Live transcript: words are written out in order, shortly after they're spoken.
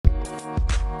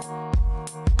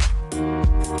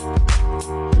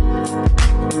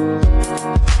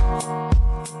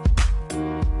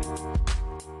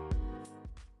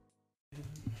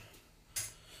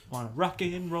rock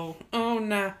and roll. Oh,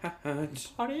 night.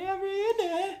 Party every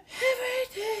day.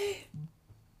 Every day.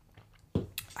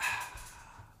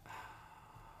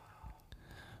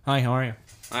 Hi, how are you?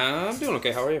 I'm doing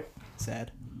okay. How are you?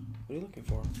 Sad. What are you looking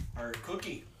for? Our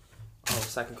cookie. Oh,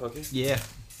 second cookie? Yeah.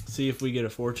 See if we get a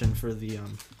fortune for the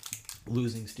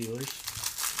losing Steelers.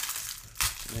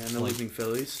 And the losing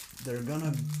Phillies. They're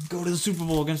gonna go to the Super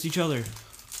Bowl against each other.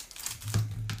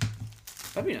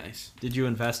 That'd be nice. Did you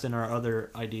invest in our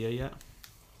other idea yet?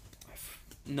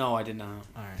 No, I did not.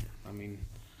 All right. I mean,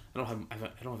 I don't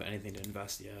have anything to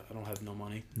invest yet. I don't have no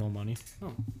money. No money. Oh.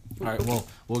 All right. Well,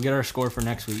 we'll get our score for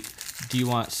next week. Do you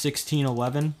want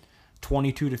 16-11,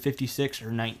 22-56,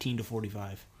 or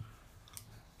 19-45?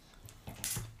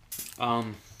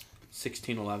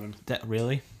 16-11. That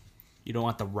really? You don't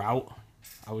want the route?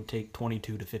 I would take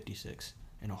 22-56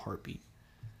 in a heartbeat.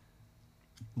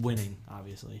 Winning,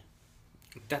 obviously.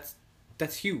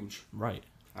 That's huge. Right.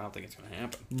 I don't think it's gonna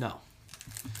happen. No.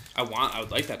 I would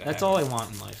like that to That's happen. all I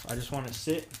want in life. I just want to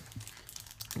sit,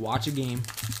 watch a game,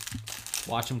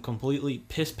 watch them completely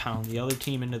piss pound the other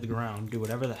team into the ground, do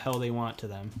whatever the hell they want to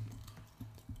them,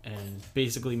 and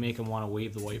basically make them want to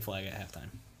wave the white flag at halftime.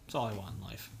 That's all I want in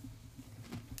life.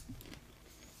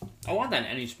 I want that in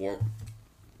any sport.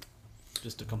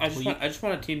 Just a I complete... just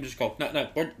want a team to just go, no,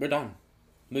 we're done.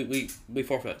 We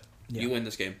forfeit. Yeah. You win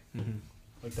this game. Mm-hmm.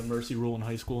 Like the mercy rule in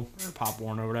high school, or Pop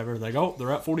Warren or whatever. Like, oh,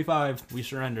 they're at 45. We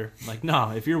surrender. Like, no,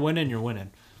 if you're winning, you're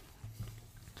winning.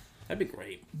 That'd be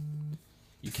great.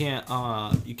 You can't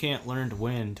learn to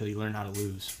win until you learn how to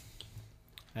lose.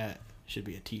 That should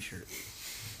be a T-shirt.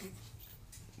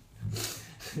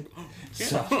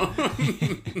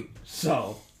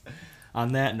 So,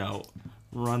 on that note,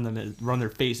 run their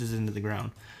faces into the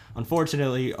ground.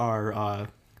 Unfortunately, our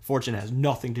fortune has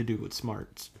nothing to do with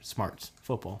smarts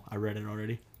football. I read it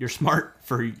already. You're smart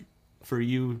for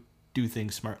you do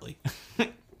things smartly.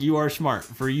 You are smart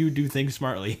for you do things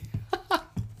smartly.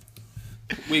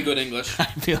 We good English. I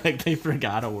feel like they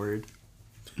forgot a word.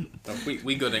 No,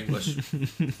 we good English.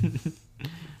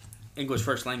 English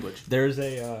first language. There's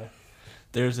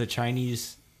a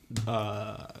Chinese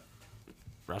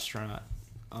restaurant,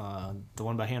 the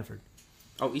one by Hanford.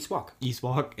 Oh, East Walk. East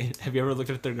Walk. Have you ever looked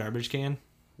at their garbage can?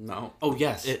 No. Oh,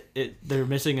 yes. They're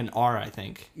missing an R, I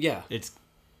think. Yeah. It's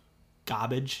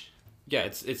garbage. Yeah,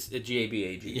 it's a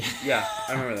GABAG. Yeah,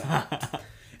 I remember that.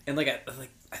 And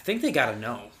I think they gotta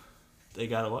know. They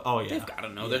gotta. Oh yeah. They've gotta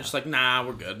know. Yeah. They're just like, nah,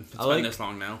 we're good. It's been this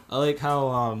long now. I like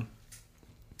how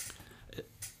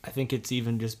I think it's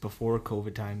even just before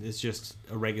COVID time. It's just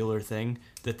a regular thing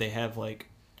that they have like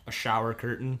a shower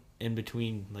curtain in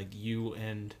between like you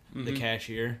and the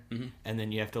cashier, and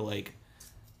then you have to like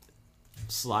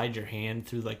slide your hand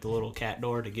through like the little cat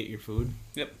door to get your food.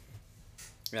 Yep.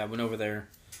 Yeah, I went over there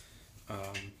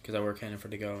because I work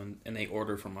Hannaford to go, and they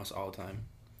order from us all the time.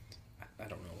 I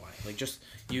don't know why. Like, just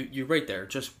you right there.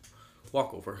 Just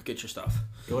walk over, get your stuff.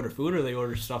 They order food, or they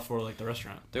order stuff for like the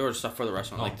restaurant. They order stuff for the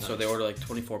restaurant. Oh, Nice. So they order like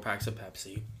 24 packs of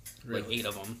Pepsi, like 8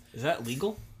 of them. Is that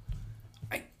legal?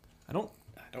 I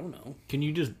don't know. Can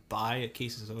you just buy a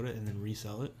case of soda and then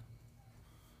resell it?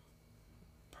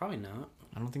 Probably not.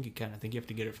 I don't think you can. I think you have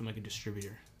to get it from like a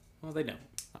distributor. Well, they don't.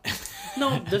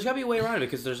 No, there's gotta be a way around it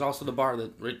because there's also the bar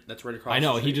that's right across. I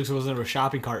know. the He street. just goes into a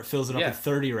shopping cart, fills it up Yeah. with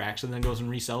 30 racks, and then goes and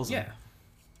resells them. Yeah.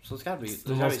 So it's gotta be It's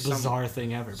the most bizarre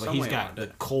thing ever. But some he's way got around the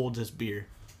it. coldest beer.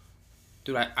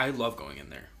 Dude, I love going in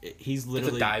there. He's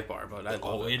literally It's a dive bar, but I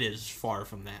love it is far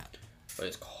from that. But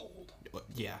it's cold.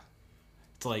 Yeah,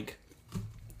 it's like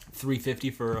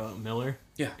 $3.50 for a Miller.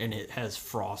 Yeah. And it has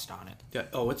frost on it. Yeah.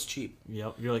 Oh, it's cheap.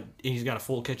 Yep. You're like, he's got a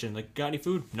full kitchen. Like, got any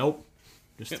food? Nope.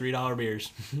 Just $3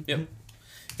 beers. Yep.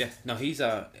 Yeah. No, he's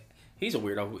a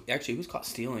weirdo. Actually, he was caught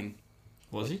stealing.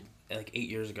 Was he? Like 8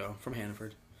 years ago from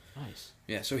Hannaford. Nice.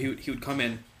 Yeah. So he would come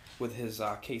in with his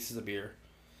cases of beer,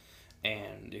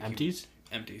 and Empties,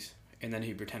 and then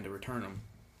he'd pretend to return them,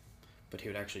 but he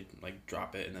would actually like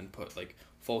drop it and then put like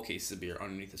full cases of beer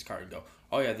underneath his cart and go,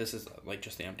 "Oh yeah, this is like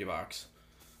just the empty box."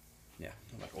 Yeah.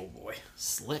 I'm like, oh boy.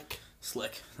 slick.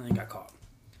 And he got caught.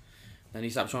 Then he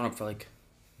stopped showing up for like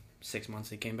 6 months.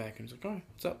 He came back and was like, "Oh,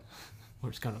 what's up?" We're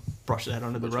just gonna brush that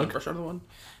under the Just rug. brush under the one.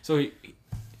 So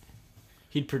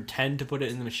he'd pretend to put it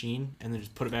in the machine and then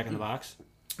just put it back in the box.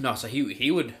 No, so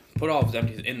he would put all of his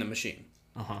empties in the machine,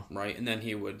 Uh-huh. right, and then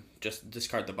he would just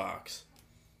discard the box,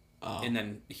 and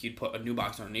then he'd put a new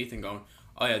box underneath and go,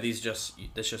 "Oh yeah, this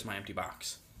just my empty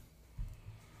box."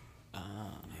 Yeah,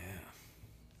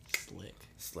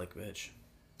 slick bitch.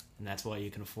 And that's why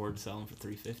you can afford to sell them for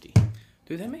 $3.50.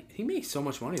 Dude, he makes so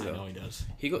much money though. I know he does.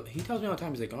 He tells me all the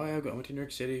time. He's like, "Oh yeah, I went to New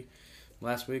York City,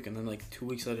 last week, and then like 2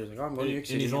 weeks later, he's like, "Oh, I'm going to New York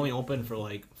City." And he's only open for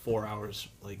like 4 hours,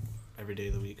 like every day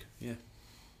of the week. Yeah.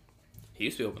 He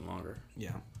used to be open longer. Yeah.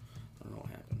 I don't know what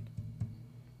happened.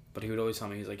 But he would always tell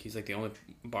me he's like the only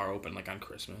bar open like on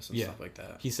Christmas and stuff like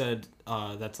that. He said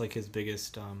that's like his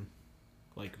biggest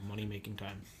like money making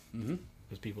time. Mm-hmm.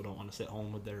 Because people don't want to sit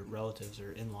home with their relatives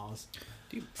or in-laws.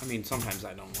 Dude, I mean, sometimes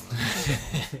I don't want to.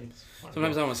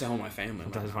 Sometimes I want to sit home with my family.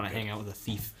 Sometimes I want to hang out with a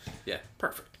thief. Yeah,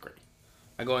 perfect, great.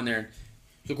 I go in there and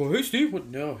he's like, "Hey, Steve, what?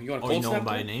 No, you want a cold you know snap him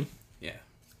by cold?" name? Yeah,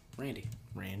 Randy.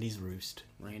 Randy's Roost.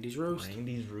 Randy's roast.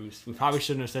 Randy's Roost. We probably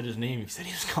shouldn't have said his name. He said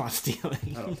he was caught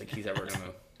stealing. I don't think he's ever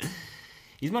gonna.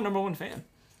 He's my number one fan.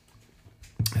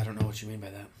 I don't know what you mean by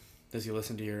that. Does he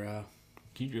listen to your?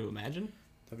 Can you imagine?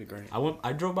 That'd be great.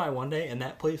 I drove by one day and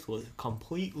that place was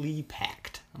completely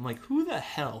packed. I'm like, who the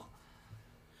hell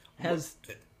has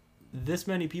this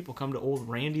many people come to old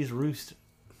Randy's Roost?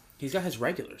 He's got his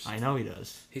regulars. I know he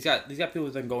does. He's got people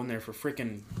who've been going there for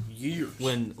freaking years.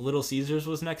 When Little Caesars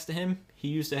was next to him, he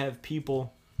used to have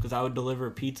people, because I would deliver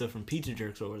pizza from Pizza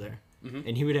Jerks over there,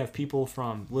 and he would have people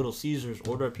from Little Caesars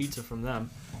order a pizza from them,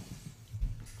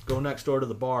 go next door to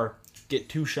the bar, get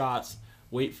 2 shots,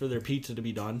 wait for their pizza to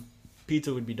be done.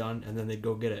 Pizza would be done, and then they'd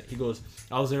go get it. He goes,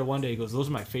 I was there one day, he goes, those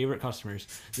are my favorite customers.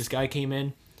 This guy came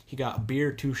in, he got a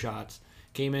beer, 2 shots.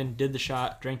 Came in, did the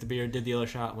shot, drank the beer, did the other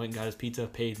shot, went and got his pizza,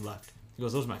 paid, left. He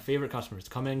goes, those are my favorite customers.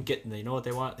 Come in, get, and they know what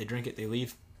they want, they drink it, they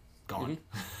leave, gone.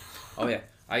 Oh, yeah.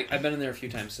 I've been in there a few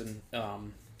times, and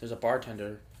there's a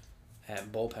bartender at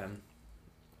Bullpen.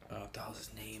 What the hell's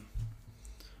his name?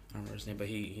 I don't remember his name, but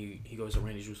he goes to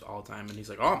Randy's Juice all the time, and he's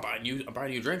like, "Oh, I'm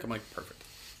buying you a drink." I'm like, "Perfect.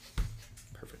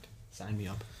 Perfect." Sign me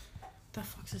up. What the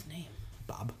fuck's his name?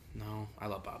 Bob. No, I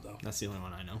love Bob, though. That's the only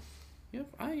one I know. Yep,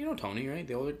 you know Tony, right?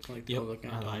 The older, like, the older guy.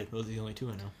 I lied. Those are the only 2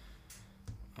 I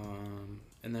know.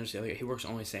 And there's the other guy. He works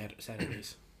only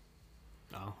Saturdays.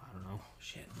 Oh, I don't know.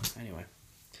 Shit.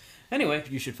 Anyway.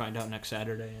 You should find out next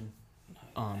Saturday and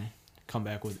come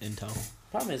back with intel.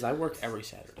 Problem is, I work every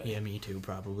Saturday. Yeah, me too,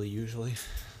 probably, usually.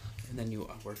 And then you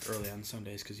work early on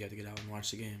Sundays because you have to get out and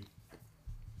watch the game.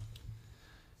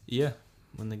 Yeah,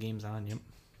 when the game's on, yep.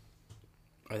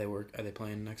 Are they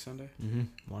playing next Sunday? Mm-hmm.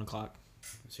 1 o'clock.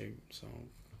 So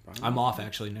I'm off,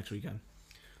 actually, next weekend.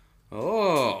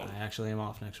 Oh. I actually am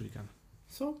off next weekend.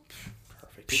 So,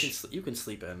 perfect. You can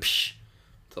sleep in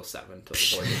till 7, till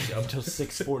the boy gets up. Till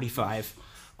 6:45.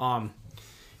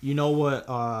 You know what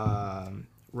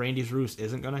Randy's Roost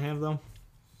isn't going to have, though?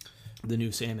 The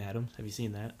new Sam Adams. Have you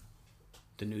seen that?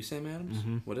 The new Sam Adams?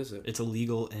 Mm-hmm. What is it? It's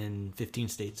illegal in 15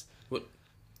 states. What?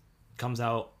 Comes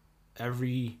out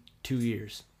every 2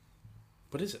 years.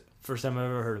 What is it? First time I've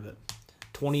ever heard of it.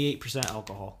 28%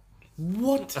 alcohol.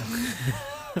 What?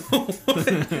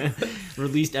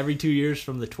 Released every 2 years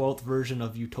from the 12th version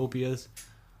of Utopia.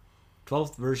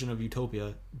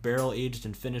 Barrel aged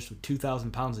and finished with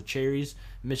 2,000 pounds of cherries.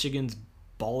 Michigan's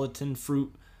Bolton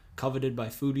fruit, coveted by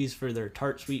foodies for their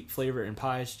tart sweet flavor in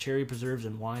pies, cherry preserves,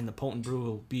 and wine. The potent brew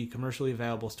will be commercially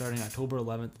available starting October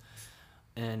 11th.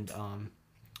 And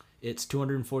it's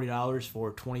 $240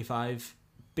 for 25,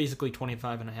 basically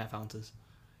 25 and a half ounces.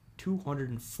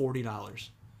 $240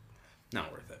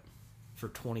 Not worth it. for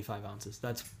 25 ounces.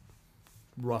 That's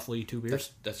roughly 2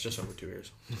 beers. That's just over 2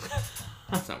 beers.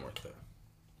 That's not worth it.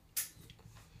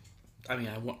 I mean,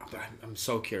 I'm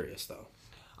so curious, though.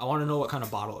 I want to know what kind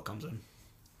of bottle it comes in.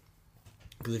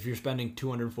 Because if you're spending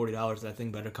 $240, that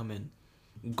thing better come in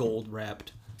gold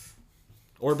wrapped.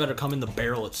 Or it better come in the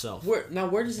barrel itself. Where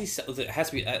does he sell? It has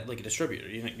to be at like a distributor.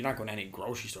 You're not going to any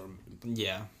grocery store.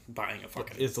 Yeah. Buying a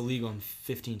fucking. It's illegal in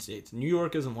 15 states. New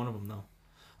York isn't one of them, though.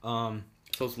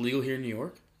 So it's legal here in New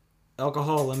York?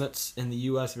 Alcohol limits in the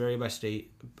U.S. vary by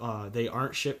state. They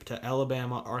aren't shipped to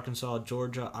Alabama, Arkansas,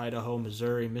 Georgia, Idaho,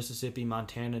 Missouri, Mississippi,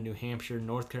 Montana, New Hampshire,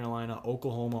 North Carolina,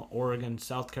 Oklahoma, Oregon,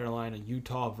 South Carolina,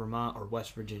 Utah, Vermont, or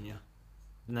West Virginia.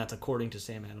 And that's according to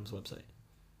Sam Adams' website.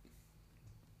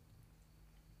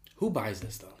 Who buys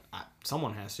this, though?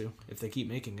 Someone has to, if they keep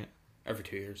making it. Every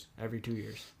 2 years. Every 2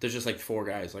 years. There's just like 4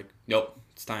 guys like, nope,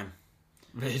 it's time.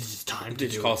 It's just time to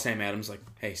Did do you call it. Sam Adams like,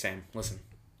 hey, Sam, listen.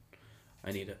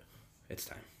 I need it. It's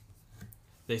time.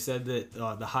 They said that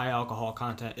the high alcohol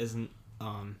content isn't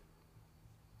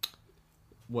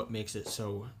what makes it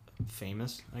so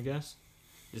famous, I guess.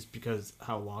 Just because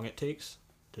how long it takes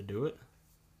to do it.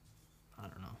 I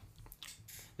don't know.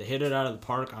 They hit it out of the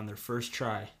park on their first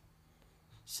try,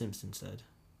 Simpson said.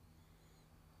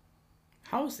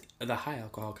 How is the high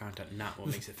alcohol content not what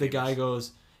makes it famous? The guy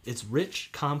goes, it's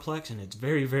rich, complex, and it's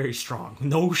very, very strong.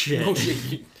 No shit. No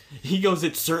shit. He goes,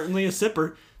 it's certainly a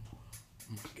sipper.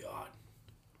 Oh my god.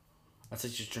 That's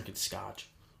like just drinking scotch.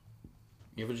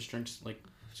 You ever just drink like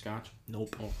scotch?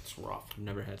 Nope. Oh, it's rough. I've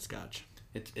never had scotch.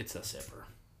 It's a sipper.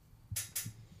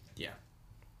 Yeah,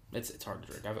 it's hard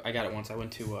to drink. I got it once. I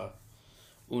went to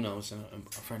Uno's and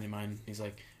a friend of mine. He's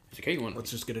like, "Hey, you want?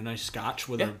 Let's just get a nice scotch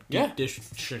with Yeah, a deep yeah. dish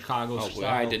Chicago Oh, style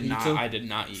I did pizza. not. I did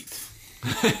not eat.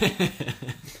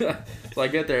 So I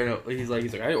get there and he's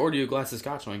like, I ordered you a glass of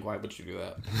scotch. I'm like, why would you do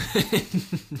that?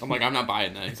 I'm like, I'm not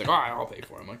buying that. He's like, all right, I'll pay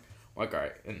for it. I'm like, all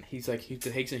right. And he's like, he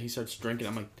takes it, he starts drinking.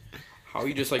 I'm like, how are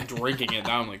you just like drinking it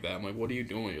down like that? I'm like, what are you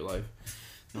doing with your life?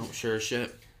 No, sure as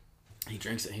shit. He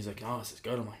drinks it. He's like, oh, this is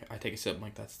good. I'm like, I take a sip. I'm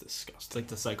like, that's It's disgusting. like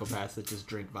the psychopaths that just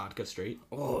drink vodka straight.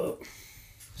 Oh.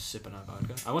 Sipping on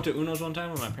vodka. I went to Uno's one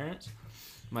time with my parents.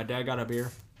 My dad got a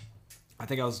beer. I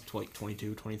think I was like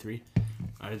 22, 23.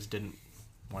 I just didn't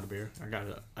want a beer. I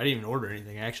didn't even order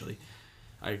anything, actually.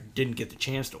 I didn't get the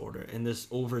chance to order. And this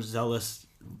overzealous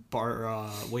bar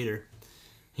waiter,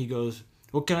 he goes,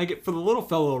 what can I get for the little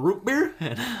fellow? A root beer?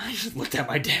 And I just looked at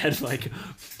my dad like,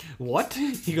 what?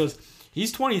 He goes,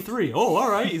 he's 23. Oh, all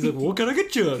right. He's like, what can I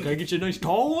get you? Can I get you a nice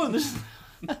tall one?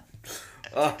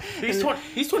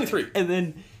 He's 23. And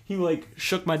then he like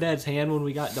shook my dad's hand when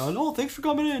we got done. Oh, thanks for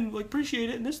coming in. Like, appreciate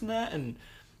it and this and that. And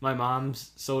my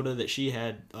mom's soda that she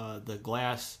had, the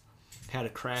glass had a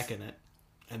crack in it.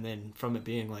 And then from it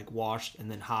being like washed and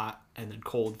then hot and then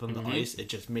cold from the ice, it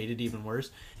just made it even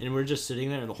worse. And we're just sitting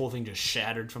there and the whole thing just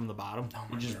shattered from the bottom.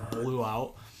 It just blew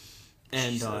out.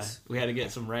 And we had to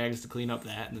get some rags to clean up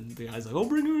that. And then the guy's like, oh,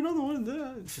 bring you another one.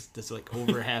 It's just this like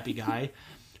over happy guy.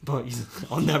 But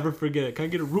I'll never forget it. Can I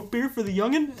get a root beer for the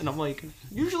youngin'? And I'm like,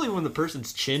 usually when the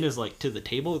person's chin is like to the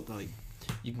table, like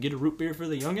you can get a root beer for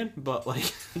the youngin'. But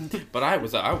like, But I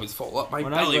was full up. My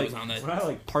belly was on that. When I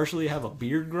like partially have a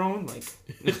beard grown, like.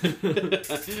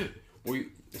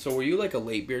 Were you like a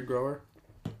late beard grower?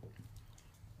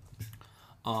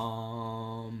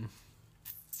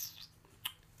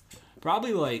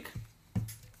 Probably like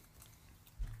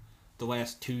the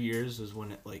last 2 years is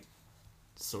when it like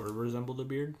sort of resembled a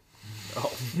beard.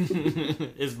 Oh.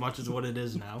 As much as what it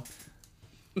is now.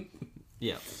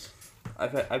 Yeah.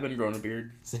 I've been growing a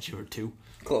beard Since you were 2.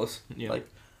 close. Yeah. Like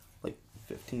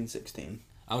 15, 16.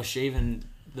 I was shaving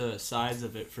the sides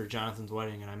of it for Jonathan's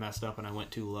wedding and I messed up and I went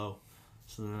too low.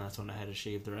 So then that's when I had to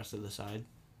shave the rest of the side.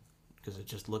 Because it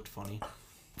just looked funny.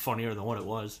 Funnier than what it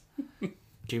was.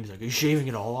 Jamie's like, are you shaving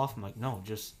it all off? I'm like, no,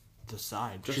 just the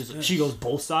side. She goes,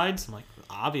 both sides? I'm like,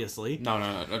 obviously.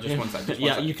 No, just one side. Just one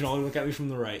Yeah, side. you can only look at me from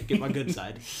the right. Get my good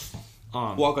side.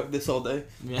 Walk like this all day.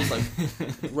 Yeah. Just like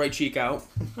right cheek out.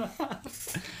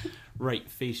 Right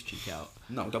face cheek out.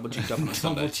 No, double cheeked up on a Double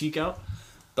Sunday. cheek out.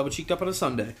 Double cheeked up on a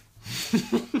Sunday.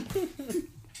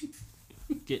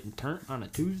 Getting turned on a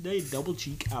Tuesday, double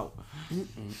cheek out.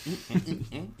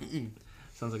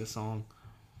 Sounds like a song.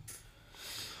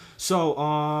 So,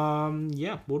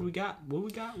 yeah, what do we got?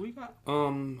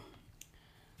 I'm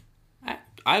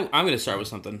gonna start with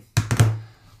something.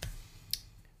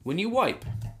 When you wipe,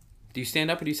 do you stand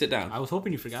up or do you sit down? I was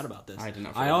hoping you forgot about this. I did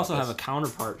not forget I also about have a this.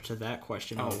 counterpart to that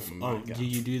question of, my God. do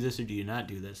you do this or do you not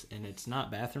do this? And it's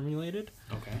not bathroom related.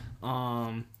 Okay.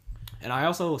 And I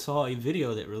also saw a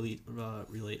video that really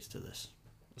relates to this.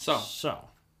 So,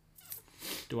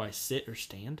 do I sit or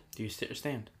stand? Do you sit or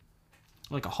stand?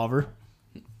 Like a hover?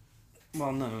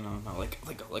 Well, no.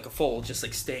 Like a fold, just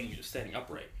like staying, just standing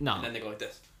upright. No. And then they go like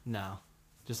this. No.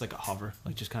 Just like a hover.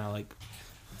 Like just kind of like...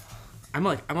 I'm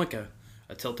like a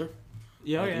tilter.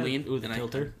 Yeah, like yeah. Lean With and a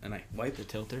tilter. I wipe. The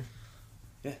tilter.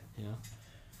 Yeah. Yeah.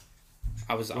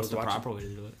 I was What's the watching. proper way to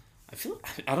do it?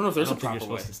 I don't know if there's I a don't think you're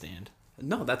proper way. supposed to stand.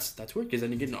 No, that's weird because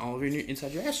then you're getting all over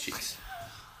inside your ass cheeks.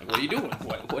 Like, what are you doing?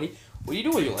 what are you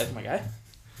doing with your life, my guy?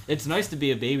 It's nice to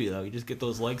be a baby, though. You just get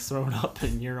those legs thrown up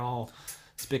and you're all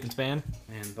spick and span.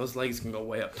 Man, those legs can go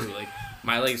way up too. Like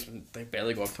my legs, they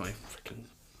barely go up to my freaking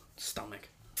stomach.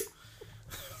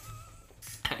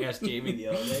 I asked Jamie the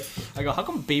other day. I go, how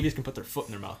come babies can put their foot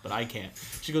in their mouth, but I can't?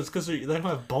 She goes, because they don't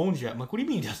have bones yet. I'm like, what do you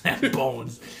mean he doesn't have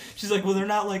bones? She's like, well, they're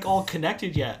not, like, all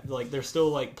connected yet. Like, they're still,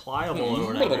 like, pliable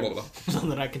or whatever. So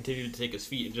then I continued to take his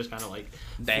feet and just kind of, like,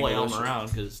 flail them around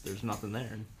because there's nothing there.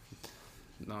 And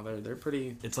No, they're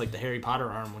pretty. it's like the Harry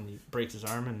Potter arm when he breaks his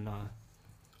arm and...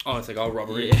 Oh, it's like all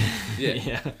rubbery. Yeah.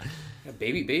 Yeah. Yeah,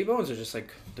 baby bones are just like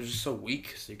they're just so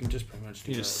weak, so you can just pretty much.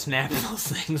 You just snap those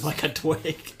things like a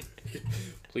twig.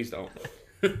 Please don't.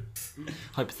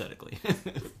 Hypothetically.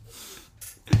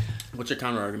 What's your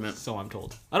counter argument? So I'm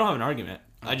told. I don't have an argument.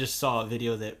 I just saw a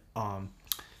video that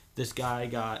this guy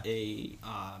got a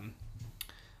I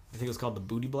think it was called the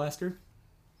Booty Blaster.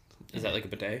 Is that like a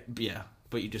bidet? Yeah,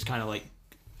 but you just kind of like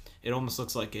it almost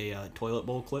looks like a toilet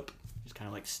bowl clip. Just kind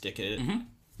of like stick it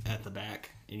at the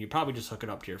back and you probably just hook it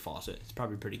up to your faucet. It's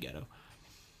probably pretty ghetto.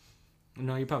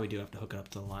 No, you probably do have to hook it up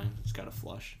to the line. It's got to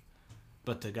flush.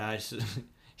 But the guy he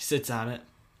sits on it,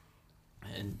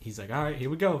 and he's like, all right, here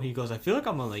we go. He goes, I feel like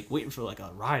I'm like waiting for like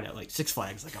a ride at like Six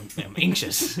Flags. Like I'm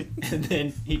anxious. And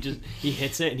then he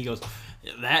hits it, and he goes,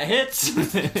 that hits.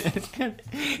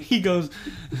 he goes,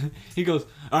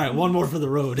 all right, one more for the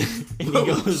road. And he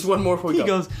goes, just one more for we He go.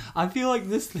 goes, I feel like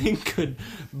this thing could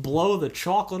blow the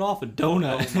chocolate off a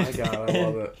donut. Oh my God, I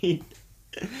love it.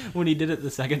 When he did it the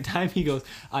second time, he goes,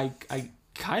 I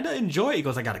kind of enjoy it. He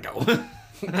goes, I gotta go.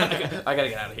 I gotta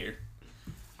get out of here.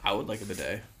 I would like a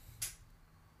bidet.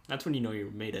 That's when you know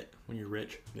you made it, when you're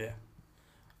rich. Yeah.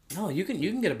 No, you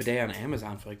can get a bidet on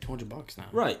Amazon for like $200 now.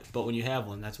 Right, but when you have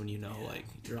one, that's when you know, like,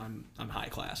 I'm high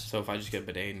class. So if I just get a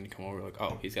bidet and come over, like,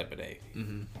 oh, he's got a bidet.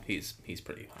 Mm-hmm. He's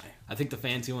pretty high. I think the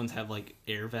fancy ones have like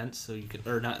air vents, so you could,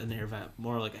 or not an air vent,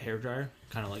 more like a hair dryer,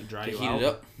 kind of like dry you heat out. it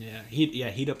up. Yeah,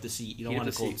 heat up the seat. You don't want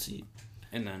a cold seat.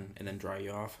 And then dry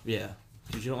you off. Yeah,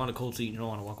 because you don't want a cold seat. And you don't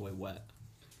want to walk away wet.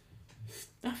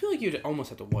 I feel like you'd almost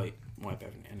have to wipe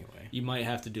anyway. You might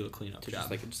have to do a cleanup job.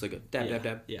 Just like a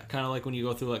dab. Yeah, kind of like when you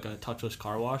go through like a touchless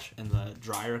car wash and the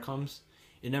dryer comes.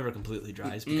 It never completely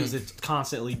dries because it's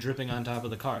constantly dripping on top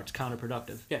of the car. It's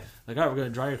counterproductive. Yeah. Like, all right, we're going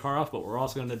to dry your car off, but we're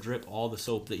also going to drip all the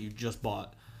soap that you just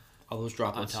bought. All those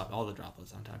droplets. On top, all the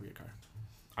droplets on top of your car.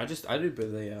 I do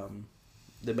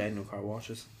the manual car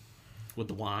washes. With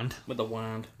the wand. With the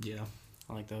wand. Yeah.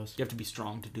 I like those. You have to be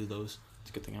strong to do those.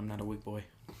 It's a good thing I'm not a weak boy.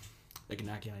 They can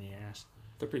knock you on your ass.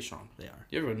 They're pretty strong. They are.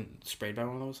 You ever been sprayed by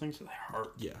one of those things? They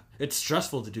hurt. Yeah. It's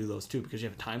stressful to do those, too, because you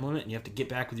have a time limit, and you have to get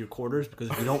back with your quarters, because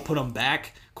if you don't put them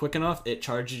back quick enough, it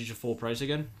charges you full price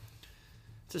again.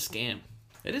 It's a scam.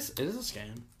 It is a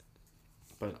scam.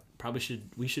 But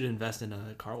we should invest in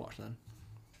a car wash, then.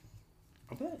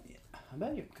 I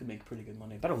bet you could make pretty good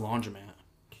money. I bet a laundromat.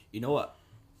 You know what?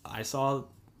 I saw,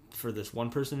 for this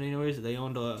one person anyways, they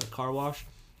owned a car wash,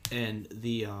 and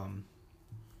the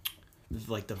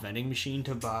vending machine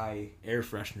to buy air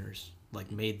fresheners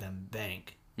made them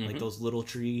bank. Like those Little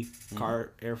Tree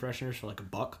car air fresheners for like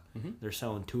 $1. They're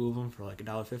selling 2 of them for like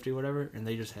 $1.50 or whatever, and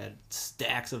they just had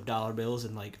stacks of dollar bills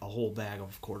and like a whole bag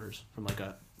of quarters from like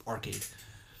a arcade.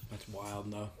 That's wild,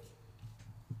 though.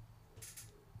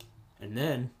 And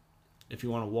then, if you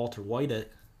want to Walter White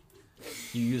it,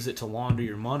 you use it to launder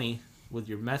your money with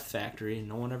your meth factory, and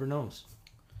no one ever knows.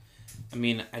 I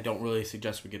mean, I don't really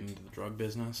suggest we get into the drug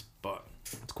business, but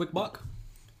It's a quick buck.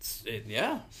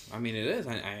 Yeah. I mean, it is.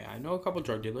 I know a couple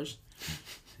drug dealers.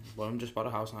 One of them just bought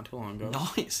a house not too long ago. No,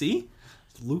 see?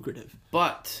 It's lucrative.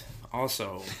 But,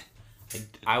 also,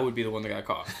 I would be the one that got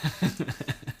caught.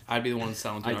 I'd be the one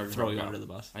selling to I'd throw you under the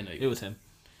bus. I know you. It was him.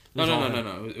 No.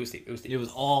 It was Steve. It was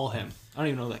all him. I don't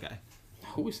even know that guy.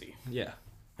 Who is he? Yeah.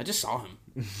 I just saw him.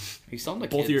 He stole the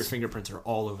Both kids. of your fingerprints are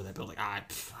all over that bill. Like, I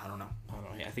don't know. I don't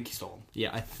know. Yeah, I think he stole them. Yeah,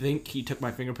 I think he took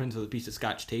my fingerprints with a piece of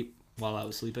Scotch tape while I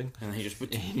was sleeping. And then he just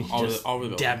put All over the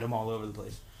building. dabbed them all over the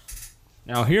place.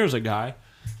 Now, here's a guy.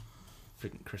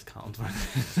 Freaking Chris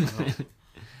Collinsworth.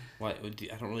 What?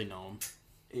 I don't really know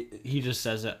him. He just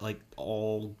says that, like,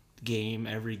 all game,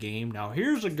 every game. Now,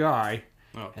 here's a guy.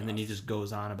 Oh, And then he just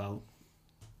goes on about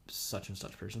such and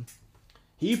such person.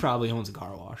 He probably owns a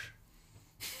car wash.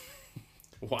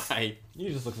 Why? He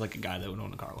just looks like a guy that would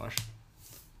own a car wash.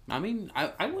 I mean,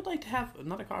 I would like to have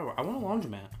another car wash. I want a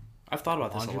laundromat. I've thought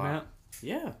about this a lot.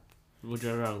 Yeah. Would you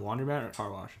rather have a laundromat or a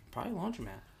car wash? Probably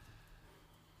laundromat.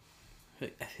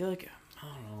 I feel like, I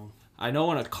don't know. I know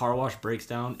when a car wash breaks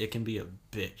down, it can be a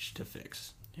bitch to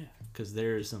fix. Yeah. Because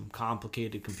there's some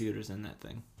complicated computers in that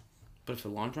thing. But if the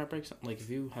laundromat breaks down, like if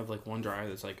you have like one dryer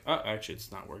that's like, oh, actually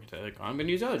it's not working today, like, I'm going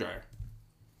to use the other dryer.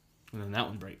 And then that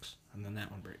one breaks. And then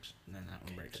that one breaks. And then that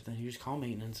one breaks. But then you just call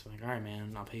maintenance, like, all right,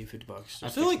 man, I'll pay you $50. I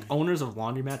feel like owners of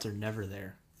laundromats are never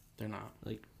there. They're not.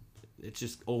 Like, it's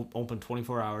just open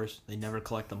 24 hours. They never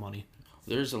collect the money.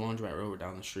 There's a laundromat over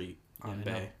down the street on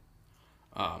Bay.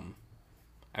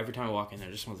 Every time I walk in there,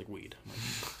 it just smells like weed.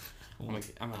 I'm like,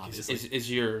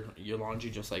 is your laundry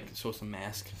just like supposed to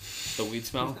mask the weed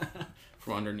smell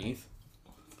from underneath?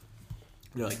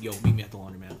 They're like, yo, meet me at the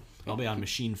laundromat. I'll be on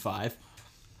machine 5.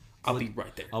 I'll be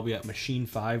right there. I'll be at machine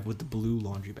 5 with the blue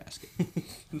laundry basket.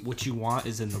 What you want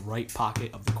is in the right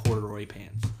pocket of the corduroy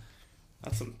pants.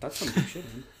 That's some good shit,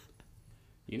 man.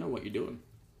 You know what you're doing.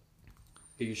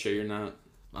 Are you sure you're not?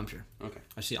 I'm sure. Okay.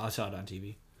 I saw it on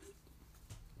TV.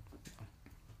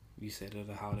 You said at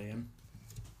a Holiday Inn.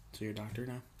 So you're a doctor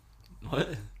now? What?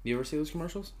 You ever see those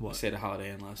commercials? What? I stayed at Holiday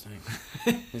Inn last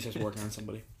night. He's just working on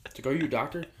somebody. It's like, are you a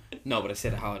doctor? No, but I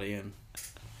stayed at Holiday Inn.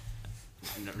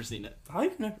 I've never seen it.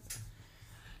 I've never.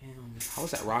 Damn. How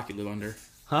was that rock you live under?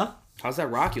 Huh? How's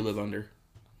that rock you live under?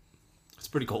 It's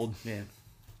pretty cold. Yeah,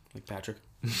 like Patrick.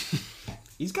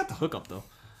 He's got the hookup though.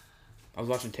 I was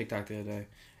watching TikTok the other day,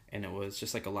 and it was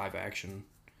just like a live action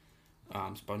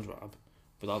SpongeBob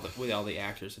with all the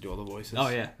actors to do all the voices. Oh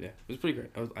yeah, yeah, it was pretty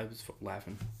great. I was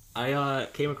laughing. I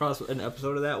came across an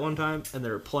episode of that one time, and they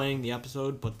were playing the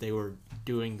episode, but they were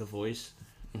doing the voice.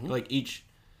 Mm-hmm. Like each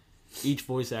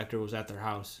voice actor was at their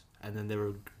house, and then they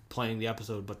were playing the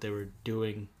episode, but they were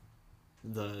doing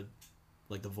the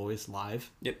voice live.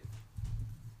 Yep.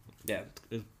 Yeah,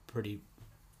 it's pretty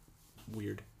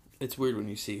weird. It's weird when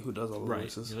you see who does all the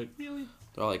voices. You're like, really?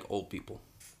 They're all like old people.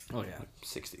 Oh yeah, like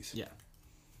 60s. Yeah.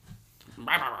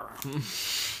 I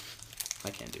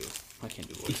can't do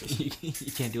voices. You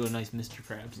can't do a nice Mr.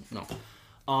 Krabs. No.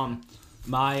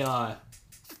 My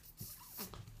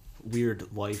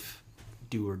weird life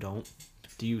do or don't.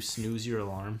 Do you snooze your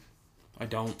alarm? I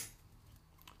don't.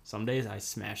 Some days I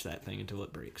smash that thing until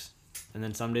it breaks. And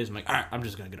then some days I'm like, I'm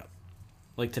just going to get up.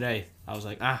 Like today, I was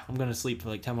like, I'm going to sleep for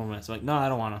like 10 more minutes. I'm like, no, I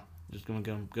don't want to. I'm just going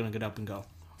to get up and go.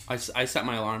 I set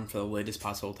my alarm for the latest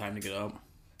possible time to get up.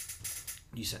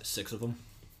 You set 6 of them?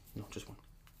 No, just one.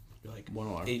 You're like one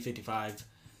alarm. 8:55,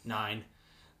 9,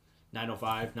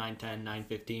 9:05, 9:10,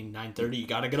 9:15, 9:30. You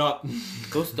got to get up.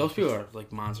 Those people are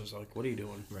like monsters. Like, what are you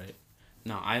doing? Right.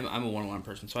 No, I'm a one alarm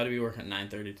person. So I had to be working at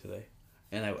 9:30 today.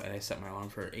 And I set my alarm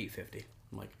for 8:50.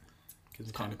 I'm like,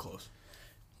 it's kind of close.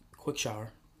 Quick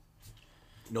shower.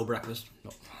 No breakfast.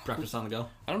 No. Breakfast on the go.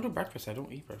 I don't do breakfast. I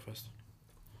don't eat breakfast.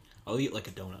 I'll eat like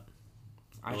a donut.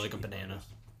 Or like a banana.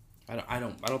 Breakfast. I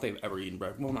don't think I've ever eaten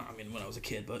breakfast. Well, not I mean when I was a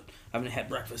kid, but I haven't had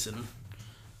breakfast in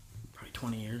probably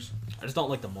 20 years. I just don't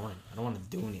like the morning. I don't want to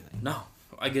do anything. No,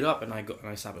 I get up and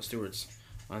I stop at Stewart's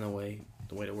on the way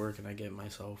to work, and I get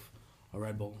myself a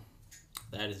Red Bull.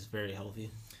 That is very healthy.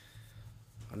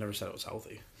 I never said it was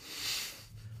healthy.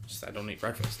 Just I don't eat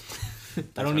breakfast.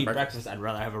 I don't eat breakfast. I'd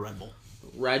rather have a Red Bull.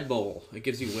 Red Bull. It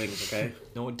gives you wings, okay?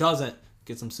 No, it doesn't.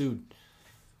 Get some sued.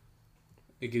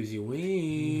 It gives you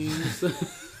wings.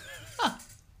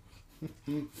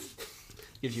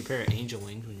 Gives you a pair of angel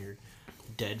wings when you're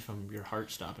dead from your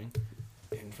heart stopping.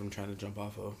 And from trying to jump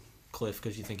off a cliff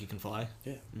because you think you can fly.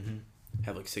 Yeah. Mm-hmm.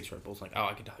 Have like 6 Red Bulls. Like, oh,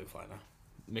 I can totally fly now.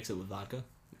 Mix it with vodka.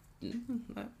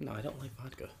 No, I don't like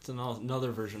vodka. It's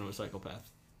another version of a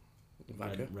psychopath.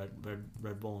 Vodka?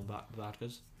 Red Bull and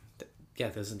vodkas. Yeah,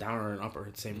 there's a downer and an upper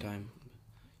at the same time.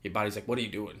 Your body's like, what are you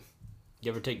doing?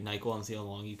 You ever take NyQuil and see how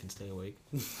long you can stay awake?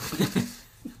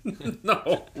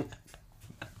 No.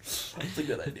 That's a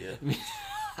good idea.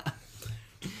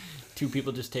 2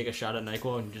 people just take a shot at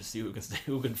NyQuil and just see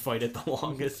who can fight it the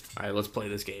longest. All right, let's play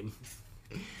this game.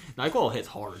 NyQuil hits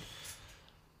hard.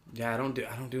 Yeah, I don't do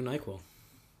NyQuil.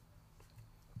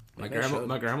 My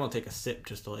grandma will take a sip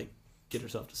just to like get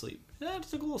herself to sleep. Yeah,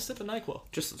 just take a little sip of NyQuil.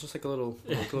 Just like a little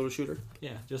shooter.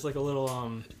 Yeah, just like a little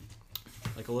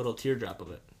teardrop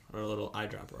of it, or a little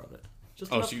eyedropper of it.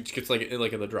 Just so she gets like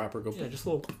in the dropper. Go. Yeah, just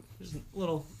a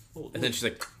little. And then she's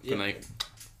like, good night.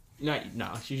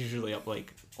 No, she's usually up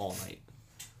like all night.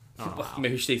 I don't know how.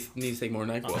 Maybe she needs to take more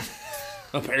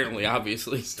NyQuil. Apparently,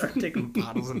 obviously. Start taking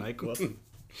bottles of NyQuil.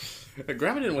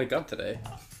 Grandma didn't wake up today.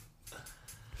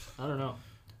 I don't know.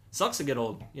 Sucks to get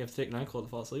old. You have to take NyQuil to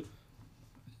fall asleep.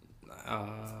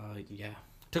 Yeah.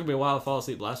 Took me a while to fall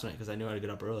asleep last night because I knew I had to get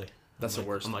up early. That's the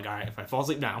worst. I'm like, all right, if I fall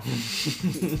asleep now.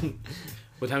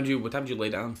 What time did you lay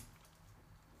down?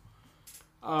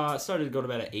 I started to go to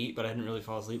bed at 8, but I didn't really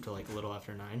fall asleep till like a little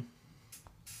after 9.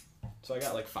 So I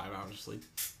got like 5 hours of sleep.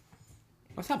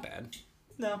 That's not bad.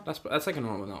 No. That's like a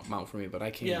normal amount for me, but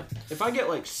I can't. Yeah. If I get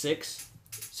like 6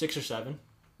 or 7,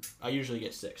 I usually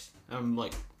get 6. I'm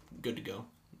like good to go.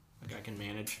 Like I can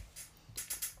manage.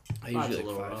 I usually Five's like a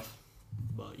little 5. rough,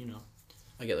 but you know.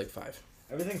 I get like 5.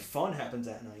 Everything fun happens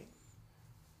at night.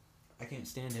 I can't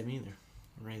stand him either.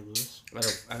 Ray Lewis.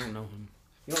 I don't know him.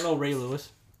 You don't know Ray Lewis?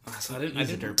 So I didn't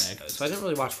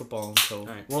really watch football until. All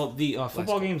right. Well, the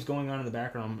football game's going on in the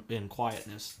background in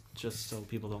quietness, just so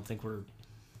people don't think we're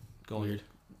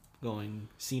going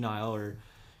senile or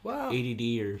ADD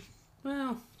or.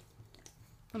 Well,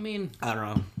 I mean, I don't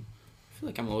know. I feel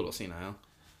like I'm a little senile.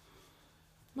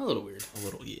 I'm a little weird. A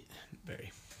little, yeah,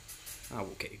 very. Oh,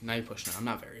 okay. Now you're pushing it. I'm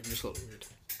not very. I'm just a little weird.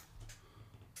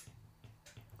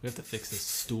 We have to fix this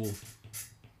stool.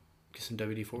 Get some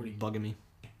WD-40. Bugging me.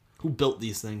 Who built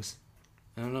these things?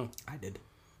 I don't know. I did.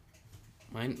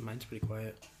 Mine's pretty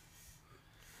quiet.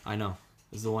 I know.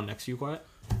 Is the one next to you quiet?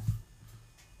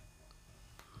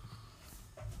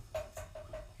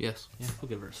 Yes. Yeah, we'll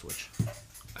give her a switch.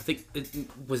 I think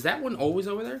was that one always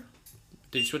over there?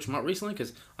 Did you switch them out recently?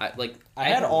 Because I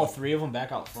had all 3 of them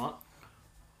back out front,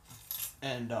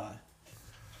 and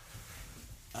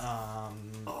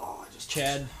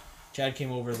Chad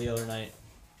came over the other night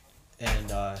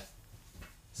and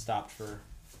stopped for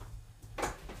a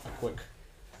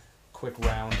quick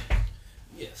round.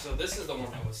 Yeah, so this is the one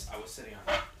I was sitting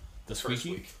on. The First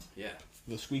squeaky? week. Yeah.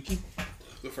 The squeaky?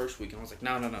 The first week, and I was like,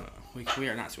 no. We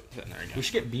are not sitting there again. We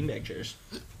should get beanbag chairs.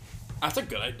 That's a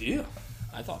good idea.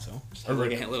 I thought so. Or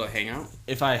like a little hangout.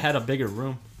 If I had a bigger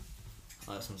room.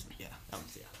 Oh, this one's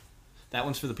that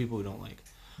one's for the people who don't like.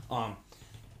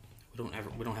 We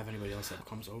don't have anybody else that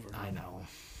comes over. I know.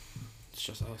 It's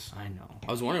just us. I know.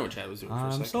 I was wondering what Chad was doing for a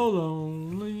I'm second. so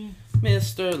lonely.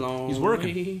 Mr. Lonely. He's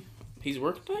working. He's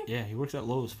working tonight? Yeah, he works at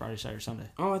Lowe's Friday, Saturday, Sunday.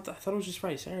 Oh, I thought it was just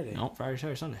Friday, Saturday. No, Friday,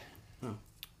 Saturday, Sunday. Oh.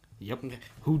 Yep. Okay.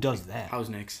 Who does that? How's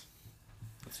Nick's?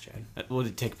 That's Chad. Will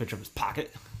he take a picture of his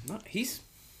pocket? No, he's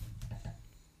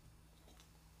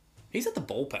at the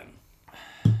bullpen.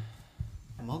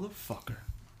 Motherfucker.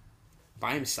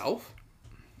 By himself?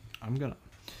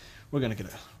 We're gonna get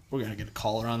a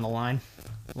caller on the line.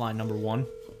 Line number 1.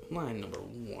 Line number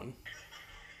 1.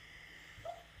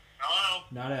 Hello?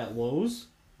 Not at Lowe's?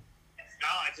 No,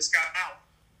 I just got out.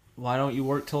 Why don't you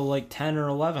work till like 10 or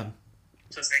 11?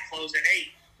 Because they close at 8.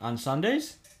 On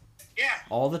Sundays? Yeah.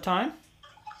 All the time?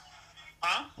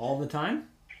 Huh? All the time?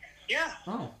 Yeah.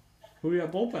 Oh. Who you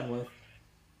at bullpen with?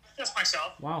 Just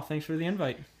myself. Wow, thanks for the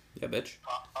invite. Yeah, bitch.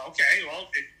 Okay, well,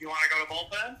 if you want to go to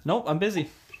bullpen? Nope, I'm busy.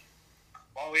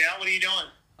 Well, yeah, what are you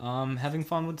doing? Having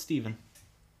fun with Steven.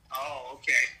 Oh,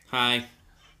 okay. Hi.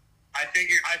 I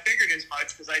figured as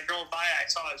much because I drove by, I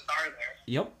saw his car there.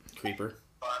 Yep. Creeper.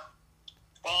 But,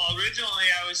 well, originally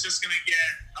I was just gonna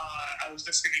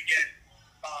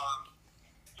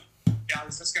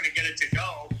get it to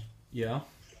go Yeah.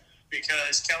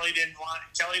 because Kelly didn't want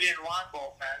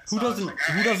bullpen. Who so I was doesn't like,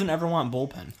 all who right, doesn't ever want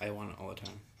bullpen? I want it all the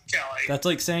time. Kelly? That's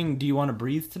like saying, "Do you want to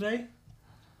breathe today?"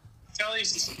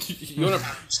 Kelly's just You wanna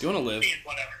live? being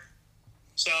whatever.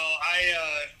 So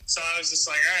I was just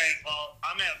like, all right, well,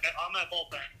 I'm at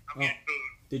bullpen. I'm getting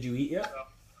food. Did you eat yet? So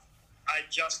I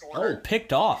just Oh, ordered.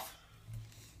 picked off.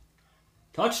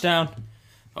 Touchdown.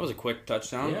 That was a quick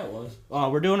touchdown. Yeah, it was.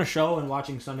 We're doing a show and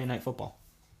watching Sunday Night Football.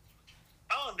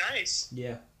 Oh, nice.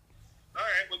 Yeah. All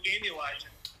right, what game you watching?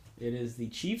 It is the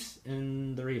Chiefs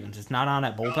and the Ravens. It's not on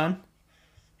at bullpen?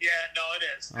 Yeah, no, it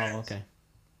is. Oh, okay.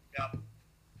 Yep.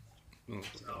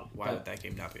 Why would that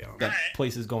game not be on? That Alright.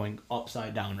 place is going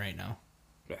upside down right now.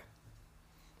 Yeah.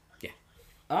 Yeah.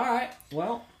 All right.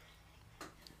 Well,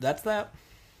 that's that.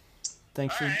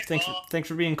 Thanks for Alright, thanks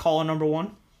for being caller number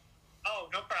 1. Oh,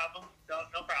 no problem. No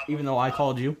problem. Even though I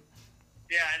called you.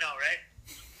 Yeah, I know,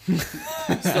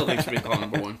 right? Still thanks for being call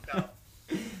number 1. No.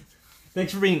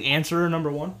 Thanks for being answerer number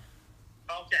 1.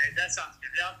 Okay, that sounds good.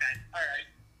 Okay, all right.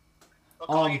 Well,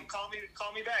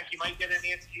 call me back. You might get an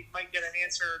answer. You might get an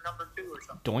answer number 2 or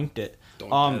something. Doinked it.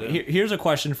 Doinked it. Here's a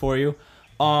question for you.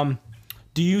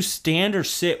 Do you stand or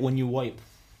sit when you wipe?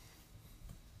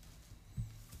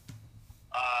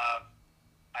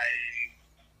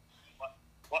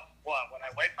 What? When I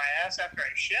wipe my ass after I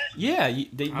shit? Yeah,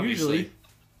 they Obviously. usually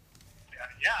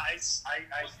Yeah, I stand.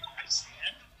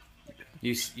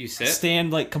 You sit?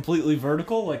 stand like completely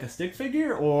vertical, like a stick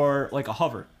figure, or like a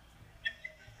hover.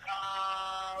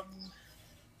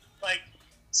 Like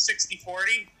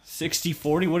 60-40.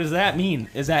 60-40, what does that mean?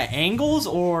 Is that angles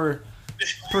or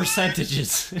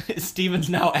percentages? Steven's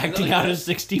now acting like out this?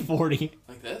 as 60-40.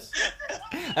 Like this?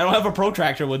 I don't have a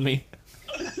protractor with me.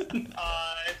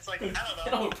 It's like, I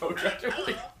don't know. No protractor. I don't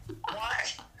know. Why?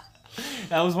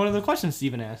 That was one of the questions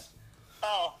Steven asked.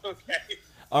 Oh, okay.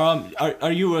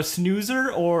 Are you a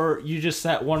snoozer, or you just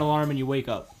set one alarm and you wake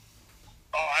up?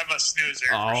 Oh, I'm a snoozer.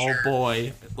 Oh for sure.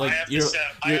 boy, like I have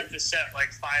to set like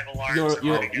 5 alarms in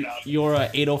order to get up. you're a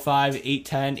 8:05,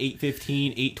 8:10,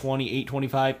 8:15, 8:20,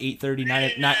 8:25, 8:30,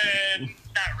 9 Not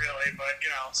really,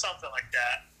 but something like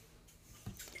that.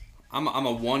 I'm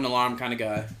a 1 alarm kind of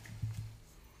guy.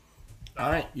 All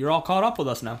right, you're all caught up with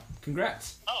us now.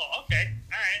 Congrats. Oh, okay.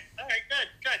 All right,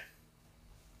 good.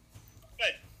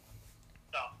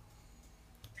 So,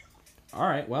 All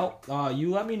right, well,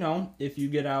 you let me know if you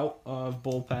get out of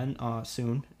bullpen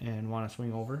soon and want to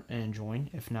swing over and join.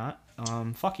 If not,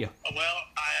 fuck you. well,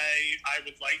 I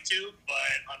would like to,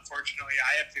 but unfortunately,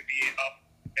 I have to be up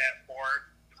at 4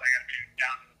 because I got to be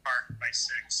down to the park by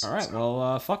 6. All right, So,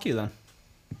 well, fuck you then.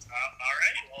 all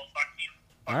right. Well, fuck you.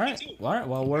 All Fuck right, you too. all right.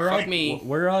 Well, we're Fuck me.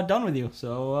 we're done with you.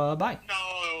 So bye. No,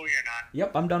 you're not.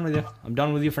 Yep, I'm done with you. I'm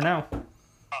done with you for now.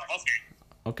 Oh,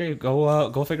 okay. Okay,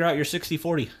 go figure out your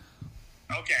 60-40.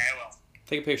 Okay, I will.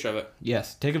 Take a picture of it.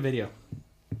 Yes, take a video.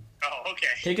 Oh, okay.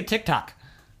 Take a TikTok.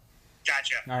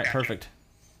 Gotcha. All right, Gotcha. perfect.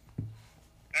 All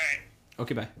right.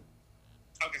 Okay, bye.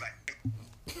 Okay,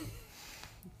 bye.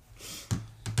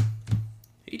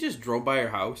 just drove by your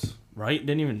house. Right?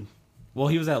 Didn't even. Well,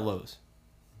 he was at Lowe's.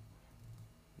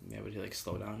 Yeah, but he like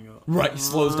slow down and go. Right,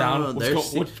 slows down.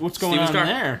 What's going on car.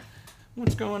 there?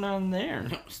 What's going on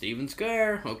there? Steven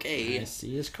Square. Okay. I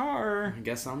see his car. I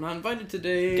guess I'm not invited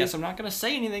today. Guess I'm not gonna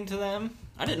say anything to them.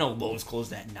 I didn't know Lowe's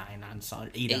closed at 9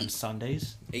 on 8 on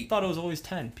Sundays. 8. Thought it was always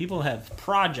 10. People have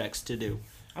projects to do.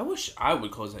 I wish I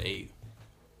would close at 8.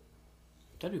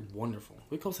 That'd be wonderful.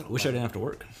 We close at 11. Wish I didn't have to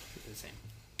work. The same.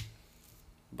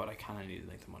 But I kind of needed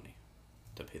like the money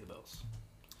to pay the bills.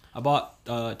 I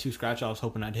bought 2 scratch offs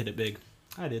hoping I'd hit it big.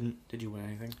 I didn't. Did you win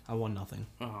anything? I won nothing.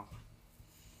 Oh.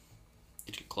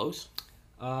 Did you get close?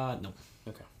 No.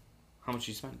 Okay. How much did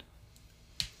you spend?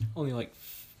 Only like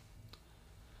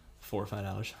 $4 or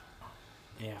 $5.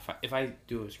 Yeah, if I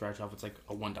do a scratch off, it's like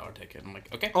a $1 ticket. I'm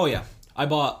like, okay. Oh yeah, I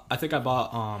think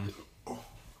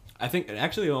I think it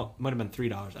actually might have been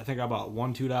 $3. I think I bought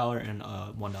one $2 and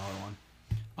a $1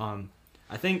 one.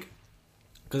 I think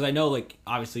because I know like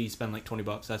obviously you spend like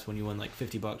 $20. That's when you win like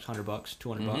 $50, $100,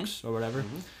 $200 or whatever.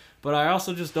 Mm-hmm. But I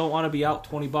also just don't want to be out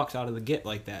 $20 out of the get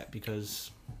like that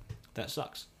because that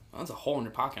sucks. Well, that's a hole in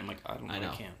your pocket. I'm like, I know.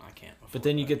 I can't. But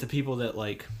then you get the people that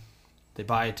like they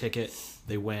buy a ticket,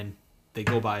 they win, they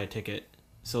go buy a ticket.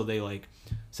 So they like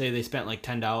say they spent like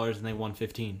 $10 and they won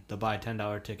 $15. They'll buy a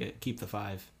 $10 ticket, keep the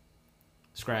 $5,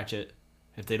 scratch it.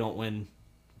 If they don't win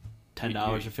 $10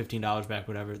 or $15 back,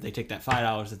 whatever, they take that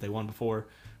 $5 that they won before,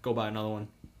 go buy another one.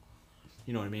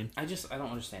 You know what I mean? I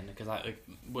don't understand it because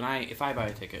if I buy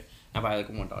a ticket, I buy like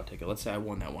a $1 ticket. Let's say I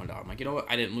won that $1. I'm like, you know what?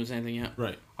 I didn't lose anything yet.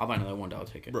 Right. I'll buy another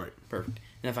 $1 ticket. Right. Perfect.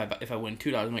 And if I win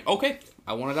 $2, I'm like, okay,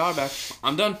 I won $1 back.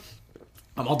 I'm done.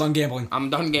 I'm all done gambling. I'm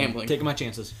done gambling. Taking my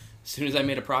chances. As soon as I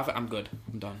made a profit, I'm good.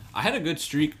 I'm done. I had a good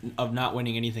streak of not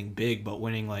winning anything big, but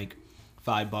winning like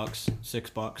 $5,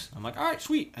 $6. I'm like, all right,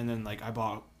 sweet. And then like I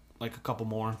bought like a couple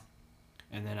more,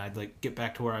 and then I'd like get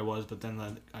back to where I was, but then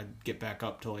I'd get back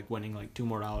up to like winning like $2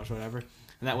 more or whatever,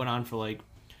 and that went on for like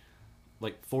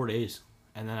 4 days,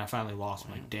 and then I finally lost.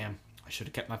 I'm like, damn, I should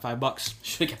have kept my $5.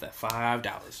 Should have kept that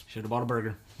 $5. Should have bought a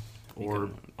burger,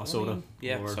 or a soda.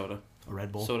 Yeah, or soda. A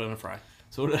Red Bull. Soda and a fry.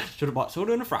 Should have bought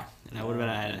soda and a fry, and I would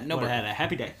have had a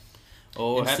happy day.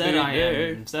 Oh, instead happy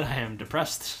day. Instead I am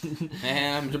depressed.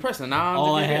 And I'm depressed, and now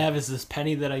all I have is this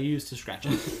penny that I use to scratch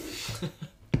it.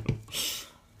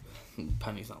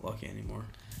 Penny's not lucky anymore.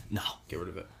 No. Get rid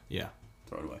of it. Yeah.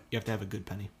 Throw it away. You have to have a good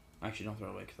penny. Actually, don't throw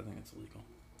it away because I think it's illegal.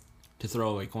 To throw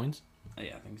away coins?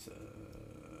 Yeah, I think so.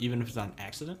 Even if it's on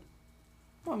accident?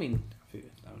 Well, I mean,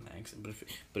 not an accident,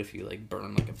 but if you like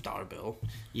burn like a $1 bill.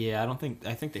 Yeah, I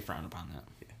think they frown upon that.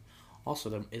 Yeah. Also,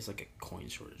 there is like a coin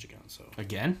shortage again. So.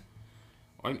 Again?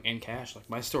 And cash. Like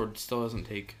my store still doesn't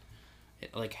take.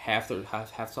 Like half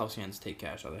South Sands take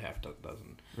cash, other half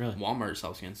doesn't. Really? Walmart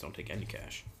South Sands don't take any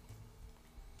cash.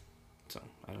 So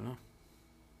I don't know.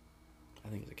 I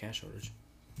think it's a cash shortage.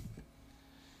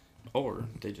 Or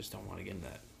they just don't want to get in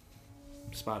that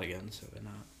spot again, so they're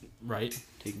not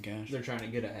taking cash. They're trying to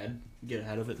get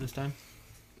ahead of it this time.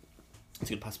 It's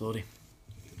a good possibility.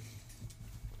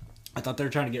 I thought they were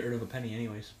trying to get rid of a penny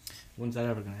anyways. When's that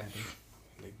ever gonna happen?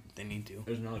 They need to.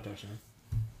 There's another touchdown.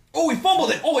 Oh, he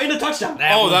fumbled it! Oh, and a touchdown!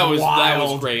 That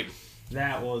was great.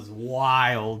 That was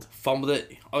wild. Fumbled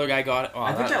it. Other guy got it. Oh,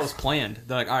 I think that was planned.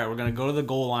 They're like, all right, we're going to go to the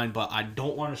goal line, but I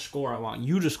don't want to score. I want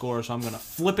you to score, so I'm going to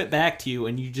flip it back to you,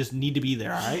 and you just need to be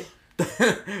there, all right?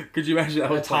 Could you imagine that?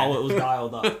 That's how it was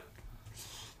dialed up. That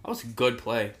was a good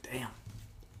play. Damn.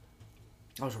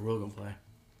 That was a real good play.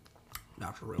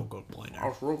 That's a real good play there. That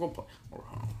was a real good play.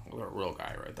 Look at a real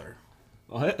guy right there.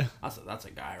 What? That's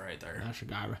a guy right there. That's a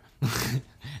guy.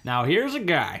 Now here's a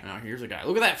guy.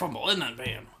 Look at that fumble. Isn't that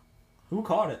bam? Who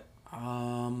caught it? I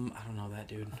don't know that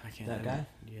dude. I can't. That guy?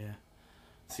 Yeah.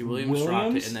 See, Williams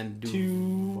dropped it, and then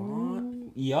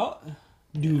Duvant. Yup.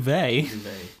 Duvet.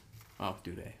 Oh,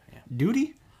 Duvet. Yeah.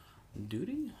 Duty?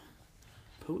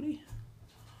 Pooty?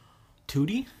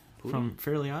 Tootie? From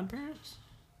Fairly Odd Parents?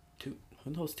 Who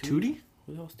the hell's Tootie? Tootie?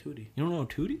 Who the hell's Tootie? You don't know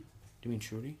Tootie? Do you mean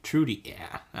Trudy? Trudy,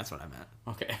 yeah, that's what I meant.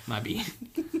 Okay. Might be.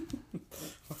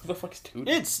 What the fuck's Tootie?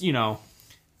 It's,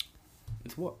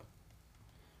 It's what?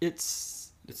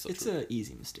 It's an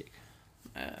easy mistake.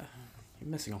 You're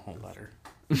missing a whole letter.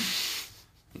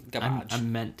 Garbage. I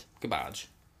meant. Garbage.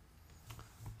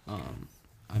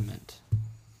 I meant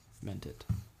it.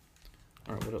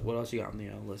 All right, what else you got on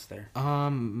the list there? I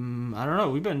don't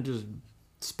know. We've been just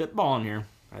spitballing here.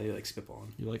 I do like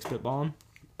spitballing. You like spitballing?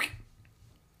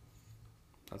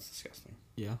 That's disgusting.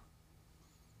 Yeah.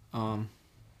 I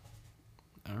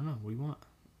don't know. What do you want?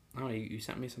 Oh, you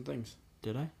sent me some things.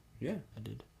 Did I? Yeah. I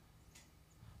did.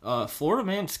 Florida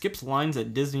man skips lines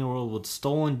at Disney World with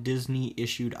stolen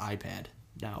Disney-issued iPad.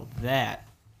 Now that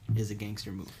is a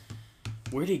gangster move.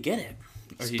 Where did he get it?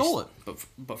 Stole it.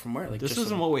 But from where? Like This just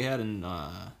isn't what we had in.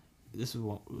 This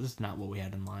is not what we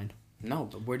had in line. No,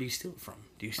 but where do you steal it from?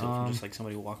 Do you steal it from just like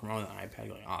somebody walking around with an iPad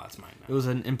going, "Oh, that's mine now"? It was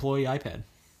an employee iPad.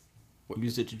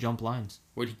 Used it to jump lines.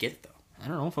 Where'd he get it though? I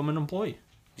don't know if I'm an employee.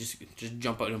 Just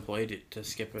jump out an employee to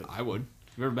skip it. I would.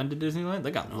 You ever been to Disneyland?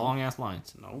 They got long ass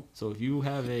lines. No. So if you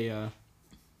have a,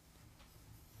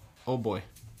 oh boy,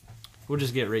 we'll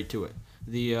just get right to it.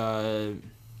 The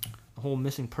whole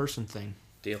missing person thing.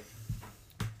 Deal.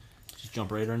 Just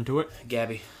jump right into it.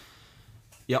 Gabby.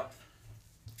 Yep.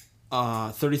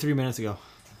 33 minutes ago,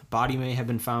 body may have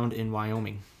been found in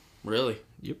Wyoming. Really?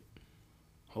 Yep.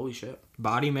 Holy shit.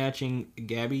 Body matching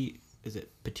Gabby. Is it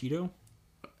Petito?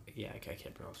 Yeah, I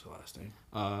can't pronounce the last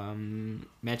name.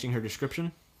 Matching her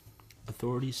description,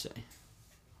 authorities say.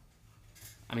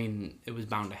 I mean, it was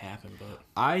bound to happen, but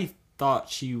I thought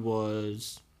she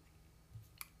was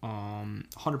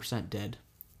 100% dead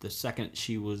the second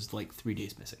she was like 3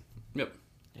 days missing. Yep.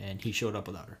 And he showed up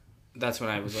without her. That's when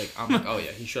I was like, I'm like, oh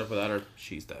yeah, he showed up without her.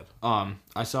 She's dead.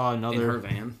 I saw another in her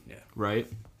van. Yeah. Right.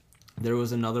 There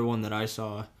was another one that I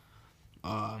saw.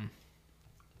 Hold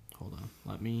on.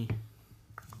 Let me.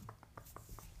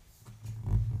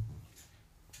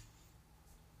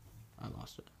 I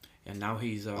lost it. And now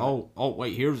he's. Oh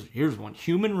wait. Here's one.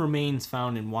 Human remains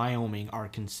found in Wyoming are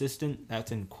consistent.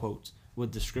 That's in quotes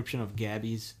with description of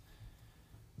Gabby's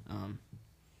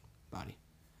body.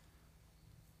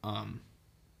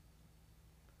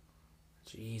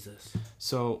 Jesus.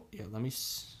 So yeah, let me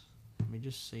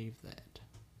just save that.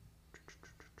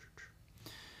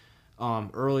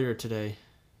 Earlier today,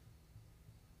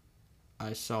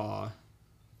 I saw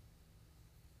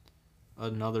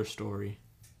another story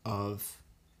of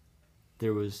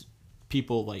there was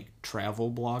people like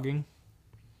travel blogging,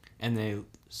 and they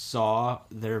saw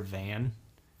their van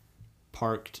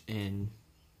parked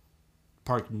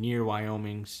near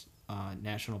Wyoming's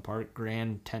national park,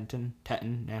 Grand Teton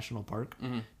National Park,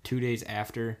 2 days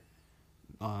after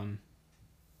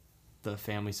the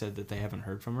family said that they haven't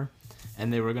heard from her,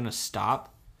 and they were gonna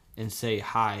stop and say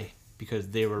hi because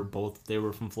they were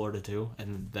from Florida too,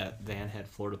 and that van had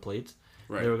Florida plates.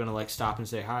 Right. They were gonna like stop and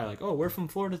say hi, like, oh, we're from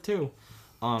Florida too,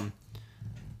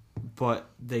 but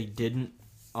they didn't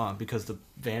because the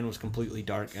van was completely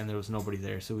dark and there was nobody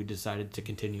there, so we decided to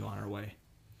continue on our way.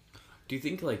 Do you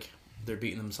think like they're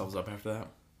beating themselves up after that?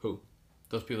 Who?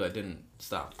 Those people that didn't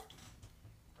stop.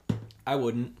 I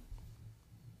wouldn't.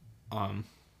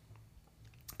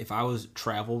 If I was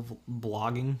travel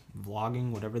vlogging,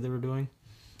 whatever they were doing,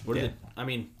 I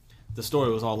mean, the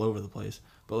story was all over the place.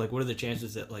 But like, what are the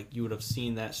chances that like you would have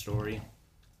seen that story?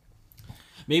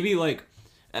 Maybe like,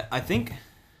 I think,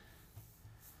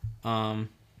 there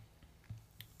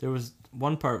was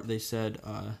one part they said,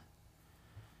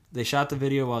 they shot the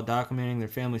video while documenting their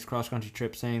family's cross-country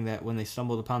trip, saying that when they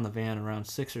stumbled upon the van around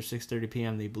 6 or 6:30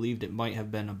 p.m., they believed it might have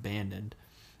been abandoned.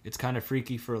 It's kind of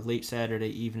freaky for a late Saturday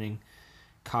evening,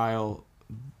 Kyle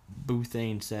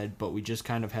Boothane said, but we just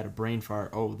kind of had a brain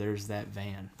fart. Oh, there's that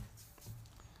van.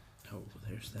 Oh,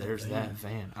 there's that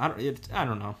van. I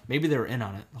don't know. Maybe they were in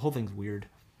on it. The whole thing's weird.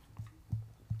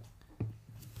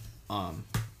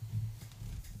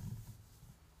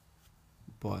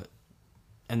 But,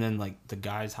 and then like the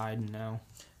guy's hiding now.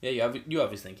 Yeah, you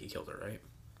obviously think he killed her, right?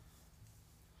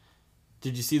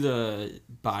 Did you see the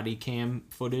body cam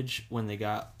footage when they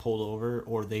got pulled over,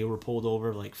 or they were pulled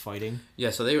over like fighting? Yeah,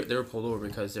 so they were pulled over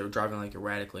because they were driving like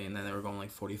erratically, and then they were going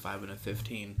like 45 and a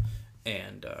 15,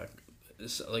 and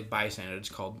like bystanders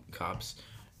called cops,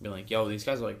 being like, "Yo, these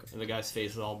guys are like." And the guy's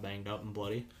face is all banged up and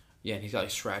bloody. Yeah, and he's got like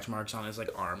scratch marks on his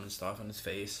like arm and stuff, and his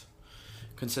face,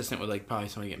 consistent with like probably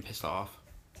somebody getting pissed off.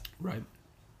 Right.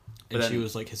 And she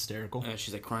was like hysterical. And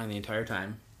she's like crying the entire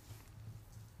time.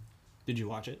 Did you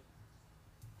watch it?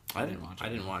 I didn't watch it. I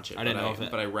didn't watch it. I didn't know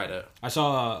but I read it. I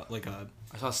saw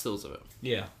I saw stills of it.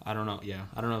 Yeah, I don't know. Yeah,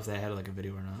 I don't know if they had like a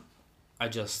video or not. I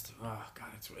just oh god,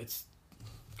 it's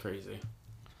crazy.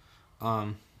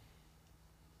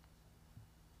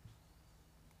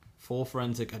 Full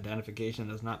forensic identification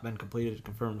has not been completed to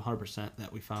confirm 100%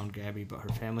 that we found Gabby, but her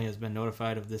family has been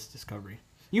notified of this discovery.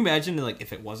 You imagine like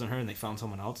if it wasn't her and they found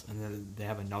someone else, and then they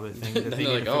have another thing that they need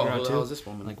like, to figure out who the too. hell is this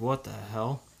woman? Like, what the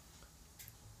hell?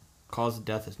 Cause of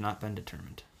death has not been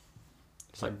determined.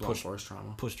 It's like blunt force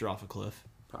trauma. Pushed her off a cliff.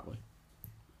 Probably.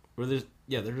 They're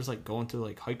just like going through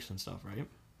like hikes and stuff, right?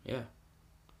 Yeah.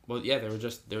 Well, yeah, they were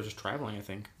just traveling, I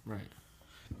think. Right.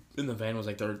 And the van was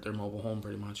like their mobile home,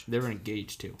 pretty much. They were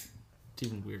engaged too. It's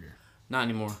even weirder. Not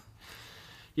anymore.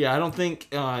 Yeah, I don't think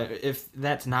if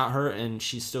that's not her and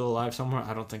she's still alive somewhere,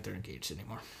 I don't think they're engaged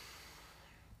anymore.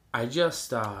 I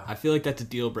just I feel like that's a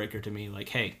deal breaker to me. Like,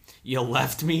 hey, you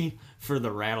left me for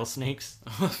the rattlesnakes.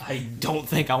 I don't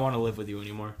think I want to live with you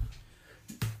anymore.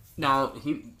 Now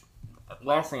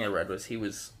last thing I read was he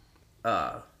was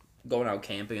going out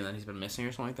camping and then he's been missing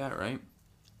or something like that, right?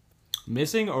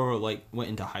 Missing or like went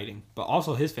into hiding, but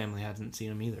also his family hasn't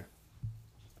seen him either.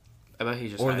 I bet he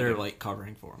just or they're like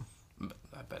covering for him.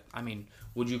 I bet. I mean,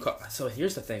 would you? So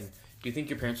here's the thing: do you think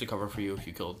your parents would cover for you if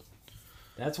you killed?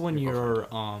 That's when you're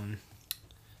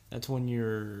That's when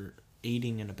you're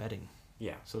aiding and abetting.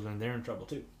 Yeah. So then they're in trouble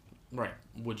too. Right.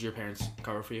 Would your parents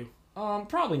cover for you?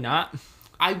 Probably not.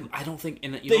 I don't think.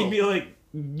 And they'd be like,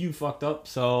 you fucked up,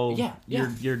 so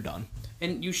you're done.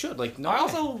 And you should no. I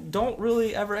also don't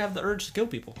really ever have the urge to kill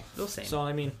people. The same. So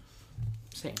I mean,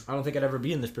 same. I don't think I'd ever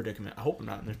be in this predicament. I hope I'm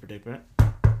not in this predicament.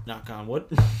 Knock on wood.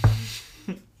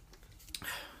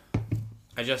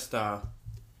 I just I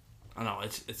don't know.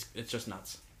 It's just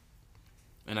nuts.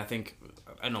 And I think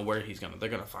I know where they're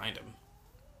gonna find him.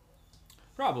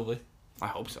 Probably. I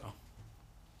hope so.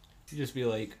 You just be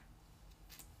like,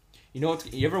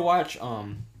 you ever watch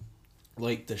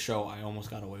like the show I Almost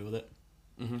Got Away with It,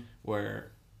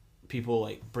 where people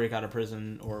like break out of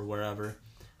prison or wherever,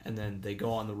 and then they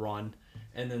go on the run,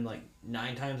 and then like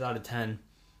 9 times out of 10,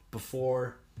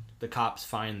 before the cops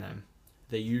find them,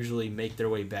 they usually make their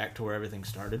way back to where everything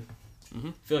started.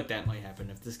 I feel like that might happen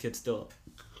if this kid's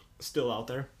still out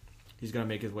there. He's gonna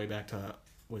make his way back to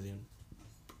was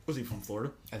he from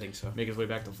Florida? I think so. Make his way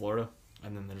back to Florida,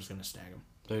 and then they're just gonna snag him.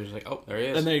 They're just like, oh, there he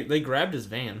is. And they grabbed his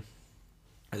van.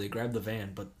 Or they grabbed the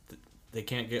van, but they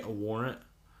can't get a warrant.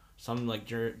 Some like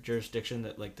jurisdiction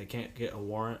that like they can't get a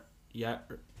warrant yet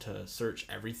to search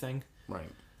everything.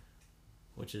 Right.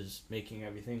 Which is making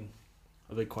everything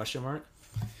a big question mark.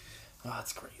 Oh,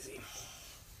 that's crazy.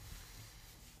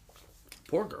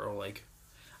 Poor girl, like,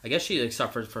 I guess she like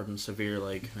suffered from severe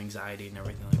like anxiety and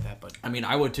everything like that. But I mean,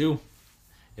 I would too,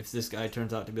 if this guy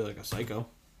turns out to be like a psychopath.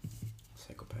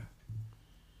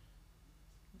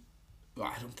 Well,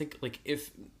 I don't think like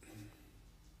if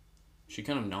she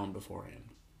could have known beforehand,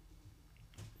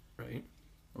 right?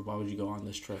 Or why would you go on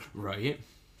this trip, right?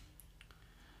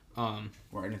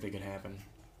 Where anything could happen.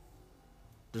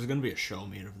 There's gonna be a show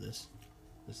made of this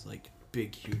like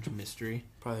big huge mystery.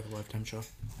 Probably like a Lifetime show.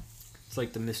 It's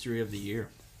like the mystery of the year.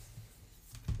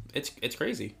 It's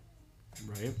crazy,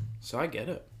 right? So I get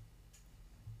it.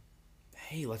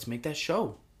 Hey, let's make that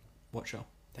show. What show?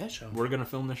 That show. We're gonna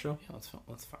film this show. Yeah,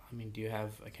 let's. I mean, do you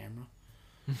have a camera?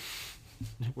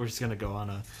 We're just gonna go on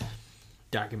a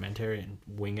documentary and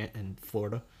wing it in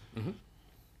Florida.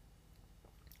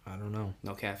 I don't know.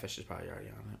 No, Catfish is probably already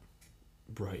on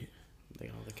it. Right. They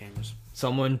got all the cameras.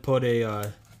 Someone put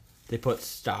they put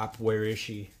 "Stop, where is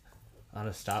she?" on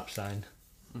a stop sign.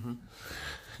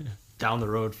 Down the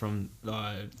road from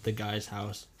the guy's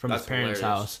house, from his parents'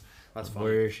 house. That's funny.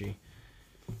 Where is she?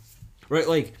 Right,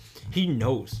 like he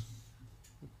knows.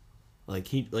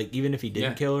 Like even if he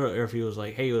didn't kill her, or if he was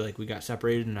like, "Hey, like we got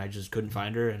separated and I just couldn't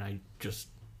find her, and I just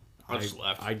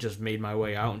left. I just made my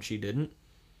way out and she didn't."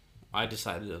 I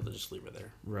decided to just leave her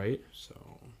there. Right. So,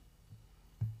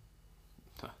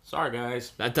 sorry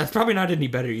guys. That's probably not any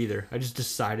better either. I just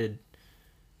decided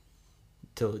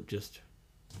to just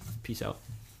peace out.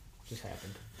 Just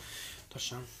happened.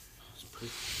 Touchdown. It's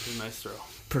pretty nice throw.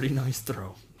 Pretty nice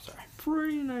throw. Sorry.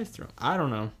 Pretty nice throw. I don't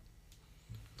know.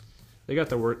 They got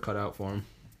their work cut out for them.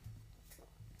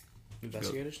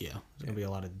 Investigators? Yeah. There's going to be a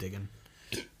lot of digging.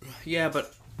 Yeah,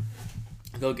 but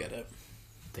they'll get it.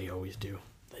 They always do.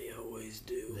 They always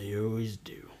do. They always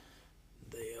do.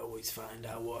 They always find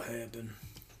out what happened.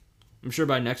 I'm sure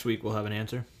by next week we'll have an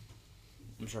answer.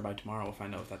 I'm sure by tomorrow we'll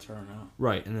find out if that's her or not.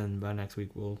 Right, and then by next week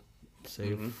we'll say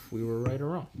if we were right or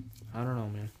wrong. I don't know,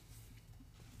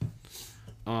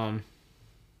 man.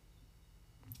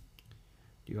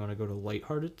 Do you want to go to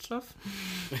lighthearted stuff?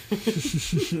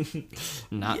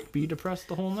 Not be depressed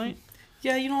the whole night?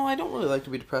 Yeah, I don't really like to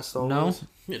be depressed all No?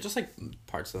 Yeah, just like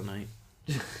parts of the night.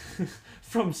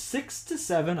 From 6 to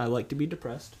 7, I like to be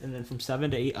depressed. And then from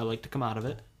 7 to 8, I like to come out of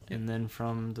it. And then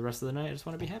from the rest of the night, I just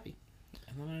want to be happy.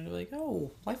 And then I'm like,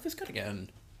 oh, life is good again.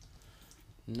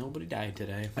 Nobody died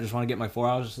today. I just want to get my 4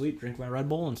 hours of sleep, drink my Red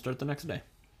Bull, and start the next day.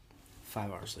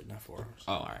 5 hours sleep, not 4 hours.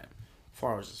 Oh, all right.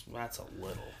 4 hours that's a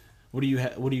little. What do you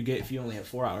get if you only have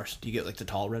 4 hours? Do you get like the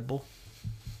tall Red Bull?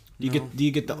 Do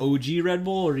you get the OG Red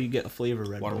Bull, or do you get a flavor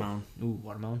Red Watermelon. Bull? Ooh,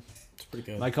 watermelon. It's pretty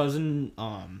good. My cousin,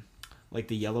 like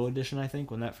the yellow edition, I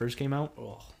think, when that first came out.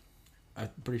 Oh. I'm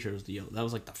pretty sure it was the yellow. That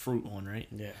was like the fruit one, right?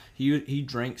 Yeah. He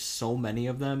drank so many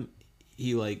of them,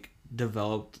 he like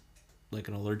developed like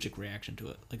an allergic reaction to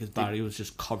it. Like his body was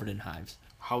just covered in hives.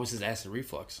 How was his acid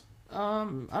reflux?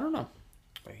 I don't know.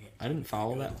 I didn't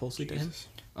follow that closely to him.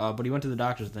 But he went to the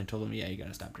doctors and they told him, yeah, you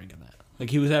gotta stop drinking that. Like,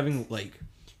 he was having, like,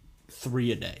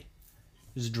 3 a day.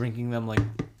 Just drinking them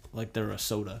like they're a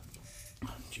soda.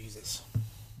 Oh, Jesus.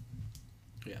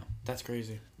 Yeah. That's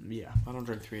crazy. Yeah. I don't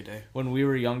drink 3 a day. When we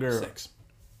were younger... 6.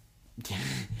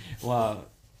 Well,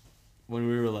 when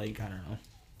we were, like, I don't know,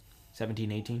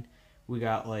 17, 18, we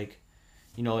got, like,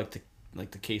 you know,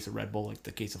 like the case of Red Bull, like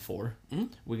the case of 4. Mm-hmm.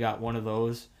 We got one of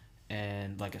those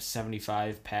and, like, a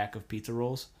 75 pack of pizza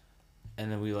rolls.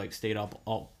 And then we, like, stayed up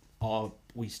all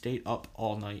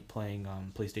night playing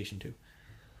PlayStation 2.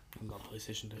 I love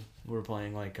PlayStation 2. We were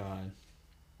playing, like,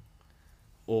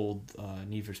 old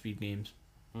Need for Speed games.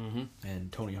 Mm-hmm.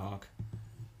 And Tony Hawk.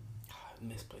 I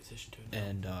miss PlayStation 2 now.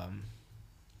 And,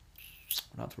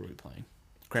 what else were we playing?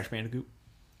 Crash Bandicoot.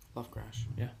 Love Crash.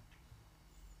 Yeah.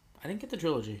 I didn't get the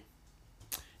trilogy.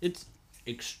 It's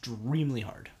extremely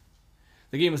hard.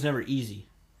 The game was never easy,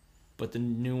 but the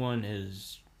new one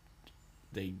is...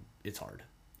 It's hard.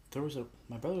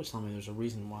 My brother was telling me there's a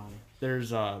reason why.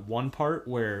 There's one part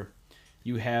where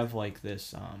you have like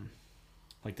this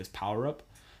power up,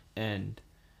 and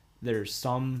there's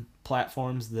some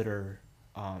platforms that are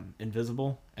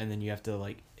invisible, and then you have to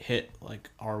like hit like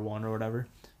R1 or whatever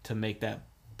to make that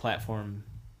platform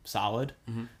solid.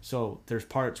 Mm-hmm. So there's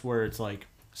parts where it's like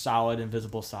solid,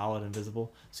 invisible, solid,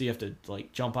 invisible. So you have to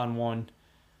like jump on one,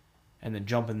 and then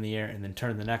jump in the air, and then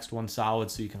turn the next one solid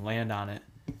so you can land on it,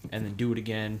 and then do it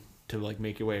again to like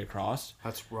make your way across.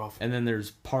 That's rough. And then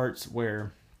there's parts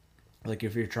where, like,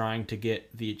 if you're trying to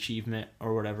get the achievement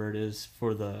or whatever it is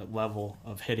for the level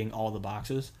of hitting all the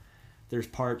boxes, there's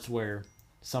parts where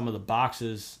some of the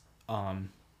boxes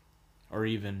are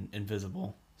even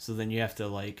invisible. So then you have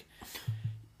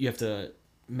to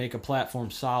make a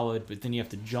platform solid, but then you have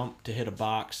to jump to hit a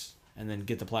box and then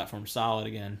get the platform solid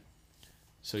again.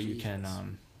 So you can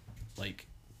like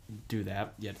do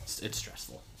that. Yeah, it's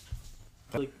stressful.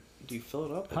 Like, do you fill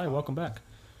it up? Hi, welcome back.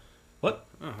 What?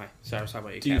 Oh, hi. Sorry, I was talking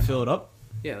about your Do you cat. fill it up?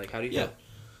 Yeah, like, how do you fill it?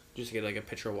 Just get, like, a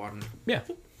pitcher of water. Yeah.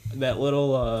 That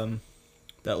little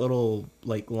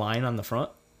like line on the front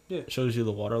shows you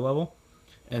the water level,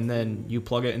 and then you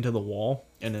plug it into the wall,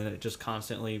 and then it just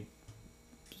constantly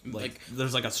like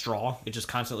there's like a straw. It just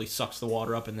constantly sucks the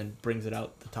water up and then brings it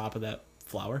out the top of that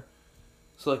flower.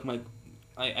 So like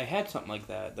I had something like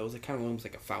that. That was like kind of almost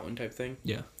like a fountain type thing.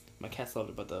 Yeah. My cats loved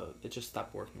it, but it just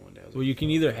stopped working one day. Well, you can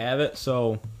either have it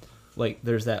so like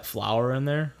there's that flower in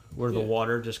there where the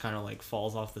water just kind of like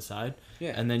falls off the side.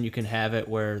 Yeah. And then you can have it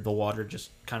where the water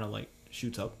just kind of like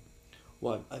shoots up.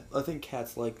 Well, I think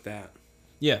cats like that.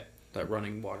 Yeah. That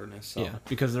running waterness. So. Yeah,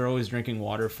 because they're always drinking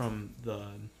water from the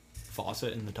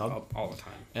faucet in the tub. All the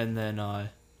time. And then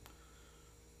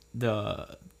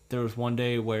there was one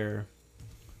day where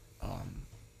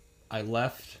I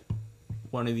left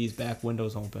one of these back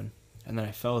windows open, and then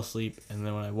I fell asleep, and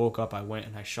then when I woke up I went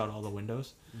and I shut all the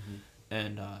windows,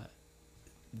 and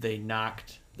they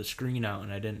knocked the screen out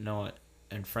and I didn't know it,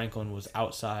 and Franklin was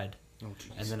outside,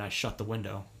 and then I shut the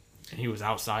window and he was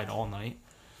outside all night,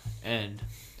 and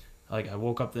like I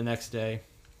woke up the next day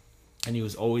and he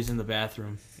was always in the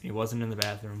bathroom. He wasn't in the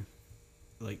bathroom,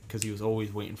 like, because he was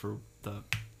always waiting for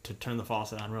to turn the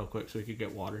faucet on real quick so he could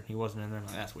get water. He wasn't in there. I'm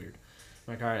like, that's weird.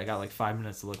 I'm like, all right, I got like 5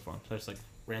 minutes to look for him. So I just like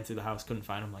ran through the house, couldn't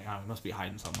find him. Like, he must be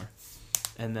hiding somewhere.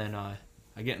 And then I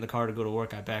get in the car to go to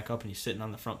work. I back up and he's sitting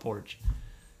on the front porch,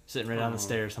 sitting right on the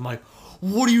stairs. I'm like,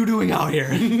 what are you doing out here?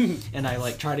 And I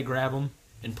like try to grab him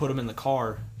and put him in the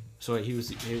car so he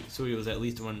was at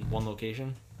least in one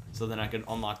location. So then I could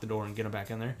unlock the door and get him back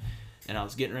in there. And I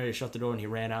was getting ready to shut the door, and he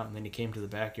ran out, and then he came to the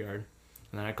backyard.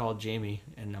 And then I called Jamie,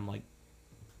 and I'm like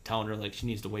telling her like she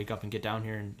needs to wake up and get down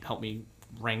here and help me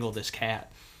wrangle this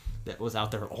cat that was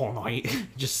out there all night,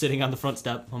 just sitting on the front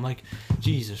step. I'm like,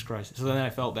 Jesus Christ. So then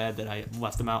I felt bad that I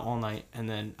left him out all night, and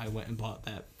then I went and bought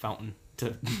that fountain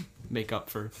to make up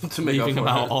for leaving him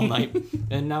out all night.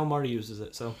 And now Marty uses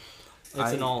it, so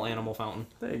it's an all-animal fountain.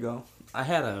 There you go. I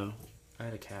had a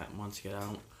cat once get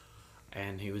out,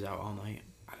 and he was out all night.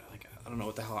 I don't know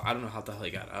what the hell. I don't know how the hell he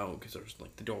got out because there was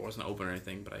like the door wasn't open or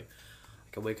anything. But I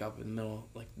could wake up in the middle,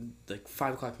 like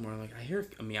 5 o'clock in the morning. Like I hear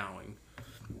a meowing.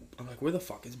 I'm like, where the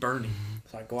fuck? It's burning.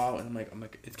 So I go out and I'm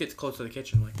like, it gets close to the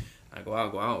kitchen. I'm like, I go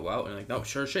out, and like, no,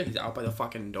 sure shit, he's out by the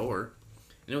fucking door.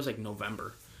 And it was like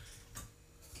November,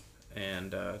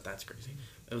 and that's crazy.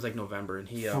 It was like November, and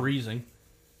he freezing.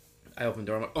 I opened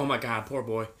the door. I'm like, oh my god, poor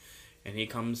boy. And he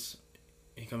comes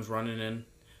running in.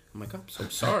 I'm like, I'm so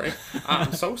sorry.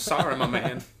 I'm so sorry, my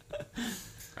man.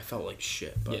 I felt like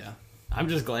shit, but yeah, I'm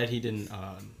just glad he didn't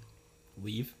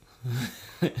leave.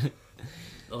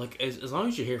 Like as long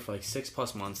as you're here for like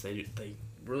 6+ months, they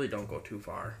really don't go too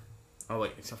far. Oh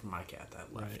wait, except for my cat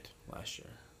that left last year.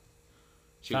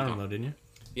 She Found him though, didn't you?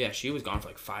 Yeah, she was gone for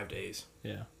like 5 days.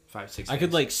 Yeah. 5, 6 days. I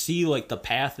could like see like the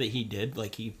path that he did.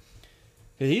 Like because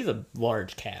he's a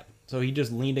large cat, so he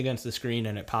just leaned against the screen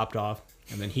and it popped off,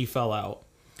 and then he fell out.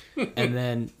 And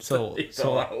then so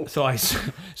I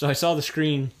saw the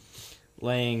screen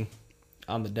laying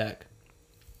on the deck,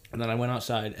 and then I went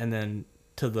outside, and then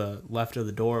to the left of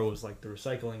the door was like the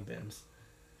recycling bins,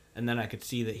 and then I could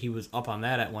see that he was up on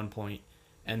that at one point,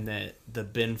 and that the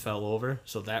bin fell over,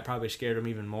 so that probably scared him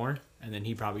even more, and then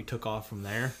he probably took off from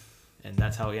there, and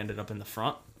that's how he ended up in the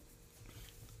front.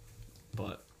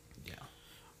 But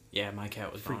yeah, my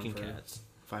cat was freaking gone for cats.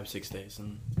 5, 6 days,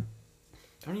 and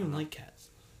I don't even like cats.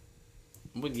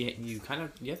 well, you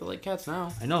have to like cats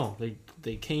now. I know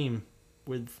they came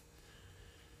with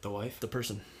The wife. the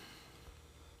person.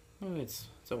 Oh, it's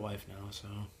a wife now, so.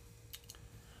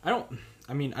 I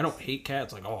don't hate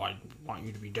cats. Like, oh, I want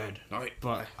you to be dead. All right,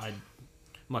 But I'd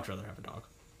much rather have a dog.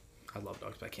 I love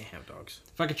dogs, but I can't have dogs.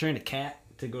 If I could train a cat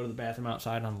to go to the bathroom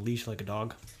outside on a leash like a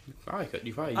dog, You probably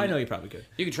could. I know you probably could.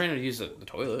 You could train her to use the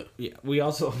toilet. Yeah, we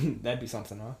also that'd be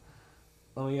something, huh?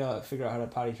 Let me figure out how to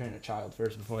potty train a child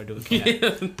first before I do a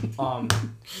cat.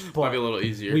 Might be a little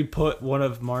easier. We put one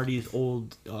of Marty's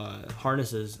old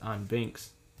harnesses on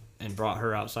Binks and brought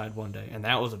her outside one day, and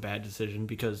that was a bad decision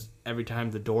because every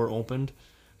time the door opened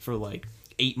for like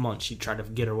 8 months, she'd try to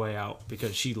get her way out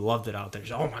because she loved it out there.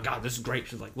 She's like, oh my god, this is great.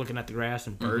 She's like looking at the grass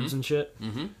and birds and shit.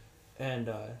 Mm-hmm.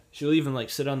 And she'll even like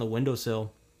sit on the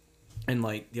windowsill. And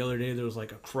like the other day, there was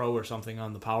like a crow or something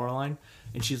on the power line,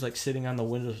 and she's like sitting on the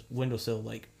windowsill,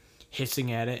 like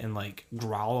hissing at it and like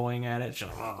growling at it. She's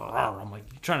like, I'm like,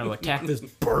 you're trying to attack this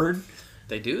bird.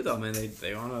 They do though, man.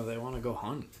 They wanna go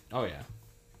hunt. Oh yeah,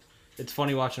 it's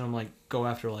funny watching them like go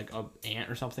after like a ant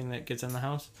or something that gets in the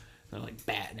house. They're like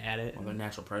batting at it. Well, they're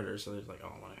natural predators, so they're like,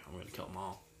 oh, I'm gonna kill them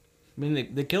all. I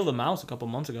mean, they killed a mouse a couple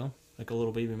months ago, like a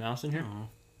little baby mouse in here. Oh.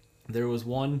 There was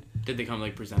one. Did they come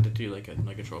like present it to you like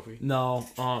a trophy? No,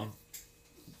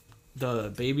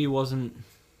 the baby wasn't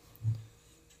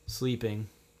sleeping,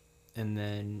 and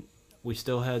then we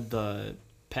still had the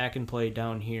pack and play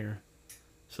down here.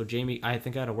 So Jamie, I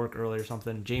think I had to work early or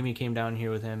something. Jamie came down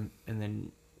here with him, and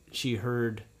then she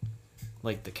heard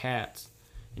like the cats,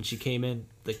 and she came in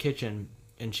the kitchen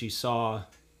and she saw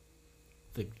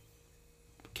the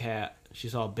cat. She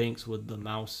saw Binks with the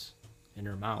mouse in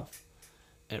her mouth.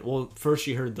 And well, first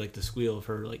she heard like the squeal of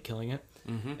her like killing it,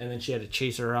 and then she had to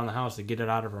chase her around the house to get it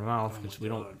out of her mouth because we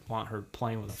don't want her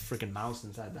playing with a freaking mouse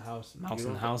inside the house. Mouse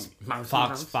in the house,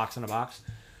 fox in a box.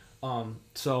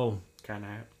 So kind of.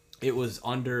 It was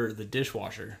under the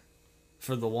dishwasher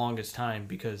for the longest time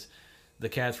because the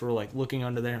cats were like looking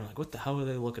under there and like, what the hell are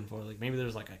they looking for? Like maybe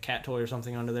there's like a cat toy or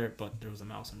something under there, but there was a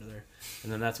mouse under there,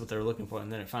 and then that's what they were looking for,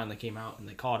 and then it finally came out and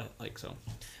they caught it. Like so,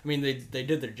 I mean they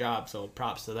did their job, so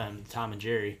props to them, Tom and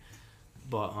Jerry.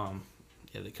 But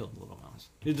yeah, they killed the little mouse.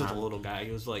 He was just a little guy.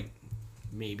 He was like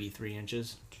maybe 3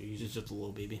 inches. Jeez, he's just a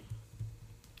little baby.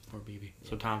 Poor baby.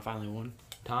 So Tom finally won.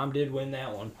 Tom did win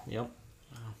that one. Yep.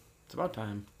 Wow. It's about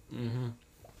time. Mm-hmm.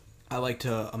 I like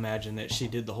to imagine that she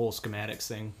did the whole schematics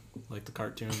thing, like the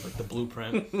cartoon, like the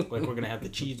blueprint. Like we're gonna have the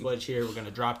cheese wedge here, we're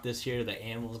gonna drop this here, the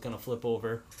animal's gonna flip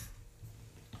over.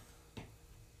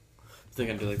 They're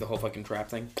gonna do like the whole fucking trap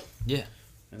thing. Yeah.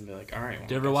 And be like, all right.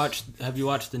 Well, have you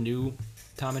watched the new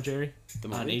Tom and Jerry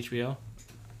on HBO?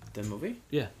 The movie?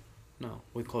 Yeah. No,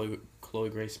 with Chloe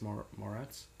Grace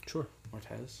Moretz. Sure.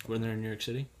 Mortez. When they're in New York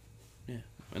City. Yeah.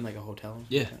 In like a hotel.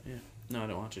 Yeah. Yeah. No, I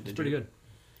didn't watch it. It's pretty good.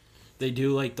 They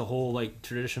do like the whole like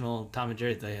traditional Tom and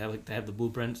Jerry. They have the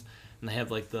blueprints, and they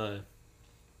have like the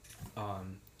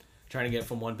trying to get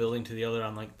from one building to the other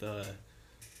on like the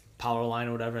power line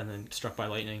or whatever, and then struck by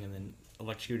lightning, and then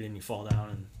electrocuted, and you fall down,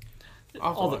 and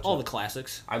all the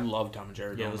classics. I love Tom and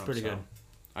Jerry. Yeah, it was pretty good.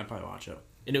 I'd probably watch it.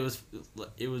 And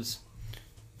it was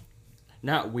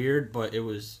not weird, but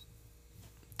it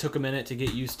took a minute to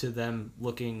get used to them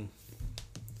looking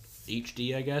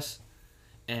HD, I guess.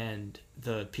 And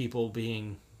the people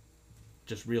being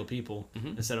just real people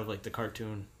instead of like the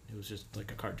cartoon. It was just like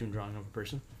a cartoon drawing of a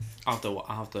person. I'll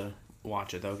have to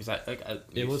watch it though because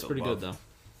it was pretty good though.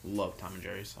 Love Tom and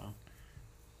Jerry, so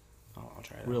I'll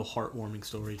try it. Real heartwarming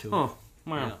story too. Oh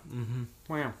wow! Yeah. Mm-hmm.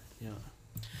 Wow! Yeah.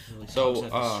 Really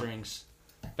So strings.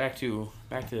 back to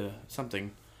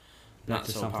something not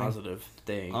so positive.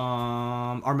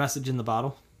 Our message in the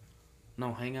bottle.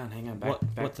 No, hang on. What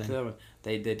to thing? that one.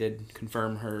 They did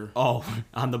confirm her. Oh,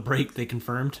 on the break they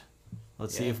confirmed.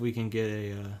 Let's see if we can get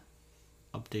a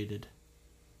updated.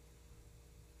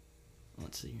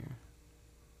 Let's see here.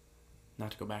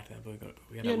 Not to go back to that, but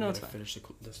we Yeah, no, it's gotta fine. finish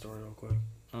the story real quick.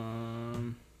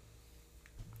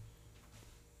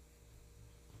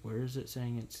 Where is it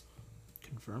saying it's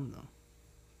confirmed though?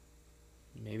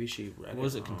 Maybe she read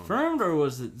Was it it wrong. confirmed or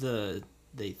was it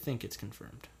they think it's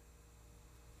confirmed?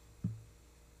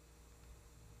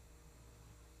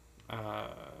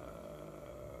 Let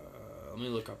me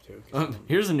look up too.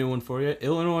 Here's a new one for you.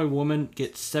 Illinois woman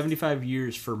gets 75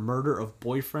 years for murder of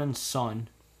boyfriend's son.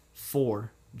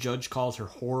 4. Judge calls her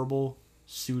horrible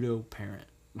pseudo parent.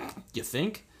 You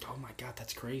think? Oh my god,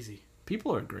 that's crazy.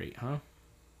 People are great, huh?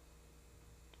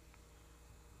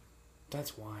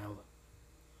 That's wild.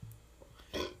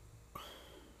 He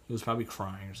was probably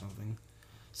crying or something.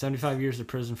 75 years of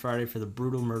prison Friday for the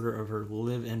brutal murder of her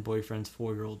live-in boyfriend's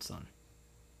 4-year-old son.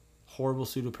 Horrible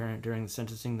pseudo-parent during the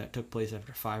sentencing that took place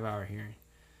after a 5-hour hearing.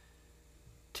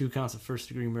 2 counts of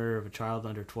first-degree murder of a child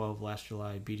under 12 last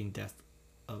July, beating death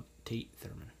of Tate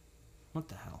Thurman. What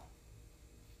the hell?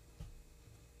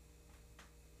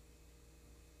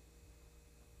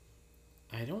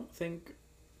 I don't think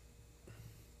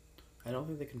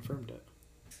they confirmed it.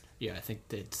 Yeah, I think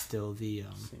that it's still the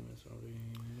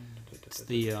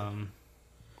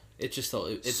It's just still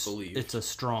it's believed. It's a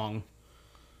strong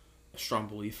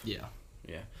belief. Yeah.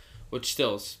 Yeah, which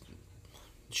still is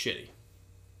shitty.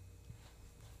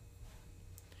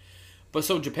 But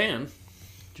so Japan.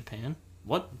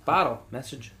 What? Bottle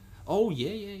message. Oh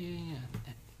yeah.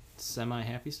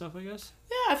 Semi-happy stuff, I guess.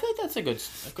 Yeah, I feel like that's a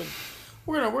good.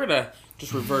 We're gonna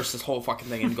just reverse this whole fucking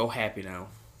thing and go happy now.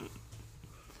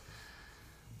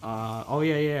 Oh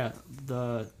yeah.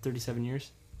 The 37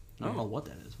 years. I don't know what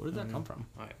that is. Where did that come from?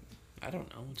 I don't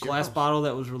know. It's Glass bottle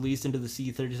that was released into the sea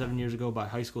 37 years ago by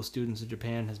high school students in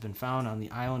Japan has been found on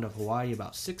the island of Hawaii,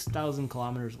 about 6,000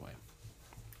 kilometers away.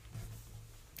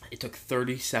 It took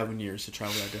 37 years to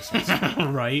travel that distance.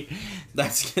 Right.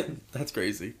 That's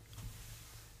crazy.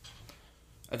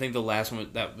 I think the last one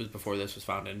that was before this was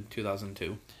found in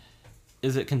 2002.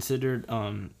 Is it considered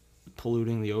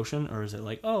polluting the ocean, or is it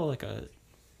like a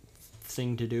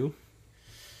thing to do?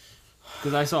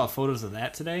 Because I saw photos of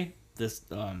that today. This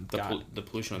the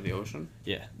pollution of the ocean.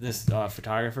 Yeah, this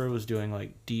photographer was doing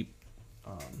like deep.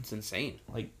 It's insane.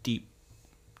 Like deep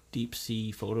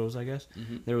sea photos, I guess.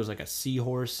 Mm-hmm. There was like a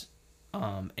seahorse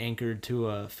anchored to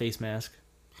a face mask.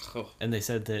 Oh. And they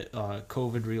said that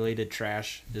COVID-related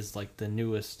trash is like the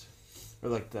newest, or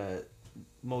like the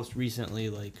most recently,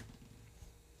 like,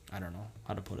 I don't know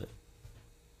how to put it,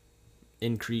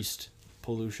 increased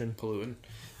pollution. Pollutant.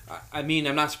 I mean,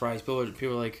 I'm not surprised. People are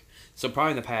like, so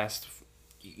probably in the past,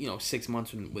 6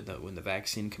 months when the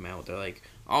vaccine came out, they're like,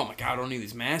 oh my god, I don't need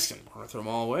these masks anymore. Throw them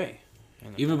all away.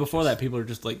 Even before that, people are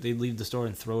just like, they'd leave the store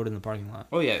and throw it in the parking lot.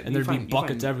 Oh yeah, and there'd be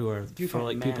buckets everywhere for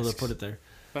like masks. people to put it there.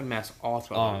 Find masks all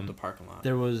throughout the parking lot.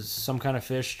 There was some kind of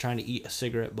fish trying to eat a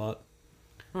cigarette butt.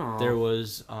 Aww. There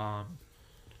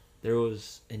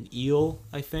was an eel,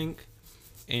 I think,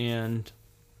 and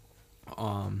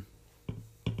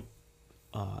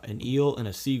an eel and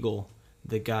a seagull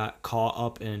that got caught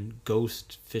up in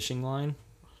ghost fishing line.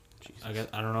 I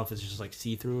don't know if it's just like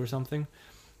see-through or something,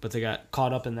 but they got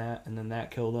caught up in that, and then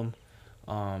that killed them.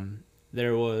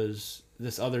 There was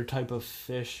this other type of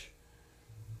fish,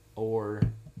 or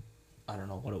I don't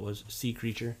know what it was, sea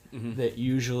creature, that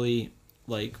usually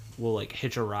like will like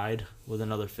hitch a ride with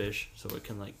another fish so it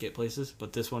can like get places,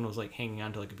 but this one was like hanging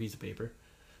onto like a piece of paper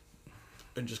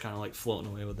and just kind of like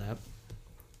floating away with that.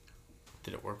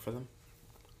 Did it work for them?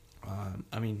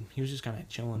 I mean, he was just kind of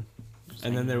chilling.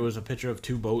 And then there was a picture of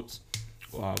 2 boats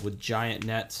with giant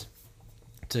nets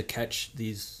to catch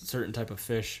these certain type of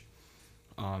fish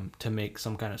to make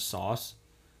some kind of sauce,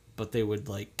 but they would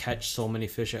like catch so many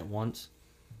fish at once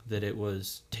that it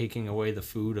was taking away the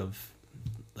food of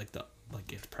like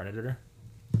its predator.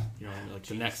 Like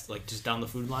the next, like just down the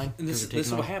food line. And this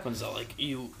is what happens though. Like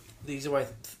these are why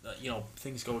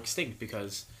things go extinct,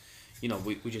 because we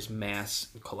just mass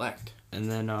collect. And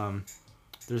then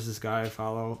there's this guy I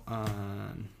follow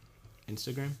on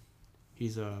Instagram.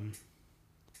 He's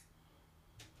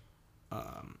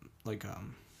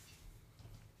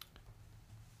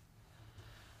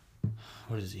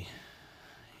what is he?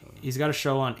 He's got a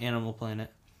show on Animal Planet.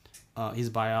 He's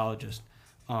a biologist.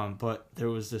 But there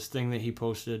was this thing that he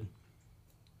posted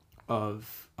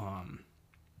of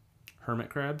hermit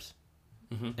crabs,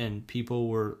 and people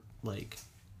were like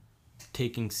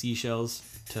taking seashells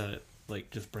to like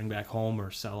just bring back home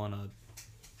or sell in a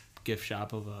gift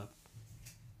shop of a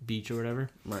beach or whatever.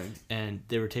 Right. And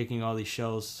they were taking all these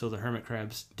shells, so the hermit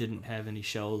crabs didn't have any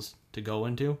shells to go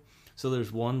into. So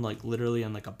there's one like literally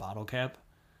on like a bottle cap.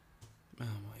 Oh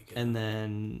my god. And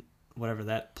then whatever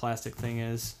that plastic thing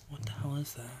is. What the hell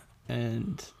is that?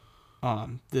 And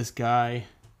this guy,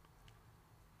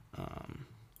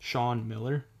 Sean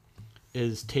Miller,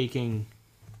 is taking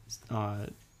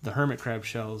the hermit crab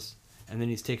shells, and then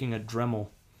he's taking a Dremel,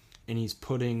 and he's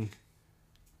putting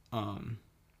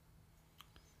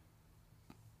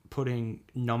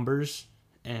numbers,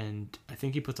 and I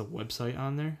think he puts a website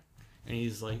on there, and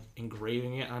he's like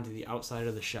engraving it onto the outside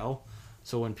of the shell.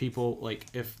 So when people, like,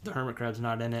 if the hermit crab's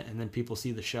not in it, and then people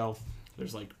see the shell,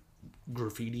 there's like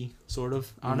graffiti sort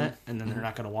of on it, and then they're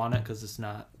not going to want it because it's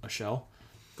not a shell.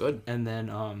 Good. And then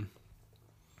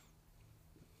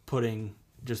putting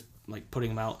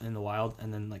them out in the wild,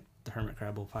 and then like the hermit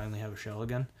crab will finally have a shell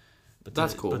again. But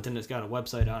that's cool. But then it's got a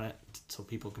website on it, so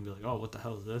people can be like, oh, what the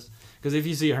hell is this? Because if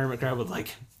you see a hermit crab with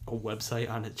like a website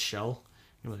on its shell,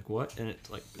 you're like, what? And it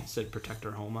said protect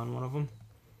our home on one of them.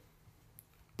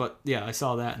 But yeah, I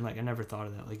saw that, and like I never thought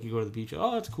of that. Like you go to the beach,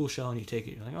 oh, it's a cool shell, and you take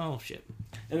it, you're like, oh shit.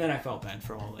 And then I felt bad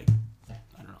for all, like,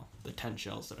 I don't know, the 10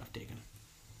 shells that I've taken.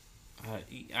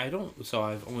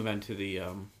 I've only been to the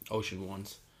ocean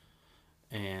once,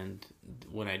 and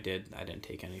when I did, I didn't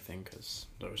take anything because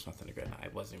there was nothing to grab. I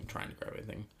wasn't even trying to grab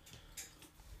anything.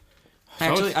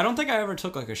 Actually, I don't think I ever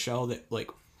took like a shell that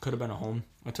like could have been a home.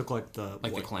 I took like the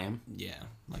clam. Yeah,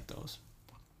 like those.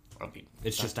 I mean,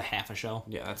 it's just a half a shell.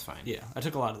 Yeah, that's fine. Yeah, I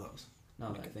took a lot of those.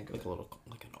 Now that I think of it. Like a little,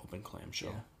 like an open clam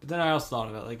shell. Yeah. But then I also thought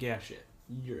of it, like, yeah, shit,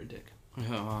 you're a dick.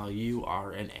 You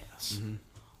are an ass. Mm-hmm.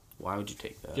 Why would you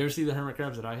take that? Did you ever see the hermit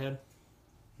crabs that I had?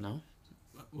 No.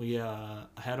 We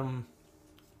had them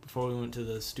before we went to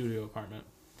the studio apartment.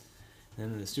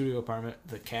 And in the studio apartment,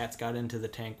 the cats got into the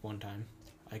tank one time.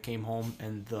 I came home,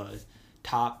 and the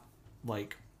top,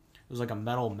 like, it was like a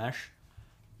metal mesh,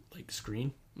 like,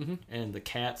 screen. Mm-hmm. And the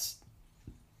cats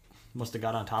must have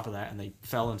got on top of that, and they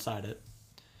fell inside it.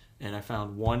 And I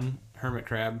found one hermit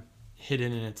crab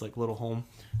hidden in its, like, little home.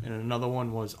 And another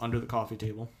one was under the coffee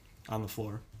table on the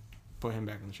floor. Put him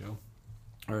back in the show.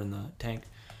 Or in the tank.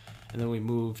 And then we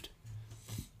moved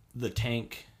the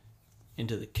tank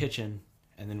into the kitchen,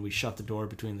 and then we shut the door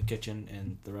between the kitchen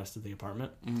and the rest of the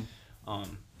apartment.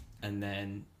 Mm-hmm. And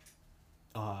then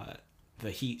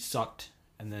the heat sucked,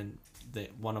 and then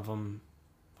one of them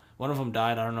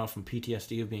died, I don't know, from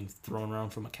PTSD of being thrown around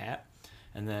from a cat.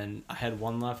 And then I had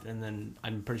one left, and then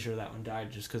I'm pretty sure that one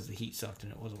died just because the heat sucked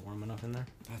and it wasn't warm enough in there.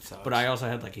 That sucks. But I also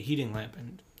had like a heating lamp,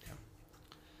 and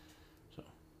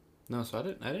so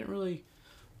I didn't really.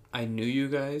 I knew you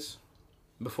guys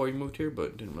before you moved here,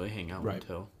 but didn't really hang out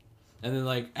until. And then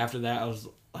like after that,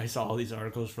 I saw all these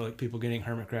articles for like people getting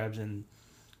hermit crabs, and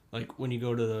like when you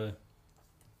go to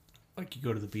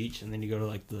the beach, and then you go to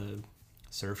like the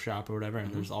surf shop or whatever,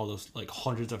 and there's all those like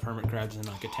hundreds of hermit crabs in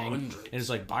like a tank, and it's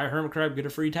like buy a hermit crab, get a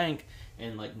free tank,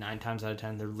 and like 9 times out of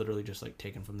 10 they're literally just like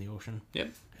taken from the ocean.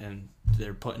 Yep. And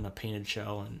they're put in a painted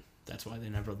shell, and that's why they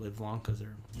never live long, because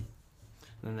they're.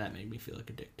 And that made me feel like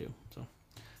a dick too. So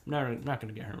I'm not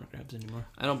gonna get hermit crabs anymore.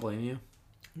 I don't blame you.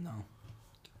 No.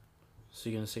 So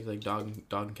you're gonna stick like dog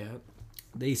and cat?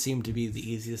 They seem to be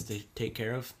the easiest to take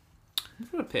care of. What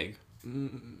about a pig?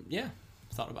 Yeah,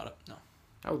 thought about it. No.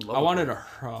 I would love. I wanted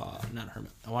not a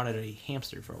hermit. I wanted a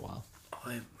hamster for a while. Oh,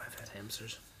 I've had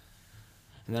hamsters.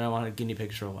 And then I wanted guinea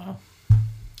pigs for a while.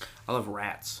 I love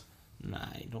rats. Nah,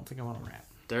 I don't think I want a rat.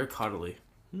 They're cuddly.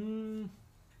 Would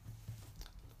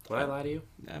I lie to you?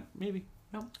 Maybe.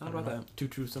 No, not about that. 2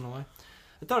 truths and a lie.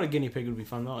 I thought a guinea pig would be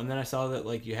fun though, and then I saw that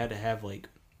like you had to have like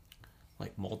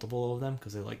multiple of them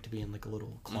because they like to be in like a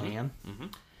little clan. Mm-hmm.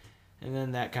 And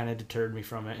then that kind of deterred me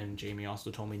from it, and Jamie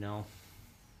also told me no.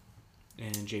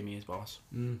 And Jamie is boss.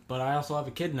 But I also have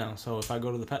a kid now, so if I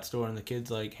go to the pet store and the kid's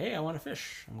like, hey, I want a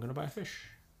fish, I'm going to buy a fish.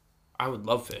 I would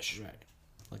love fish. Right.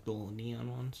 Like the little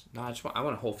neon ones. No, I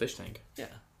want a whole fish tank. Yeah.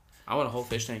 I want a whole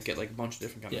fish tank, get like a bunch of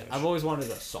different kinds of fish. I've always wanted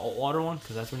a saltwater one,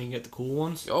 because that's when you can get the cool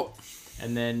ones. Oh.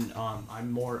 And then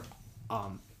I'm more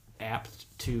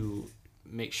apt to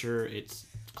make sure it's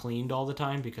cleaned all the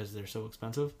time because they're so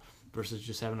expensive, versus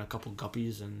just having a couple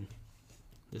guppies and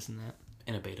this and that.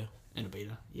 And a beta.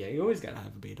 Yeah, you always gotta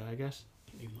have a beta, I guess.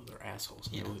 Even though they're assholes,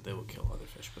 yeah. They will kill other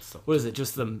fish, but still. What is it?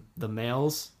 Just the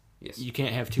males? Yes. You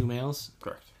can't have 2 males.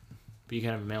 Correct. But you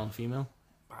can have a male and female.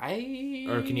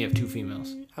 Or can you have 2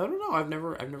 females? I don't know. I've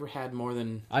never had more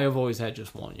than. I have always had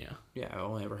just one. Yeah. Yeah, I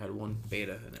only ever had one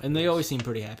beta. And they always seem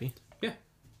pretty happy. Yeah.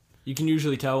 You can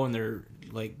usually tell when they're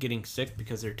like getting sick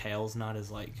because their tail's not as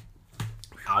like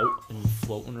out and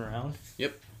floating around.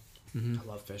 Yep. Mm-hmm.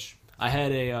 I love fish. I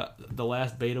had the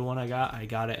last beta one I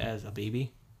got it as a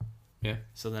baby. Yeah.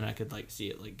 So then I could like see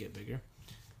it like get bigger.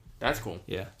 That's cool.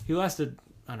 Yeah. He lasted,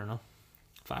 I don't know,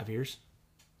 5 years.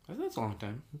 That's a long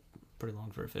time. pretty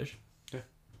long for a fish.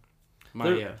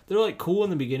 Yeah. They're like cool in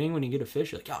the beginning when you get a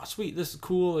fish. You're like, oh, sweet, this is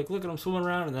cool. Like, look at them swimming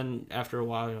around. And then after a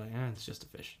while, you're like, it's just a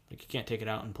fish. Like, you can't take it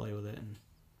out and play with it. And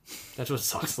that's what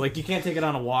sucks. Like, you can't take it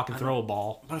on a walk and throw a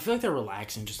ball. But I feel like they're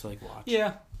relaxing just to, like, watch.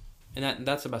 Yeah. And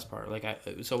that's the best part. Like,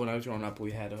 so when I was growing up,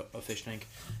 we had a fish tank.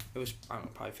 It was, I don't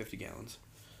know, probably 50 gallons.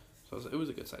 So it was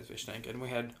a good-sized fish tank. And we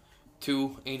had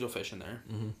 2 angelfish in there,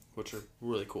 which are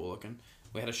really cool looking.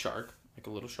 We had a shark, like a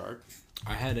little shark.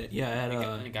 I had it. Yeah,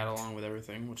 and it got along with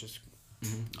everything, which is...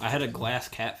 I had a glass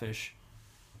catfish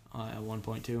at one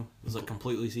point, too. It was, like,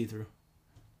 completely see-through.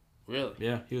 Really?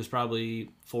 Yeah, he was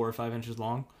probably 4 or 5 inches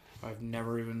long. I've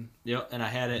never even... Yep, and I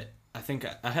had it... I think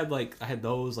I had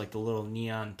those, like, the little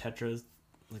neon tetras,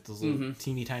 like those little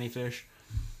teeny tiny fish.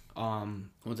 Ones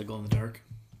that glow in the dark?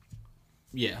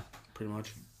 Yeah. Pretty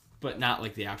much. But not,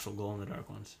 like, the actual glow-in-the-dark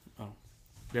ones. Oh.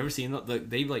 Have you ever seen them?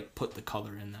 They, like, put the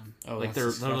color in them. Oh, like, they're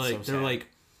like...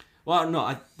 Well,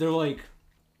 no, they're, like...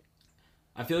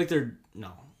 I feel like they're...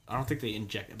 No, I don't think they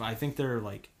inject it, but I think they're,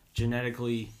 like,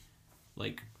 genetically,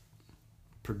 like,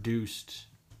 produced...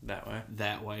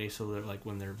 That way, so they're, like,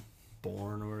 when they're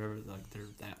born or whatever, like, they're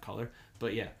that color.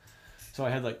 But, yeah. So I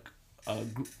had, like, a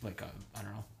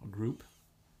group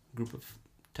of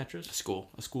tetras. A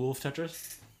school of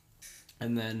tetras.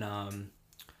 And then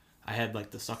I had,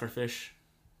 like, the sucker fish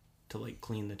to, like,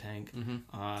 clean the tank.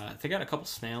 I think I had a couple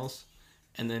snails.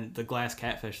 And then the glass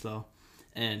catfish, though.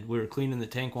 And we were cleaning the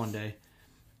tank one day.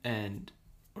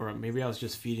 Or maybe I was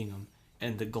just feeding them.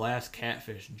 And the glass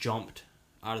catfish jumped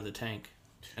out of the tank.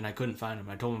 And I couldn't find him.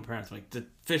 I told my parents, like, the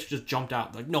fish just jumped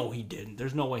out. Like, no, he didn't.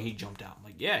 There's no way he jumped out. I'm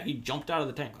like, yeah, he jumped out of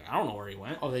the tank. Like, I don't know where he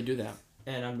went. Oh, they do that.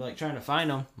 And I'm, like, trying to find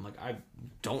him. I'm like, I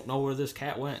don't know where this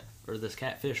cat went. Or this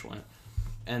catfish went.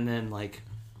 And then, like,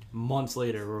 months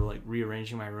later, we're, like,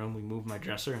 rearranging my room. We moved my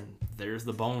dresser, and there's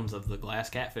the bones of the glass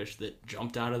catfish that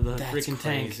jumped out of the freaking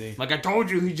tank. Like, I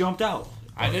told you he jumped out.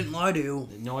 I didn't lie to you.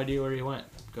 No idea where he went.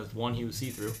 Because, one, he was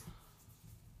see-through.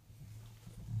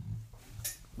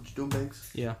 What you doing,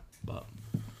 Banks? Yeah, but...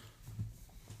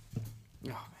 Oh,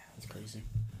 man, that's crazy.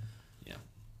 Yeah.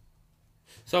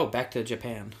 So, back to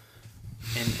Japan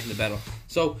and the battle.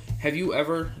 So, have you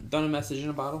ever done a message in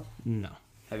a bottle? No.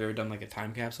 Have you ever done, like, a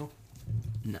time capsule?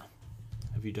 No.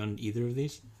 Have you done either of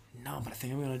these? No, but I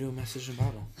think I'm going to do a message in a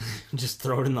bottle. Just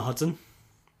throw it in the Hudson?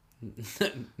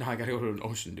 No, I got to go to an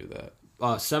ocean to do that.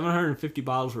 750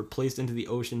 bottles were placed into the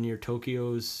ocean near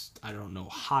Tokyo's, I don't know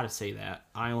how to say that,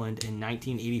 island in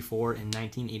 1984 and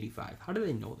 1985. How do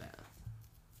they know that?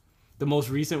 The most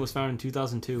recent was found in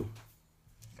 2002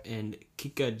 in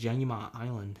Kikajima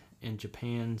Island in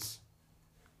Japan's,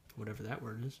 whatever that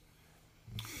word is.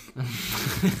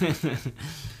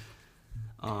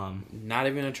 Not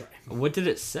even gonna try. What did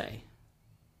it say?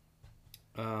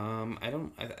 I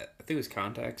think it was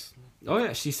contacts. Oh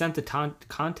yeah, she sent the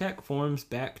contact forms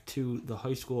back to the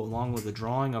high school along with a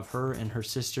drawing of her and her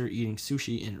sister eating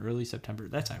sushi in early September.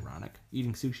 That's ironic.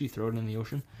 Eating sushi, throw it in the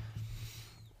ocean.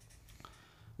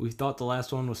 We thought the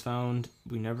last one was found.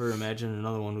 We never imagined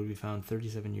another one would be found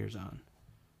 37 years on.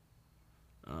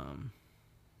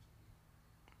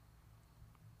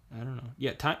 I don't know.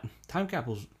 Yeah, time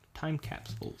capsules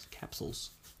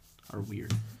are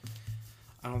weird.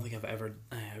 I don't think I've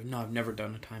never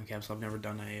done a time capsule. I've never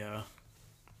done a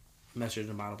message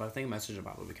in a bottle, but I think a message in a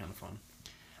bottle would be kind of fun.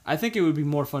 I think it would be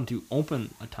more fun to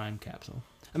open a time capsule.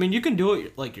 I mean, you can do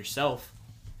it like yourself.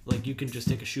 Like you can just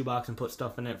take a shoebox and put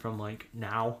stuff in it from like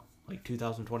now, like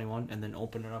 2021, and then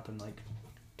open it up in like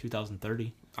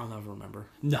 2030. I'll never remember.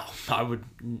 No, I would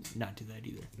not do that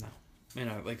either.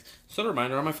 No. Like set a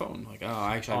reminder on my phone. Like,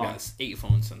 I've got 8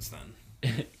 phones since then.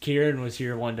 Kieran was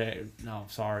here one day. No,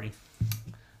 sorry.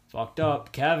 Fucked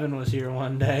up. Kevin was here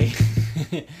one day.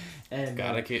 And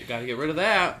gotta get rid of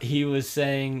that. He was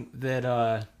saying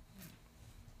that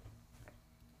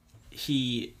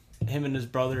him and his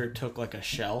brother took like a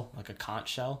shell, like a conch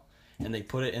shell, and they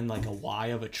put it in like a Y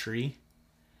of a tree,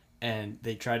 and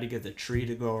they tried to get the tree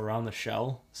to go around the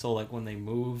shell. So like when they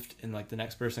moved and like the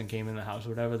next person came in the house or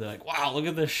whatever, they're like, wow, look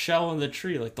at this shell in the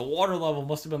tree. Like the water level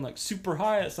must have been like super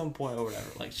high at some point or whatever.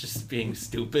 Like just being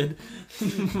stupid.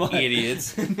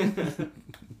 Idiots.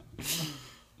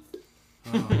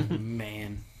 Oh,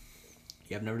 man.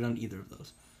 Yeah, I've never done either of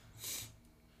those.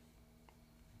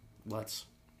 Let's.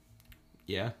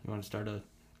 Yeah? You want to start a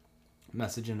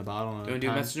message in a bottle? Do you want to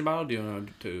do a message in a bottle or do you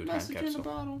want to do a time capsule? Message in a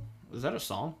bottle. Is that a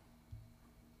song?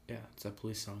 Yeah, it's a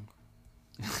police song.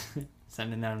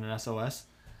 Sending out an SOS?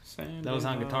 That was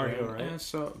on Guitar Hero, right? Yeah,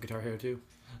 so Guitar Hero 2.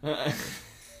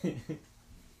 You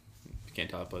can't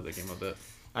tell I played that game a bit.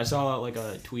 I saw like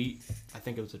a tweet. I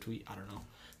think it was a tweet. I don't know.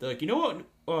 They're like, you know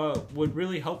what would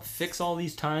really help fix all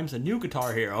these times? A new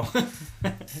Guitar Hero.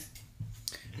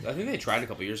 I think they tried a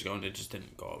couple years ago and it just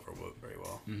didn't go over very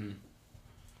well. Mm-hmm.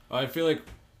 I feel like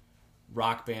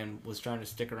Rock Band was trying to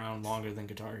stick around longer than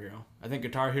Guitar Hero. I think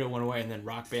Guitar Hero went away, and then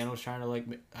Rock Band was trying to like.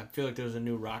 I feel like there was a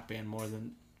new Rock Band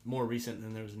more recent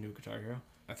than there was a new Guitar Hero.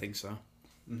 I think so.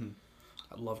 Mm-hmm.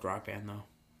 I loved Rock Band though.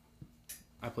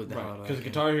 I played the hell out of that. Because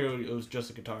Guitar Hero, it was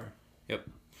just a guitar. Yep.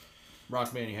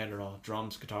 Rock Band, you had it all: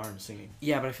 drums, guitar, and singing.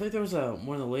 Yeah, but I feel like there was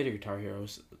one of the later Guitar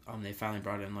Heroes. They finally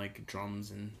brought in like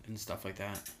drums and stuff like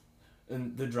that.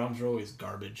 And the drums were always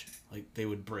garbage. Like they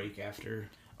would break after.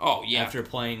 Oh yeah. After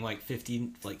playing like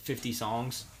 50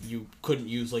 songs, you couldn't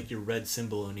use like your red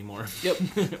cymbal anymore. Yep.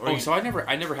 So I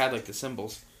never had like the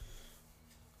cymbals.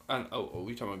 We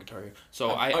talking about Guitar Hero.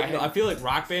 So I feel like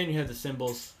Rock Band you had the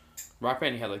cymbals. Rock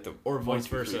Band you had like the or 1, vice 2,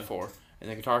 3, versa 4, and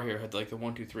then Guitar Hero had like the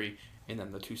 1, 2, 3, and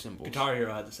then the 2 cymbals. Guitar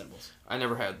Hero had the cymbals. I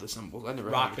never had the cymbals.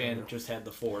 Rock Band just had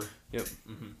the 4. Yep.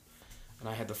 Mm-hmm. And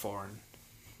I had the 4, and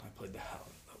I played the hell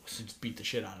out of those. Just beat the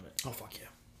shit out of it. Oh fuck yeah.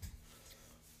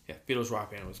 Yeah, Beatles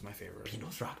Rock Band was my favorite.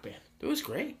 Beatles Rock Band. It was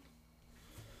great.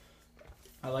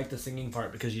 I like the singing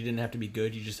part because you didn't have to be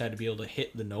good. You just had to be able to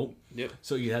hit the note. Yep.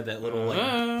 So you had that little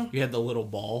you had the little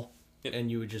ball. Yep.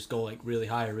 And you would just go like really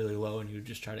high or really low, and you would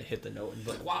just try to hit the note and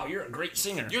be like, "Wow, you're a great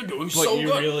singer. You're doing but so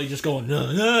you're good." Really just going.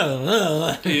 No, no,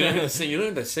 no. You don't have to sing. You don't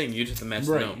have to sing. You just have to match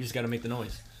the note. You just got to make the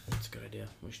noise. That's a good idea.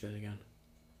 We should do it again.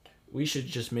 We should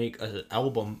just make an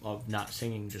album of not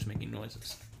singing, just making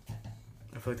noises.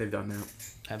 I feel like they've done that.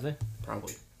 Have they?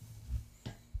 Probably.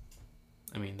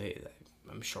 I mean,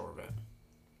 I'm sure of it.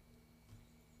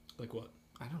 Like what?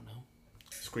 I don't know.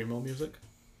 Screamo music?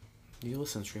 You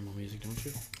listen to Screamo music, don't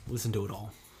you? Listen to it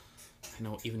all. I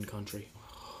know, even country.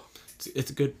 It's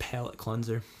a good palate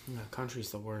cleanser. Yeah, country's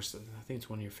the worst. I think it's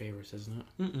one of your favorites, isn't it?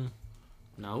 Mm-mm.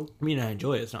 No? I mean, I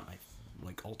enjoy it. It's not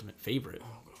my ultimate favorite.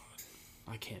 Oh,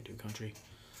 God. I can't do country.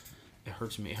 It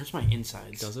hurts me. It hurts my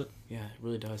insides. Does it? Yeah, it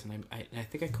really does. And I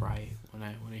think I cry when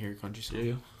I hear a country song. Do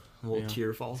you? A little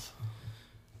tear falls?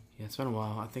 Yeah, it's been a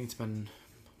while. I think it's been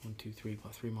 1, 2, 3,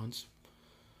 about 3 months.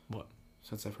 What?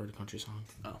 Since I've heard a country song.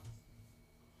 Oh.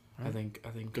 Right. I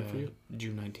think good for you.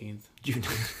 June 19th. June.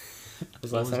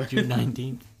 Was last time? June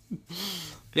 19th.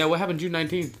 Yeah, what happened June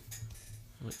 19th?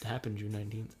 What happened June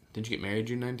 19th? Didn't you get married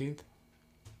June 19th?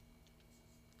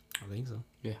 I think so.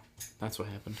 Yeah, that's what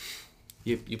happened.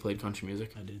 You played country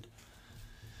music. I did.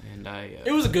 And I.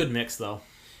 It was a good mix, though.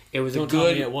 It was Don't a good.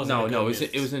 tell me it wasn't no, a good no, mix.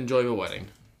 it was an enjoyable wedding.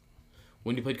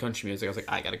 When you played country music, I was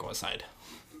like, I gotta go outside.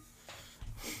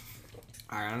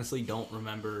 I honestly don't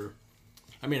remember.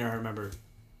 I mean, I remember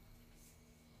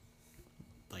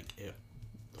like it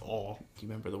all. Do you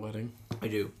remember the wedding? I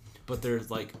do, but there's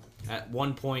like at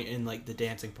one point in like the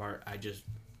dancing part, I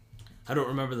don't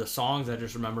remember the songs. I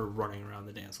just remember running around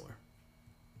the dance floor.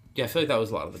 Yeah, I feel like that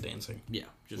was a lot of the dancing. Yeah,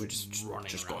 We're just running,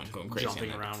 just around, going crazy,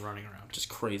 jumping around, running around, just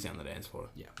crazy on the dance floor.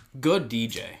 Yeah, good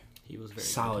DJ. He was very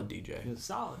solid good. DJ. He was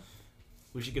solid.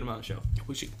 We should get him on the show.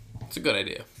 We should. It's a good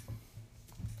idea.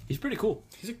 He's pretty cool.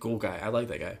 He's a cool guy. I like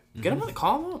that guy. Get him on the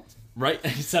call him up. Right?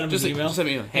 Send him an email. Just send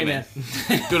me an email. Hey man,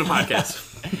 doing a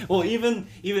podcast. Well, even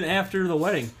after the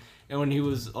wedding, and when he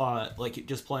was like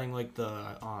just playing like the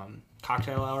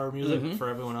cocktail hour music for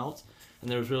everyone else, and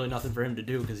there was really nothing for him to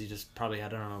do because he just probably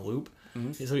had it on a loop.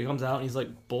 Mm-hmm. So he comes out and he's like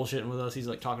bullshitting with us. He's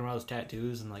like talking about his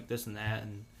tattoos and like this and that,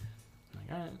 and I'm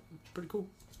like, all right, it's pretty cool.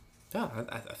 Yeah,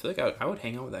 I feel like I would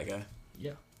hang out with that guy.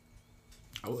 Yeah,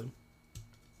 I would.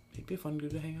 He'd be a fun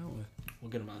dude to hang out with.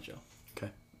 We'll get him on the show.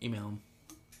 Okay, email him.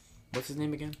 What's his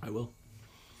name again? I will.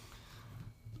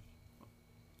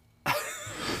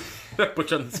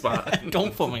 Put you on the spot.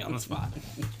 Don't put me on the spot.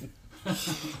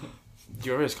 Do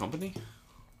you ever his company?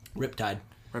 Riptide.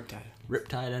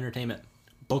 Riptide Entertainment.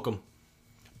 Book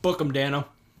him, Dano.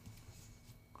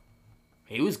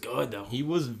 He was good though. He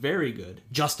was very good.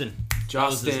 Justin. Justin, that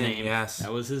was his name. Yes.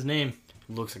 That was his name.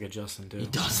 Looks like a Justin too. He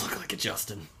does look like a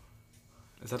Justin.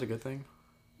 Is that a good thing?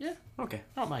 Yeah. Okay.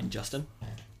 I don't mind Justin.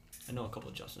 I know a couple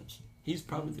of Justins. He's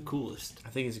probably the coolest. I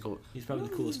think he's cool. He's probably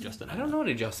the coolest Justin. I don't know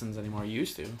any Justins anymore. I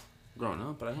used to, growing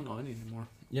up, but I don't know any anymore.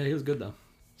 Yeah, he was good though.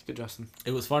 He's a good Justin.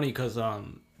 It was funny because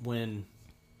when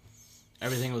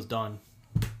everything was done,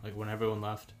 like when everyone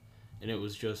left, and it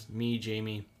was just me,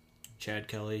 Jamie, Chad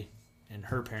Kelly, and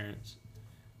her parents.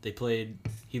 They played.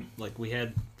 We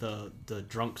had the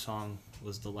drunk song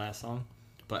was the last song,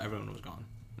 but everyone was gone.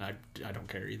 And I don't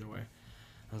care either way.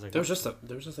 I was like, there was just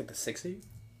like the 60.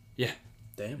 Yeah.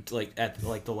 Damn. Like at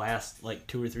like the last like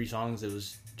 2 or 3 songs, it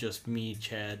was just me,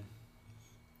 Chad,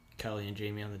 Kelly, and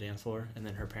Jamie on the dance floor, and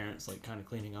then her parents like kind of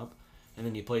cleaning up, and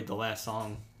then he played the last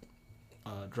song,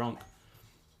 drunk,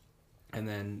 And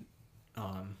then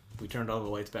we turned all the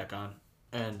lights back on,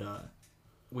 and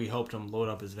we helped him load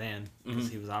up his van because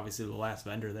he was obviously the last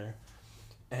vendor there.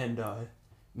 And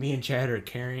me and Chad are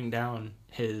carrying down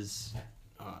his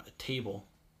table.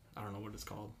 I don't know what it's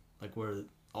called. Like where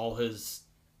all his...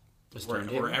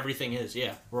 Where everything is,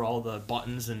 yeah. Where all the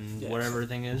buttons and whatever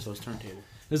everything is. So it's turntable.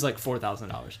 It was like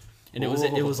 $4,000. And it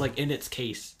was like in its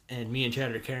case. And me and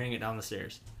Chad are carrying it down the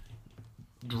stairs.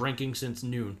 Drinking since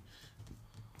noon.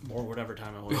 Or whatever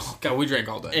time it was. Oh, God, we drank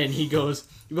all day. And he goes,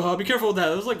 well, be careful with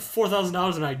that. It was like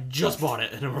 $4,000 and I just bought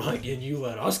it. And we're like, and you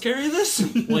let us carry this?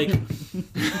 Like...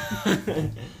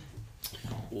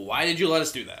 Why did you let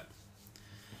us do that?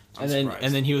 And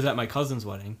then he was at my cousin's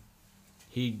wedding.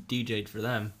 He DJ'd for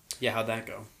them. Yeah, how'd that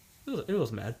go? It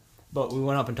was mad. But we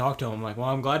went up and talked to him. Like, well,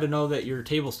 I'm glad to know that your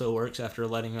table still works after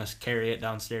letting us carry it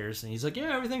downstairs. And he's like,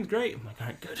 yeah, everything's great. I'm like, all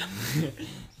right, good.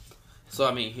 So,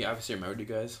 I mean, he obviously married you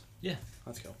guys? Yeah.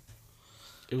 Let's go.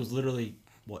 It was literally,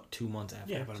 2 months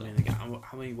after? Yeah, but I mean, like,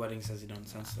 how many weddings has he done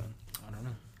since then? I don't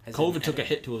know. Has COVID took a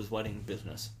hit to his wedding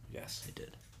business. Yes. It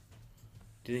did.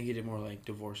 Do you think he did more, like,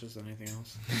 divorces than anything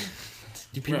else?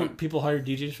 Do people hire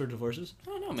DJs for divorces?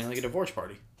 I don't know, man. Like a divorce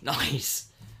party. Nice.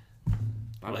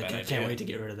 Not like, I can't wait to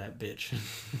get rid of that bitch.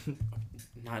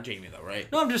 Not Jamie, though,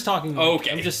 right? No, I'm just talking. Oh,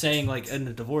 okay. I'm just saying, like, in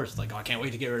a divorce, like, oh, I can't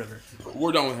wait to get rid of her.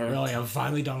 We're done with her. Really, I'm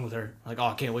finally done with her. Like, oh,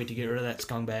 I can't wait to get rid of that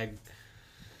scumbag.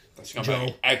 Joe.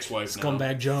 Ex-wife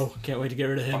Scumbag Joe. Can't wait to get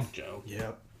rid of him. Fuck Joe.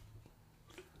 Yep.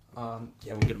 Yeah,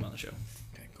 we'll get him on the show.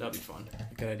 Okay, cool. That'd be fun.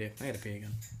 Good idea. I gotta pee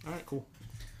again. Alright, cool.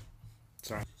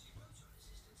 Sorry.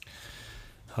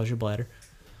 How's your bladder?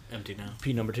 Empty now.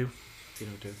 P number 2. P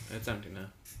number 2. It's empty now.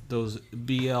 Those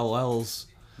BLLs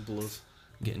Blues.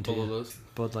 getting to you.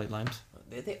 Bud Light Limes.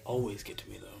 They always get to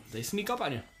me, though. They sneak up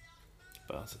on you.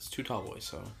 But it's 2 tall boys,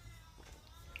 so...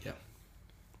 Yeah.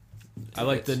 I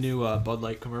like the new Bud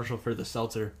Light commercial for the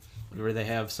seltzer, where they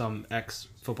have some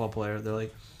ex-football player. They're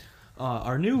like,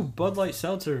 our new Bud Light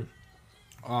seltzer,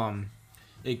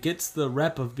 it gets the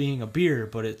rep of being a beer,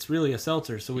 but it's really a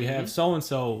seltzer. So we have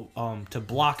so-and-so to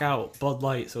block out Bud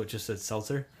Light, so it just says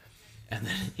seltzer. And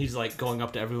then he's like going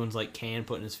up to everyone's like can,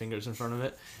 putting his fingers in front of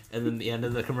it. And then the end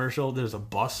of the commercial, there's a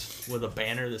bus with a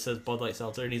banner that says Bud Light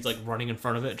Seltzer, and he's like running in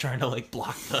front of it, trying to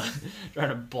block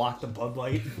the Bud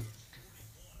Light.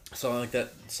 So like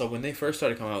that. So when they first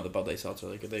started coming out with the Bud Light Seltzer,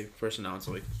 like they first announced,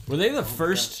 like, were they the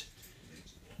first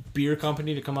beer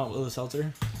company to come out with a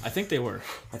seltzer? I think they were.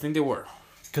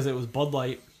 Because it was Bud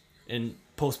Light, and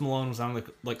Post Malone was on the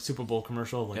like Super Bowl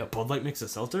commercial, like Bud Light makes a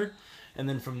seltzer. And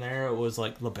then from there, it was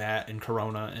like Labatt and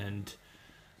Corona, and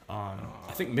I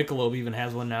think Michelob even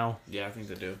has one now. Yeah, I think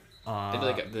they do.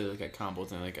 They do like a combo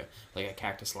thing, like a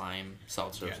cactus lime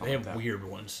seltzer. Yeah, or something they have like that. weird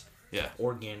ones. Yeah,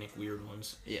 organic weird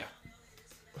ones. Yeah.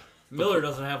 Miller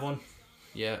doesn't have one.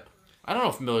 Yeah, I don't know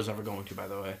if Miller's ever going to. By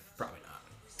the way, probably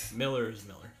not. Miller is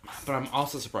Miller. But I'm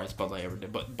also surprised Bud Light ever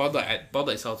did. But Bud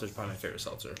Light Seltzer is probably my favorite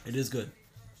seltzer. It is good.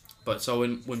 But so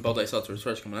when Bud Light Seltzer was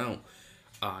first coming out,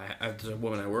 there's a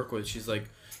woman I work with. She's like,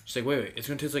 wait, it's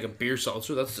gonna taste like a beer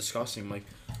seltzer? That's disgusting. I'm like,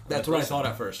 that's what I thought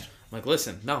at first. I'm like,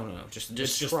 listen, no, just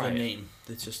it's just try the it. name.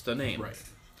 It's just the name, right?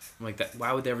 I'm like, that.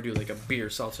 Why would they ever do like a beer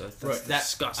seltzer? That's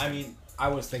disgusting. I mean, I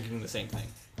was thinking the same thing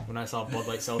when I saw Bud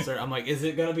Light Seltzer. I'm like, is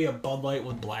it gonna be a Bud Light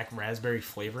with black raspberry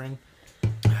flavoring?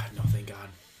 No, thank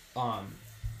God.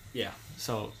 Yeah.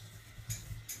 So,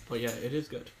 but yeah, it is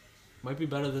good. Might be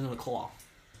better than the Claw.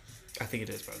 I think it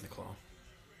is better than the Claw.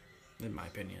 In my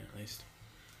opinion, at least.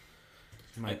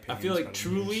 I feel like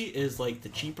Truly is like the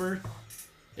cheaper.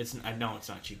 I know it's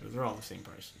not cheaper. They're all the same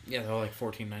price. Yeah, they're all like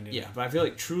 $14.99. Yeah, but I feel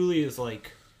like Truly is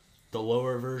like the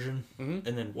lower version, and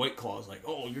then White Claw is like,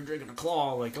 oh, you're drinking a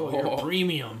Claw, like, oh, you're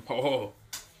premium. Oh.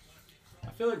 I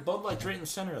feel like Bud Light's right in the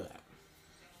center of that.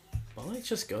 Bud Light's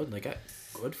just good. They got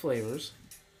good flavors.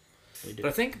 They do. But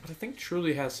I think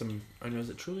Truly has some. I don't know, is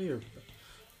it Truly or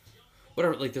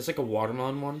whatever? Like, there's like a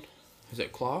watermelon one. Is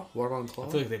it Claw? Watermelon Claw?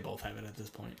 I feel like they both have it at this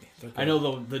point. I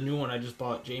know the new one I just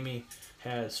bought, Jamie,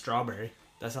 has strawberry.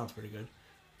 That sounds pretty good.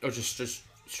 Oh, just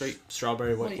straight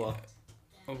strawberry White Claw.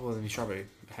 Oh, well, then strawberry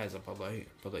has a Bud Light.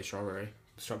 Bud Light strawberry.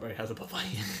 Strawberry has a Bud Light.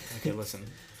 Okay, listen.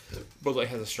 Bud Light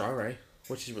has a strawberry,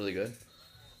 which is really good.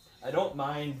 I don't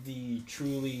mind the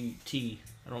Truly tea.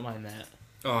 I don't mind that.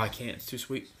 Oh, I can't. It's too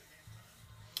sweet.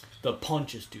 The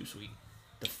punch is too sweet.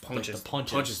 The punch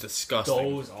is disgusting.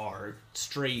 Those are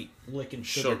straight licking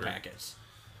sugar packets.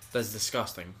 That's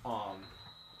disgusting.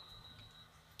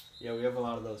 Yeah, we have a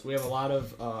lot of those. We have a lot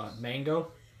of mango.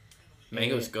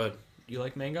 Mango's good. You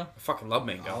like mango? I fucking love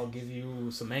mango. I'll give you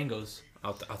some mangoes.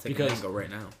 I'll take a mango right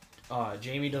now.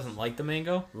 Jamie doesn't like the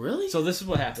mango. Really? So this is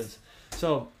what happens.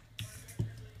 So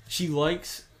she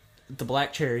likes the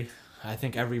black cherry. I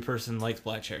think every person likes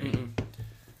black cherry. Mm-mm.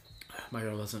 My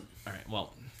girl doesn't. All right,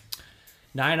 well,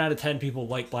 9 out of 10 people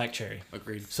like black cherry.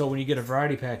 Agreed. So when you get a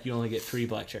variety pack, you only get 3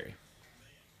 black cherry.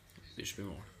 There should be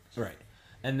more. Right.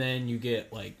 And then you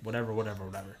get, like, whatever.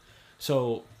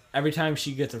 So every time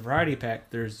she gets a variety pack,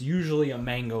 there's usually a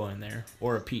mango in there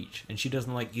or a peach. And she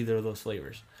doesn't like either of those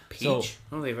flavors. Peach? So, I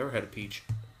don't think they've ever had a peach.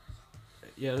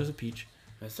 yeah, there's a peach.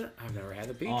 Is there? I've never had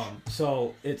the peach.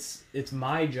 So it's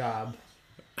my job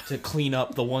to clean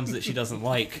up the ones that she doesn't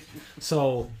like.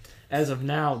 So as of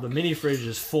now, the mini fridge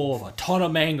is full of a ton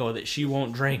of mango that she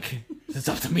won't drink. It's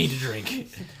up to me to drink.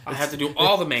 I have to do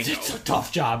all the mango. It's a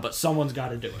tough job, but someone's got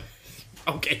to do it.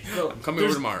 Okay, I'm coming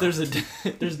over tomorrow.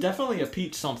 There's definitely a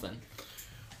peach something.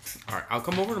 All right, I'll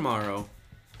come over tomorrow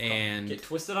and Get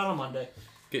twisted on a Monday.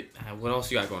 what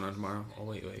else you got going on tomorrow? Oh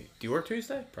wait. Do you work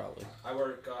Tuesday? Probably. I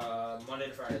work Monday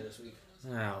to Friday this week.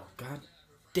 Oh god,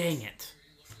 dang it!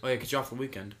 Oh yeah, 'cause you're off the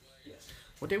weekend. Yes.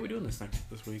 What day are we doing this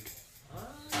week?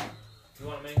 You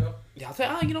want a mango? Yeah,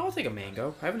 I'll take a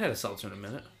mango. I haven't had a seltzer in a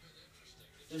minute.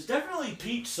 There's definitely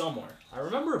peach somewhere. I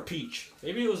remember a peach.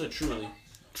 Maybe it was a Truly.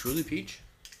 Truly peach.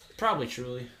 Probably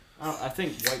Truly. I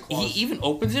think White Claw. He even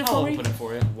opens it for I'll me. open it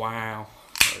for you. Wow.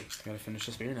 Right, gotta finish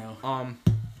this beer now.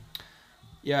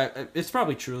 Yeah, it's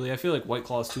probably Truly. I feel like White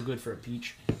Claw is too good for a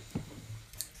peach.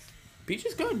 Peach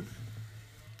is good.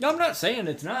 No, I'm not saying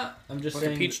it's not. I'm just Like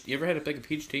saying. a peach. You ever had a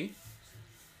peach tea?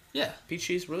 Yeah. Peach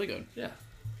tea is really good. Yeah.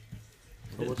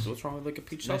 But what's wrong with like a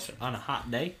peach Nice seltzer? on a hot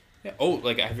day. Yeah. Oh,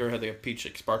 like have you ever had like a peach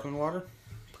like sparkling water?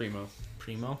 Primo.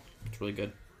 It's really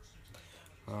good.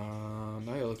 Now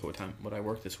I gotta look at what I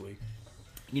work this week.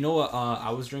 You know what?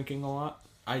 I was drinking a lot.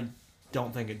 I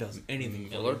don't think it does anything.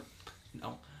 Miller?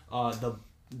 No.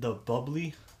 The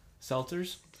bubbly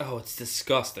seltzers. Oh, it's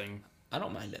disgusting. I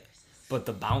don't mind it. But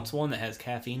the bounce one that has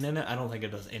caffeine in it, I don't think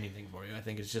it does anything for you. I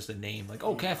think it's just a name. Like,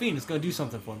 oh, caffeine, it's gonna do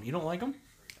something for me. You don't like them?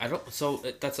 I don't. So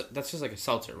that's just like a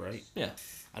seltzer, right? Yeah.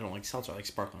 I don't like seltzer. I like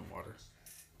sparkling water.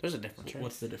 There's a difference, right?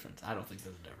 What's the difference? I don't think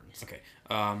there's a difference. Okay.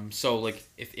 So like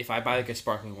if I buy like a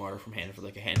sparkling water from Hannaford,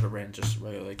 like a Hannaford brand, just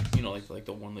regular like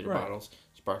the 1 liter Right. bottles,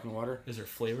 sparkling water. Is there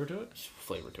flavor to it? There's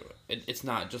flavor to it. It's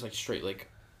not just like straight like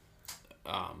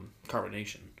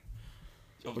carbonation.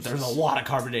 There's a lot of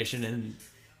carbonation in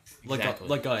Exactly.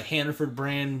 like a Hannaford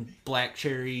brand black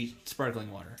cherry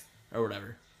sparkling water or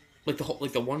whatever. Like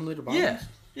the 1 liter bottles.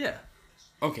 Yeah.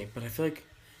 Okay, but I feel like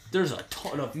There's a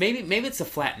ton of. maybe it's the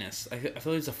flatness. I feel like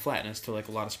there's a flatness to like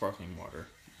a lot of sparkling water.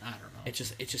 I don't know. It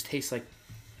just tastes like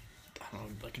I don't know,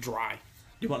 like dry.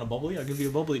 You want a bubbly? I'll give you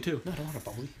a bubbly too. No, I don't want a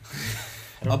bubbly.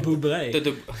 A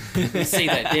bubbly. Say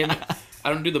that, damn it. I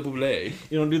don't do the bubbly.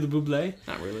 You don't do the bubbly?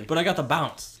 Not really. But I got the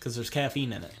bounce because there's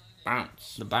caffeine in it.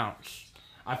 Bounce. The bounce.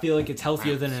 I feel like it's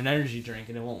healthier than an energy drink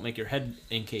and it won't make your head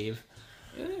incave.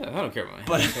 Yeah, I don't care about my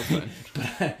But, health. That's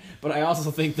fine. but I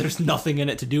also think there's nothing in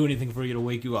it to do anything for you to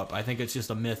wake you up. I think it's just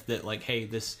a myth that like, hey,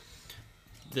 this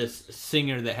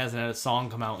singer that hasn't had a song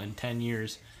come out in 10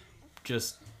 years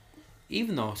just...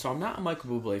 Even though, so I'm not a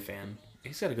Michael Bublé fan.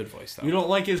 He's got a good voice though. You don't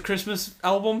like his Christmas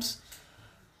albums?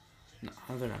 No,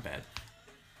 they're not bad.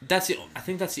 I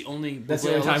think that's the only. That's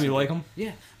the only time you like him?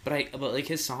 Yeah, but like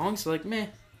his songs, are like meh.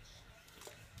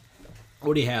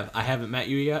 What do you have? I Haven't Met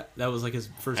You Yet? That was like his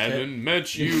first hit. Haven't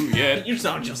met you yet. You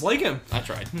sound just like him. I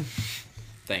tried.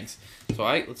 Thanks. So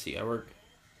let's see. I work.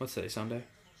 What's today? Sunday.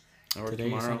 I work Today is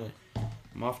tomorrow. Sunday.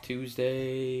 I'm off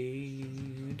Tuesday. I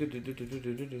don't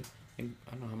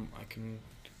know. I can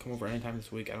come over anytime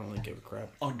this week. I don't really give a crap.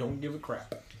 Oh, don't give a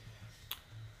crap.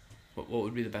 What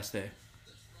would be the best day?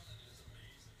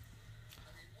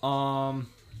 I'm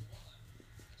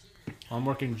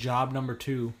working job number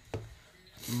 2.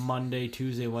 Monday,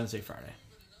 Tuesday, Wednesday, Friday.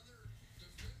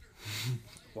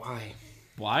 Why?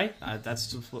 Why?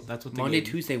 That's what they Monday, gave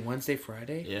me. Tuesday, Wednesday,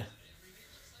 Friday? Yeah.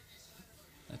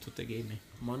 That's what they gave me.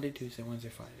 Monday, Tuesday, Wednesday,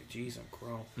 Friday. Jeez, I'm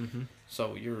crow. Mm-hmm.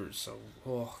 So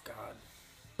oh God.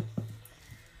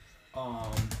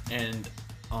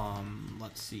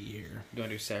 Let's see here. You want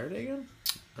to do Saturday again?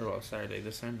 Or well, Saturday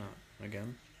this time, not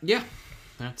again. Yeah,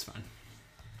 that's fine.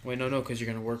 Wait, no, because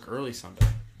you're gonna work early Sunday.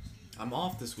 I'm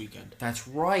off this weekend. That's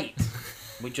right.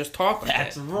 We just talked about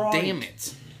That's that. right. Damn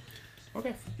it.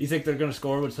 Okay. You think they're gonna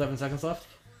score with 7 seconds left?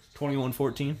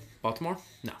 21-14. Baltimore?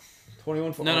 No.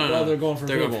 21-14. No. Well, they're going for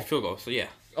They're field going goal. for field goal. So yeah.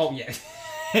 Oh yeah.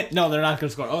 No, they're not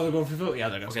gonna score. Oh, they're going for field goal. Yeah,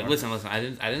 they're gonna Okay, score. listen. I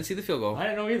didn't see the field goal. I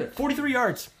didn't know either. 43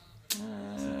 yards.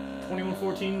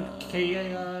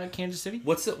 21-14 Kansas City.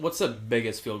 What's the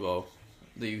biggest field goal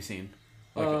that you've seen?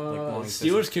 Longest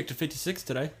Steelers kicked a 56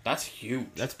 today. That's huge.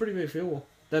 That's a pretty big field goal.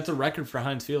 That's a record for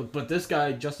Heinz Field. But this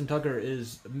guy, Justin Tucker,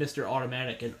 is Mr.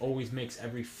 Automatic and always makes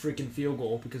every freaking field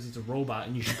goal because he's a robot.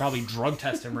 And you should probably drug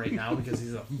test him right now because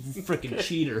he's a freaking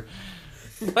cheater.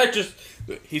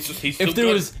 He's If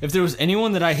there was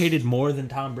anyone that I hated more than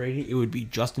Tom Brady, it would be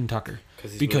Justin Tucker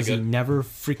because really he never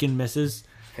freaking misses.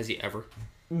 Has he ever?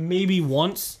 Maybe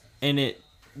once, and it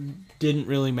didn't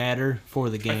really matter for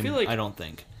the game. I don't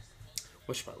think.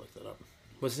 What should I look that up?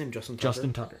 What's his name? Justin Tucker.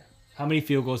 Justin Tucker. How many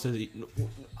field goals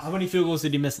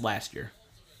did he miss last year?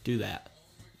 Do that.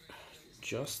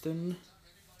 Justin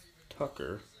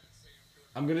Tucker.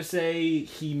 I'm gonna say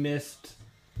he missed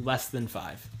less than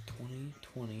 5.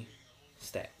 2020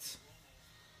 stats.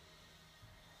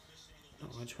 No,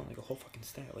 I just want like a whole fucking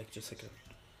stat, like just like a.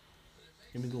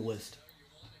 Give me the list.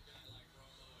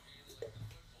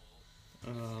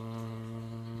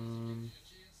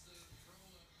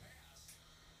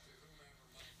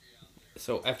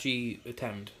 So FG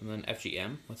attempt and then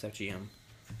FGM. What's FGM?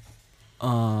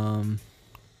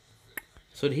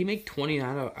 So did he make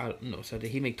 29 so did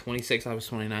he make 26 out of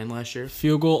 29 last year?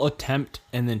 Field goal attempt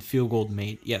and then field goal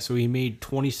made. Yeah, so he made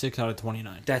 26 out of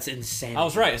 29. That's insane. I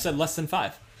was right. I said less than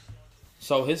 5.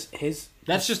 So his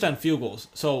That's just on field goals.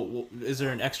 So is there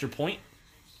an extra point?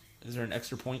 Is there an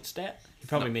extra point stat? He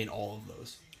probably made all of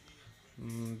those.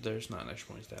 There's not an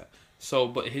extra point stat. So,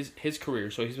 but his career,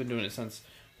 so he's been doing it since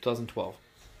 2012.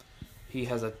 He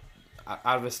has out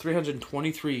of his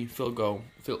 323 field goal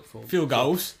attempts. His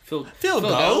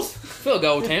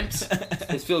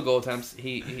field goal attempts.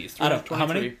 He's out of how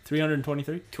many?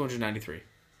 323. 293.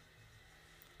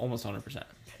 Almost 100%.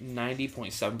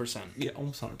 90.7%. Yeah,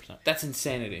 almost 100%. That's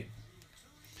insanity.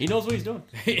 He knows what he's doing.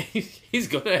 He's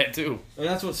good at it too. And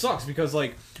that's what sucks because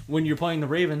like when you're playing the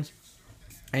Ravens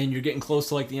and you're getting close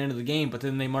to like the end of the game, but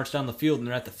then they march down the field and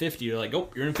they're at the 50, you're like, oh,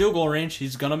 you're in field goal range.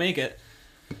 He's gonna make it.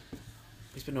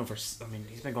 He's been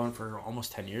going for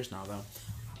almost 10 years now though.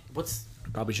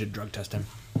 Probably should drug test him.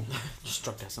 Just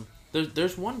drug test him.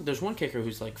 There's one kicker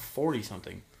who's like 40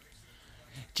 something.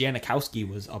 Janikowski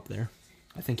was up there.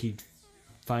 I think he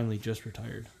finally just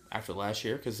retired after last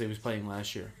year because he was playing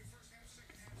last year.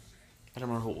 I don't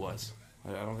remember who it was.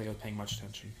 I don't think I was paying much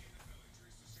attention.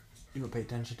 You don't pay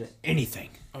attention to anything.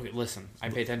 Okay, listen. I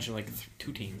pay attention to like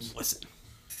 2 teams. Listen.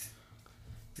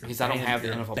 Because I don't have the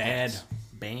NFL pass.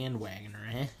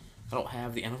 Bandwagoner, eh? I don't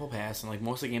have the NFL pass, and like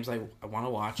most of the games I want to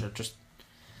watch are just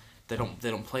they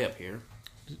don't play up here.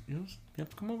 You have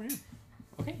to come over here.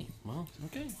 Okay. Well.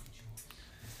 Okay.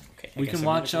 We can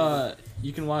watch.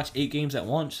 You can watch 8 games at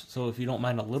once. So if you don't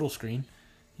mind a little screen,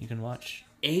 you can watch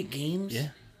 8 games. Yeah.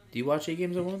 Do you watch 8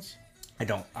 games at once? I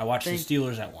don't. I watch the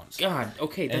Steelers at once. God,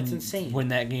 okay, that's insane. When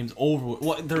that game's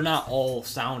over, they're not all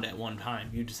sound at one time.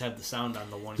 You just have the sound on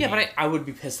the one. Yeah, game. but I would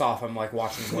be pissed off. I'm like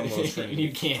watching one of those screens.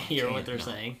 You can't hear what they're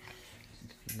saying.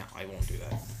 No, I won't do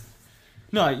that.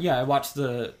 No, yeah, I watched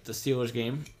the Steelers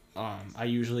game. I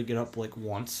usually get up like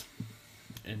once,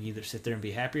 and either sit there and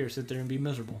be happy or sit there and be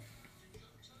miserable.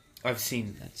 I've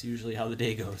seen. That's usually how the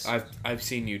day goes. I've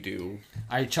seen you do.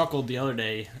 I chuckled the other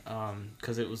day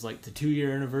because it was like the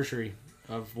 2-year anniversary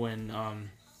of when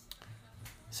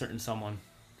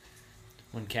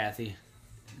when Kathy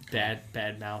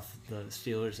bad mouth the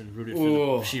Steelers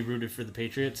and she rooted for the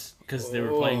Patriots because they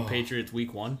were playing Patriots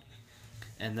week 1,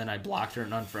 and then I blocked her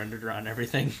and unfriended her on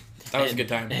everything. That was a good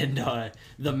time. And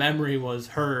the memory was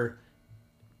her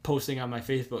posting on my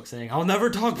Facebook saying, I'll never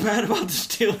talk bad about the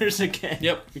Steelers again.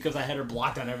 Yep. Because I had her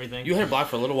blocked on everything. You had her blocked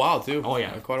for a little while, too. Oh,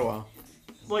 yeah. Quite a while.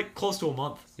 Like, close to a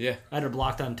month. Yeah. I had her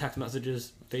blocked on text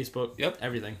messages, Facebook,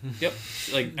 everything. Yep.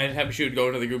 Like, I didn't have she would go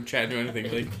into the group chat and do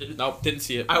anything. Like, nope, didn't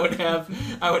see it. I would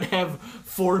have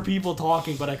 4 people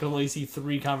talking, but I could only see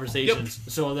 3 conversations.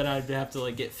 Yep. So then I'd have to,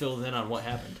 like, get filled in on what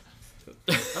happened.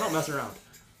 I don't mess around.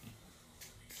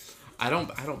 I don't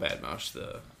badmouth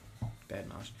the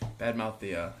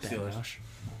Steelers.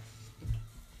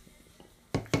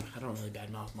 I don't really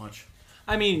badmouth much.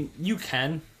 I mean, you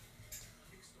can,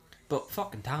 but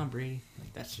fucking Tom Brady,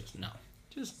 like that's just no.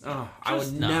 I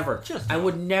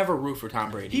would never root for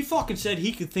Tom Brady. He fucking said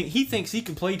he thinks he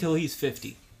can play till he's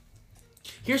 50.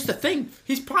 Here's the thing,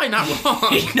 he's probably not wrong.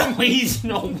 He's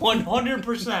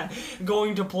 100%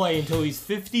 going to play until he's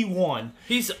 51.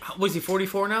 Was he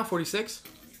 44 now? 46?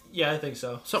 Yeah, I think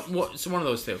so. So one of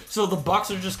those 2. So the Bucks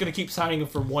are just gonna keep signing him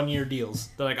for 1-year deals.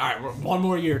 They're like, all right, 1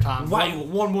 more year, Tom. Why?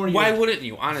 One more year. Why wouldn't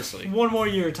you? Honestly, 1 more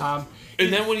year, Tom.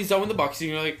 And then when he's done with the Bucks,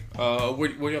 you're like, where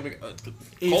do you have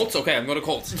Colts? Okay, I'm going to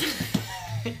Colts.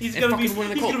 he's gonna be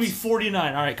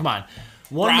 49. All right, come on.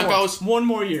 Broncos. One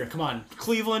more year. Come on,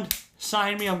 Cleveland,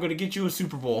 sign me. I'm gonna get you a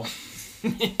Super Bowl.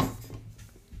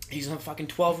 He's on fucking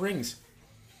 12 rings.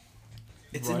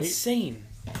 It's insane.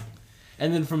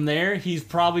 And then from there, he's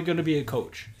probably going to be a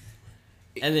coach.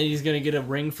 And then he's going to get a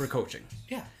ring for coaching.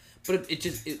 Yeah. But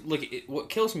what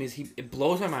kills me is it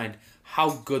blows my mind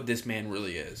how good this man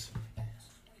really is.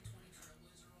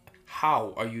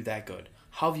 How are you that good?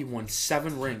 How have you won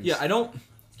 7 rings? Yeah, I don't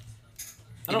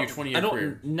your 20-year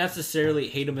career. Necessarily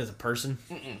hate him as a person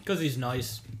because he's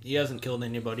nice. He hasn't killed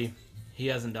anybody. He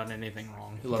hasn't done anything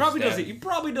wrong. He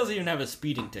probably doesn't even have a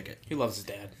speeding ticket. He loves his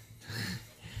dad.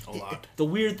 A lot. The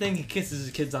weird thing, he kisses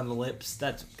his kids on the lips.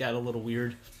 That's got a little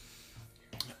weird.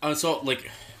 So,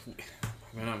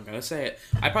 I'm gonna say it.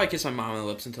 I probably kissed my mom on the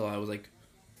lips until I was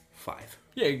 5.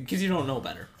 Yeah, because you don't know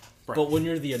better. Right. But when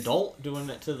you're the adult doing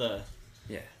it to the...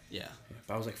 Yeah.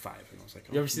 But I was 5, and I was like...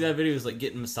 You ever see that video? He was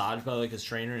getting massaged by his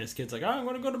trainer, and his kid's like, I'm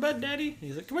gonna go to bed, daddy.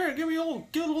 He's like, come here, give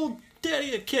old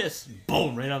daddy a kiss.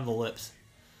 Boom, right on the lips.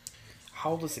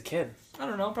 How old was the kid? I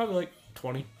don't know, probably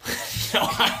 20.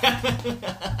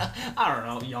 I don't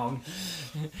know, young.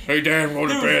 Hey, Dan, go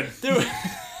to bed. Dude.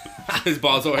 His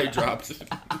balls already dropped.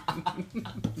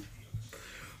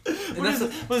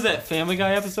 What was that Family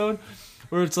Guy episode?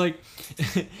 Where it's I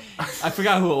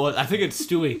forgot who it was. I think it's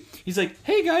Stewie. He's like,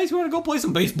 hey guys, you want to go play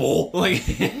some baseball?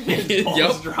 His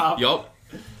balls drop. Yup.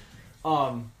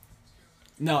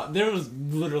 No, there was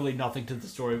literally nothing to the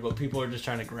story, but people are just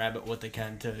trying to grab at what they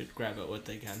can.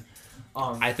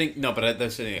 I think, no, but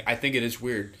that's the thing. I think it is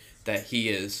weird that he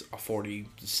is a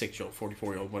 46-year-old,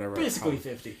 44-year-old, whatever. Basically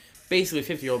 50. Basically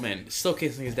 50-year-old man still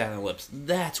kissing his dad on the lips.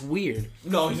 That's weird.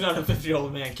 No, he's not a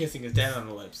 50-year-old man kissing his dad on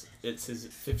the lips. It's his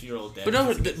 50-year-old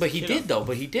dad. But he did though.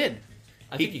 But he did.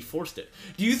 I think he forced it.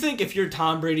 Do you think if you're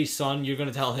Tom Brady's son, you're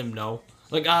gonna tell him no?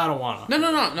 I don't wanna.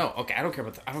 No. Okay, I don't care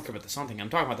about the son thing. I'm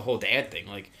talking about the whole dad thing.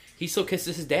 He still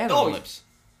kisses his dad on the lips.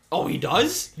 Oh, he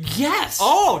does? Yes.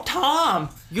 Oh, Tom.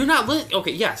 You're not lit.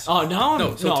 Okay, yes. Oh,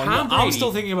 no. Tom Brady, I'm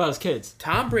still thinking about his kids.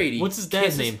 Tom Brady. What's his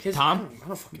dad's name? Tom? I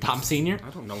don't fucking Tom Sr.? I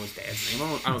don't know his dad's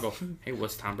name. I don't go, hey,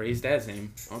 what's Tom Brady's dad's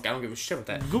name? Okay, I don't give a shit about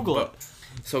that. Google it.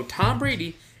 So Tom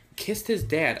Brady kissed his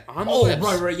dad on the lips.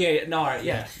 Oh, right. Yeah. No, all right.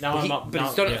 Yeah. Now I'm up. But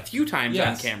he's done it a few times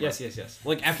on camera. Yes.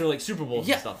 After Super Bowls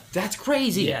and stuff. That's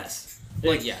crazy. Yes.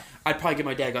 I'd probably give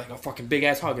my dad a fucking big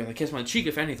ass hug and a kiss him on the cheek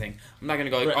if anything. I'm not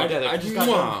gonna go I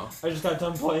just got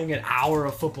done playing an hour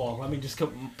of football. Let me just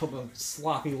put my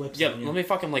sloppy lips on you. Let me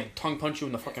fucking tongue punch you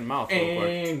in the fucking mouth real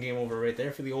quick. And game over right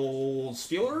there for the old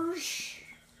Steelers.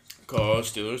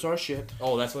 Cause Steelers are shit.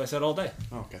 Oh, that's what I said all day.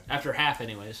 Oh, okay. After half,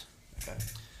 anyways. Okay.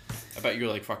 I bet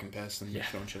you're fucking pissed and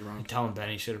throwing shit around. I'm telling Ben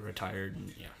he should have retired.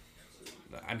 And,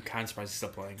 I'm kind of surprised he's still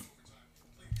playing.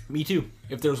 Me too.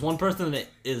 If there's one person that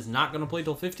is not going to play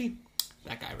till 50,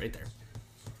 that guy right there.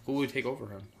 Who would take over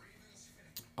him?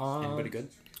 Anybody good?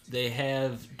 They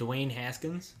have Dwayne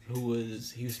Haskins, he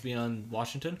used to be on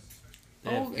Washington.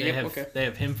 They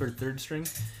have him for third string,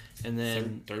 and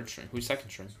then third string. Who's second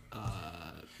string?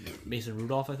 Mason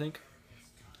Rudolph, I think.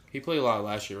 He played a lot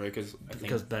last year, right?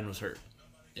 Because Ben was hurt.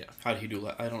 Yeah. How did he do?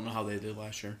 I don't know how they did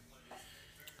last year.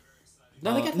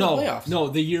 No, they got to the playoffs. No,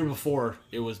 the year before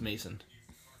it was Mason.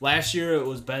 Last year it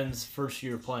was Ben's first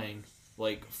year playing,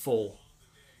 full.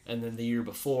 And then the year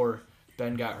before,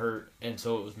 Ben got hurt, and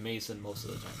so it was Mason most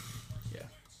of the time. Yeah.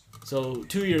 So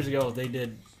 2 years ago, they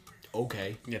did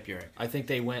okay. Yep, you're right. I think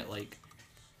they went,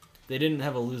 they didn't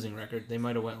have a losing record. They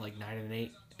might have went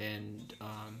 9-8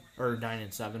 or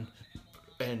 9-7,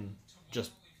 and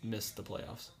just missed the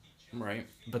playoffs. Right.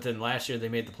 But then last year they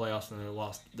made the playoffs and they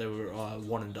lost. They were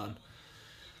one and done.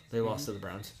 They lost to the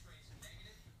Browns.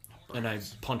 And I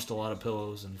punched a lot of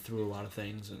pillows and threw a lot of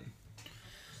things. And I'm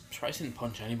surprised I didn't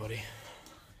punch anybody.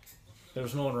 There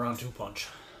was no one around to punch.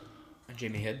 And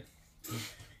Jamie hid.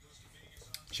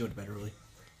 She went to bed early.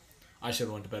 I should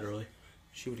have went to bed early.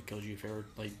 She would have killed you if you ever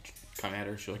come at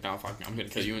her. She's like, "No, fuck, I'm gonna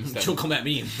kill you instead." She'll come at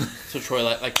me. So Troy,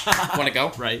 want to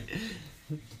go? Right.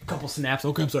 Couple snaps.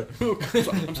 Okay, I'm sorry.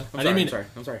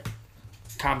 I'm sorry.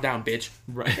 Calm down, bitch.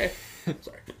 Right. Okay.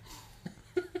 Sorry.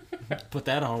 Put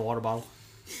that on a water bottle.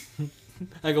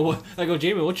 I go,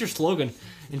 Jamie, what's your slogan?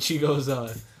 And she goes,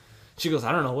 I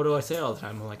don't know. What do I say all the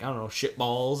time? I'm like, I don't know, shit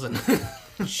balls and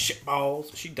shit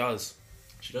balls. She does.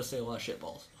 She does say a lot of shit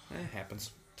balls. It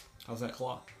happens. How's that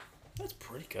claw? That's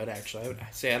pretty good, actually. I would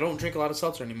say I don't drink a lot of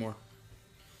seltzer anymore.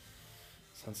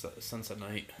 Since the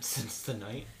night. Since the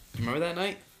night? Do you remember that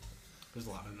night? There's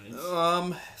a lot of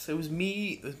nights. So it was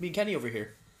me and Kenny over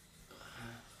here.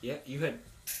 Yeah, you had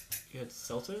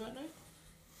seltzer that night?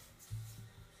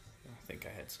 I think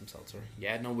I had some seltzer.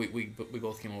 Yeah, no, we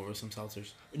both came over with some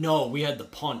seltzers. No, we had the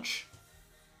punch.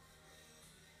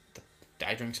 Did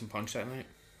I drink some punch that night?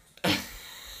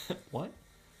 What?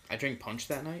 I drank punch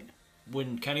that night?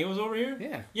 When Kenny was over here?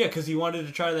 Yeah. Yeah, because he wanted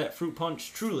to try that fruit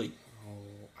punch Truly.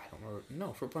 Oh, I don't Or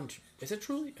no, for brunch. Is it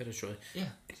Truly? It is Truly. Yeah.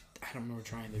 I don't remember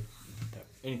trying that.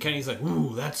 And Kenny's like,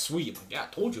 ooh, that's sweet. I'm like, yeah, I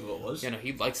told you it was. Yeah, no,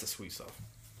 he likes the sweet stuff.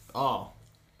 Oh.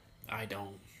 I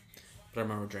don't. But I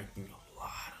remember drinking a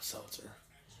lot of seltzer.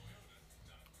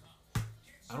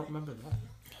 I don't remember that.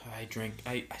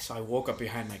 I woke up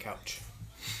behind my couch.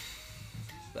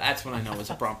 That's when I know it's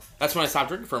a problem. That's when I stopped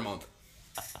drinking for a month.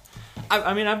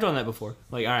 I mean, I've done that before.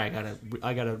 Like, all right,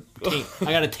 I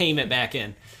gotta tame it back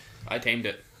in. I tamed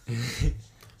it.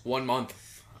 1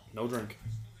 month, no drink.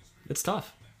 It's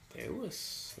tough. It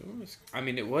was. I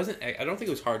mean, it wasn't. I don't think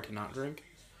it was hard to not drink.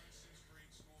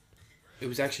 It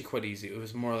was actually quite easy. It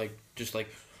was more like just like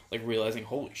realizing,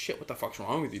 holy shit, what the fuck's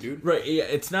wrong with you, dude? Right. Yeah.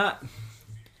 It's not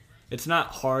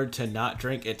hard to not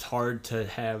drink. It's hard to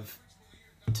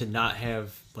not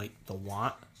have like the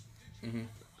want. Mm-hmm.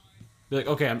 Be like,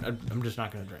 okay, I'm just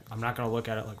not gonna drink. I'm not gonna look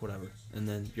at it like whatever, and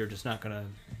then you're just not gonna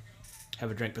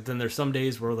have a drink. But then there's some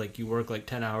days where like you work like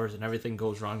 10 hours and everything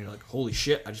goes wrong. You're like, holy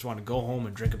shit, I just want to go home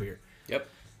and drink a beer. Yep.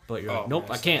 But you're like, nope,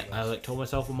 I can't. I like told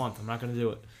myself a month. I'm not gonna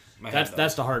do it.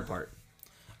 That's the hard part.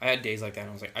 I had days like that. And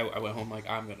I was like, I went home like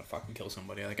I'm gonna fucking kill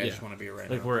somebody. Like I just want to be right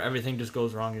now. Like where everything just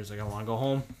goes wrong. You're just like, I want to go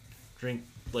home, drink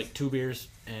like 2 beers,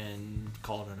 and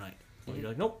call it a night. But you're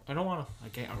like, nope, I don't want to. I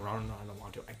can't. I don't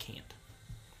want to. I can't.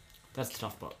 That's the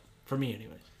tough part for me,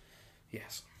 anyways.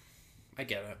 Yes, I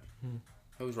get it.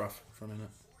 It was rough for a minute.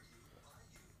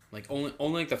 Like only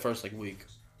like the first like week.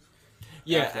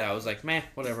 Yeah. After that, I was like, meh,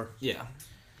 whatever. Yeah.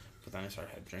 But then I started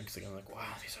having drinks again. I'm like, wow,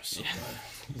 these are so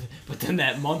good. But then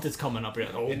that month is coming up. You're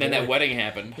like, oh, and then that wedding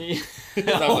happened. Yeah,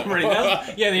 like,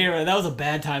 that was a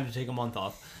bad time to take a month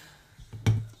off.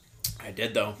 I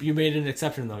did though. You made an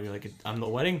exception though. You're like, I'm the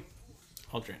wedding,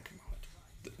 I'll drink.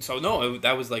 So no,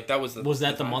 that was the. Was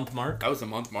that the month mark? That was the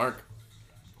month mark.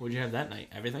 What'd you have that night?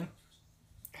 Everything?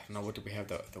 I don't know, what did we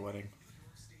have at the wedding?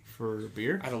 For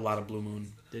beer? I had a lot of Blue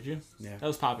Moon. Did you? Yeah. That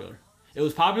was popular. It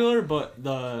was popular, but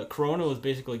the Corona was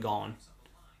basically gone.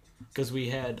 Because we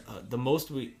had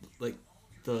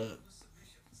the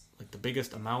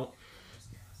biggest amount.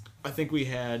 I think we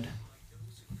had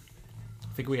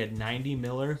 90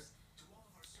 Miller.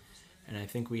 And I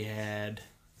think we had,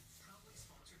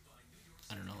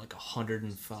 I don't know, like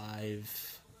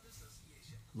 105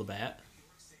 Labatt.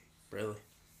 Really?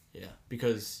 Yeah,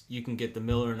 because you can get the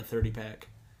Miller in a 30-pack,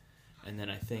 and then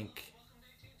I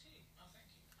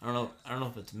don't know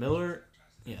if it's Miller.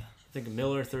 Yeah, I think a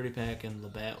Miller 30-pack and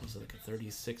Labatt was like a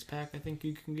 36-pack. I think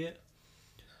you can get.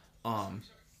 And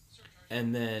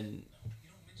then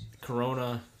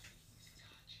Corona.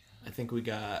 I think we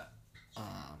got.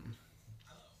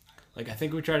 I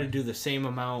think we tried to do the same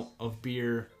amount of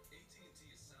beer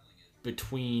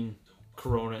between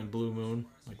Corona and Blue Moon.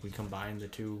 Like, we combined the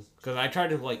two. Because I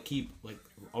tried to, keep,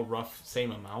 a rough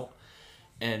same amount.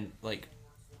 And,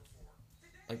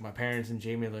 my parents and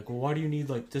Jamie are like, well, why do you need,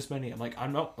 this many? I'm like,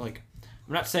 I'm not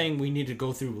saying we need to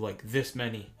go through, this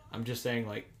many. I'm just saying,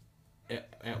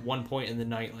 at one point in the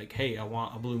night, hey, I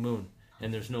want a Blue Moon.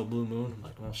 And there's no Blue Moon. I'm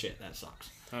like, well, shit, that sucks.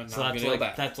 So that's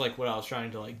what I was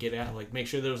trying to get at, make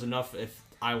sure there was enough. If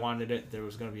I wanted it, there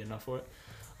was gonna be enough for it.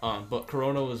 But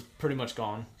Corona was pretty much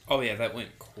gone. Oh yeah, that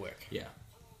went quick. Yeah.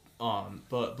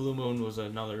 But Blue Moon was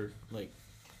another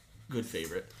good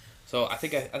favorite. So I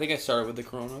think I started with the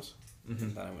Coronas, and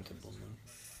then I went to Blue Moon.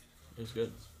 It was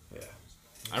good. Yeah.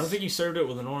 I don't think he served it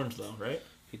with an orange though, right?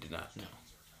 He did not. No.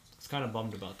 I was kind of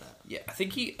bummed about that. Yeah, I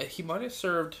think he might have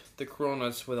served the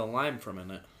Coronas with a lime for a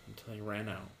minute until he ran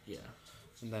out. Yeah.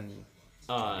 And then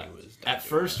at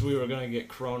first we were gonna get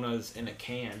Coronas in a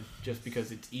can just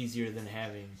because it's easier than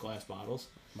having glass bottles.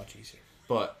 Much easier.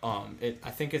 But I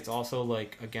think it's also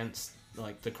against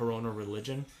the Corona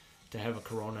religion to have a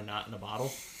Corona not in a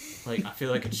bottle. I feel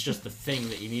like it's just the thing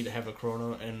that you need to have a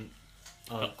Corona in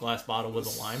a glass bottle with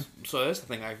a lime. So that's the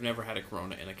thing. I've never had a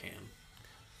Corona in a can.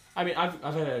 I mean, I've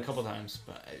had it a couple times,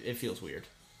 but it feels weird.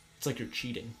 It's like you're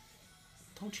cheating.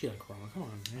 Don't cheat on Corona. Come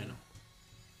on, man. I know.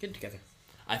 Get it together.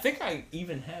 I think I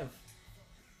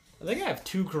have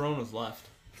 2 Coronas left.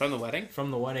 From the wedding?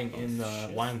 From the wedding in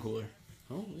the wine cooler.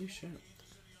 Holy shit.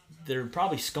 They're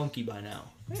probably skunky by now.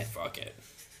 Man, fuck it.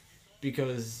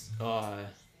 Because,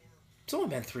 it's only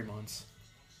been 3 months.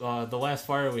 The last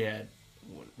fire we had,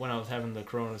 when I was having the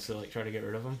Coronas to, try to get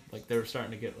rid of them, they were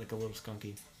starting to get, a little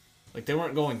skunky. They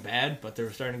weren't going bad, but they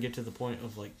were starting to get to the point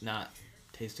of, not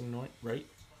tasting right.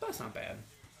 That's not bad.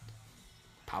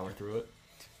 Power through it.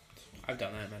 I've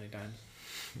done that many times.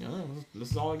 Yeah,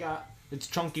 this is all I got. It's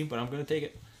chunky, but I'm gonna take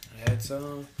it. It's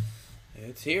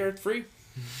here. It's free.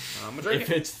 I'm gonna drink it.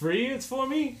 If it's free, it's for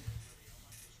me.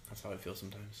 That's how I feel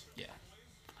sometimes. Yeah,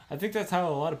 I think that's how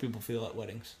a lot of people feel at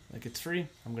weddings. It's free.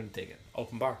 I'm gonna take it.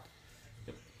 Open bar.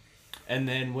 And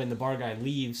then when the bar guy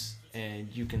leaves, and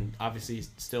you can obviously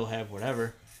still have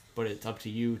whatever, but it's up to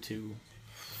you to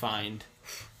find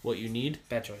what you need.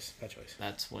 Bad choice.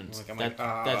 That's when Like,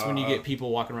 that's when you get people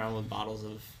walking around with bottles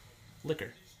of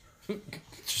liquor.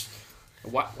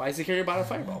 Why is he carrying a bottle of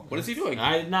Fireball? What is he doing?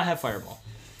 I did not have Fireball.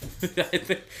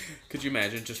 Could you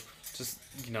imagine just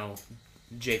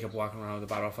Jacob walking around with a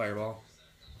bottle of Fireball?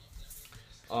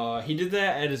 He did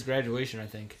that at his graduation, I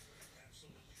think.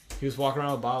 He was walking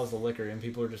around with bottles of liquor, and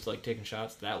people were just like taking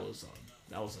shots. That was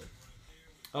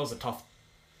a tough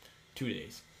 2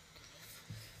 days.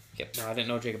 Yep. No, I didn't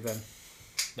know Jacob then.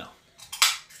 No.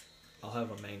 I'll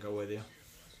have a mango with you.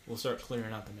 We'll start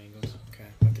clearing out the mangoes. Okay,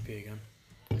 I have to pee again.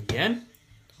 Again?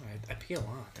 I pee a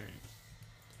lot.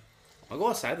 I'll go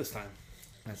outside this time.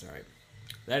 That's alright.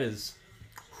 That is...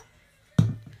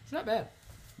 It's not bad.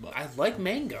 But I like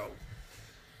mango.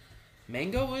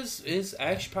 Mango is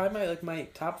actually probably my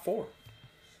top 4.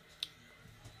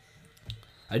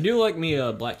 I do like me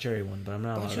a black cherry one, but I'm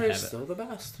not allowed Black to cherry have is it. still the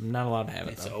best. I'm not allowed to have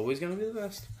it, It's though. always gonna be the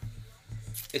best.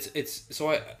 It's so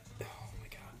oh my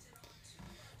god.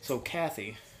 So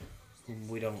Kathy, whom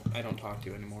I don't talk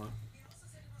to anymore.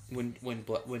 When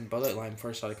Bud Light Lime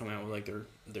first started coming out with like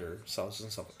their seltzers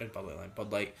and stuff, and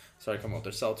Bud Light started coming out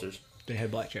with their seltzers. They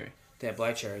had black cherry. They had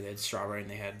black cherry, they had strawberry, and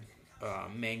they had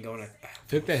mango, and I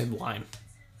think they had lime.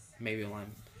 maybe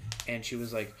lime. And she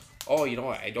was like, "Oh, you know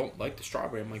what? I don't like the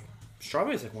strawberry." I'm like,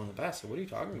 "Strawberry is like one of the best. So what are you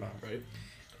talking about?" Right.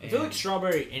 I feel like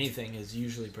strawberry anything is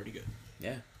usually pretty good.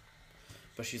 Yeah.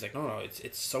 But she's like, no,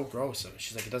 it's so gross. And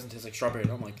she's like, it doesn't taste like strawberry.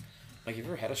 And I'm like, have you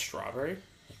ever had a strawberry? It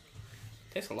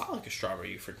tastes a lot like a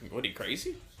strawberry. You freaking, what, are you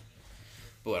crazy?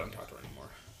 But I don't talk to her anymore.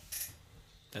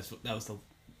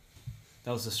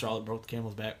 That was the straw that broke the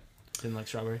camel's back. Didn't like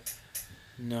strawberry.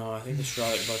 No, I think the straw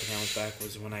that brought the camel's back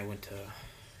was when I went to,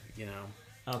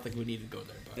 I don't think we need to go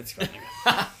there, but It's good.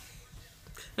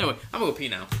 Anyway, I'm gonna go pee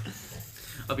now.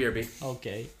 I'll be RB.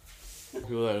 okay.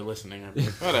 People that are listening, I'm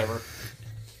like, whatever.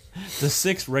 The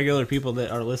 6 regular people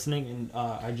that are listening, and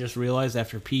I just realized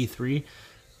after P3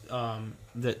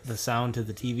 that the sound to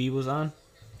the TV was on.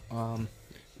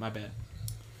 My bad.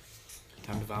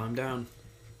 Time to volume down.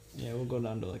 Yeah, we'll go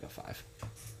down to like a 5.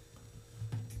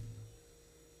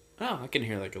 Oh, I can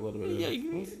hear like a little bit of Yeah,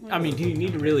 it. I mean, do you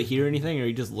need to really hear anything, or are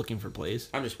you just looking for plays?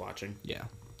 I'm just watching. Yeah,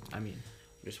 I mean,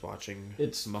 Just watching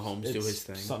it's Mahomes do his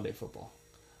thing. Sunday football,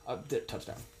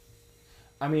 touchdown.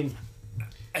 I mean,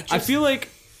 I I feel like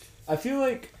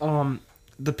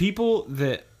the people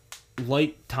that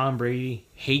like Tom Brady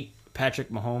hate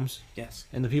Patrick Mahomes, Yes.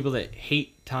 and the people that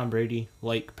hate Tom Brady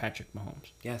like Patrick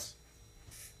Mahomes. Yes.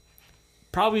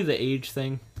 Probably the age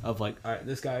thing of like, all right,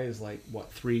 this guy is like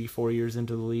what 3-4 years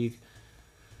into the league,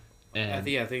 and I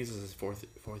think this is his fourth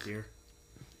year.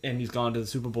 and he's gone to the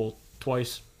Super Bowl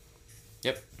twice.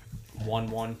 Yep. Won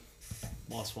one,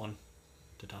 lost one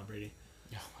to Tom Brady.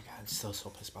 Oh my god, I'm still so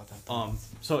pissed about that.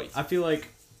 So I feel like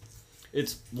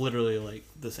it's literally like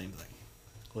the same thing.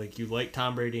 Like you like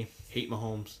Tom Brady, hate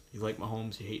Mahomes. You like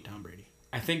Mahomes, you hate Tom Brady.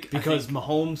 Because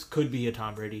Mahomes could be a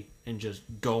Tom Brady and just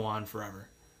go on forever.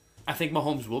 I think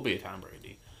Mahomes will be a Tom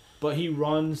Brady. But he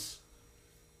runs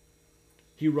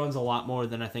a lot more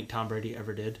than I think Tom Brady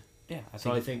ever did. Yeah,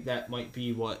 I think that might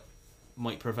be what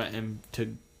might prevent him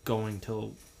to going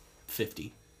till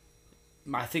 50.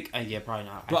 I think yeah, probably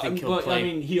not. But, I think he'll play. I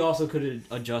mean, he also could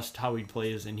adjust how he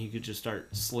plays, and he could just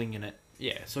start slinging it.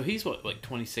 Yeah, so he's what, like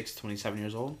 26, 27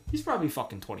 years old? He's probably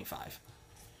fucking 25.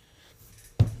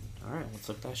 Alright, let's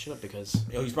look that shit up because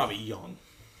Oh, he's probably young.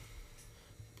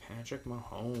 Patrick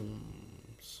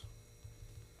Mahomes.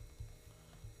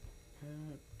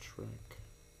 Patrick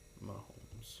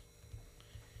Mahomes.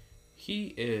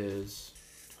 He is,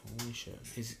 holy shit,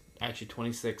 he's actually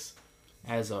 26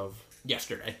 as of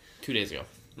Yesterday. 2 days ago.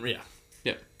 Yeah.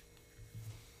 Yep.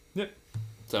 Yep.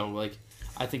 So, like,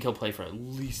 I think he'll play for at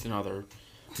least another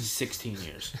 16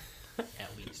 years. At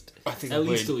least. I think At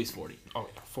least 40. Oh,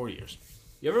 yeah, 4 years.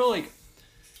 You ever,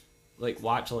 like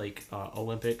watch,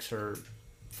 Olympics or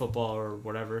football or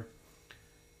whatever?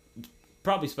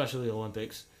 Probably especially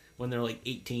Olympics. When they're,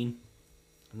 18.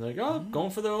 And they're like, oh, going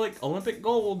for their, Olympic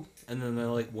gold. And then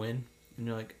they, win. And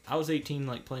you're like, I was 18,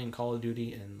 playing Call of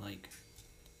Duty and,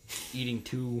 eating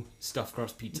 2 stuffed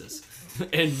crust pizzas.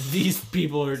 And these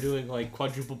people are doing,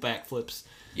 quadruple backflips.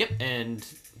 Yep. And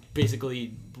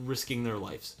basically risking their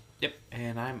lives. Yep.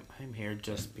 And I'm here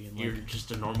just being You're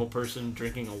just a normal person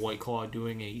drinking a White Claw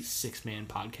doing a 6-man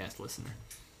podcast listener.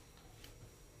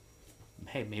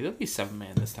 Hey, maybe it'll be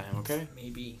 7-man this time, okay?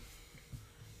 Maybe.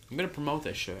 I'm going to promote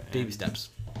this shit. Baby steps.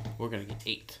 We're going to get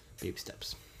 8. Baby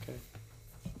steps. Okay.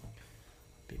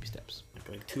 Baby steps. Like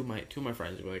like two of my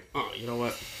friends would be like, oh, you know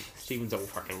what? Steven's a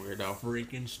fucking weirdo.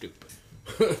 Freaking stupid.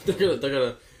 they're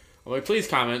gonna. I'm like, please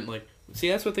comment. Like, see,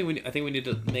 that's what I think we need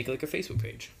to make like a Facebook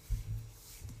page.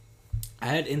 I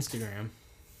had Instagram.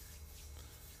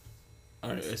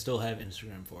 I still have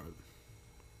Instagram for it.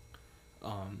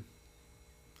 I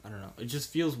don't know. It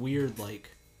just feels weird, like,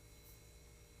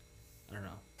 I don't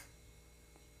know,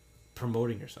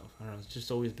 promoting yourself. I don't know. It's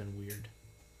just always been weird.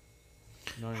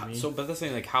 You know what I mean? So, but the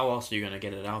thing, like, how else are you gonna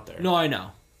get it out there? No, I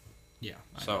know. Yeah.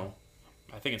 I know.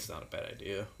 I think it's not a bad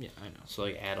idea. Yeah, I know. So,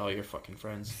 like, add all your fucking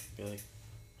friends. Be like,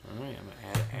 all right, I'm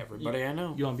gonna add everybody I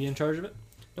know. You want to be in charge of it?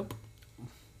 Nope.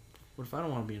 What if I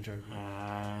don't want to be in charge of it?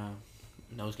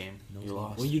 Nose game. No, You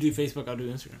lost. Well, you do Facebook, I'll do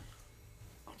Instagram.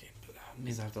 Okay, but that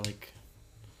means I have to, like...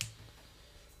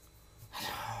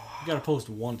 You gotta post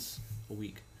once a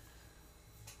week.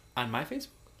 On my Facebook?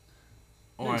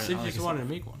 Or if you just wanted to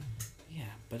make one. Yeah,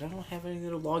 but I don't have anything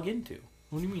to log into.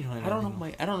 What do you mean? I don't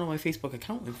know my Facebook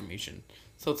account information.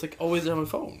 So it's like always on my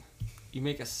phone. You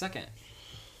make a second.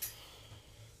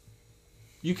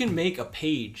 You can make a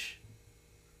page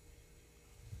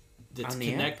that's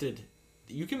connected.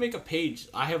 You can make a page.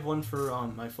 I have one for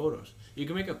my photos. You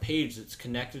can make a page that's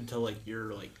connected to like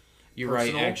your like. You're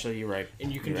personal, right. Actually, you're right.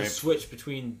 And you can just switch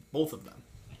between both of them.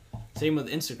 Same with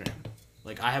Instagram.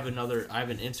 Like I have an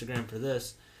Instagram for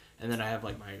this, and then I have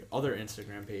like my other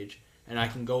Instagram page, and I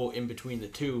can go in between the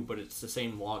two, but it's the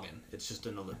same login. It's just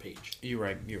another page. You're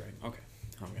right. Okay.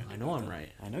 I know I'm right.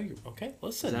 I know you're okay.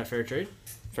 Listen. Is that fair trade?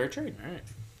 Fair trade. All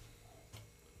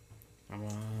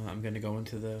right. I'm gonna go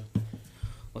into the.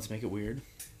 Let's make it weird.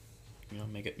 You know,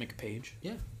 make a page.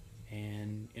 Yeah.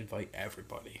 And invite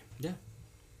everybody. Yeah.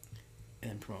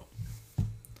 And then promote.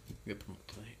 We gotta promote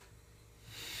tonight.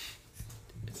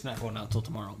 It's not going out till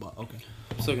tomorrow, but okay.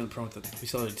 I'm still gonna promote that. We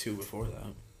still did 2 before that.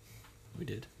 We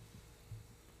did.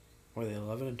 Were they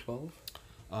 11 and 12?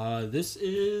 This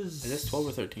is. Is this 12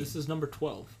 or 13? This is number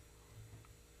 12.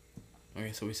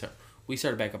 Okay, so we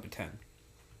started back up at 10.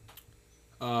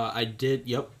 I did.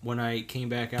 Yep. When I came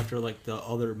back after like the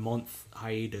other month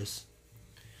hiatus.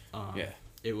 Yeah.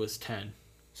 It was 10.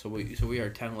 So we are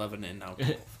 10, 11, and now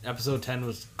 12. Episode 10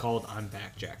 was called "I'm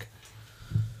Back, Jack."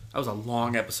 That was a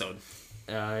long episode.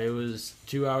 It was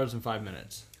 2 hours and 5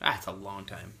 minutes. That's a long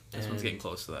time. This one's getting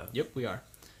close to that. Yep, we are.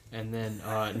 And then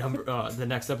the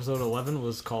next episode 11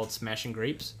 was called "Smashing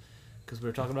Grapes," because we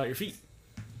were talking about your feet.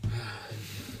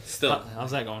 Still, how's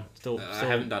that going? Still, I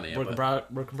haven't done it yet.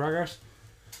 Work in progress.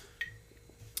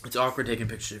 It's awkward taking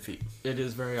pictures of feet. It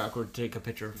is very awkward to take a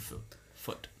picture of a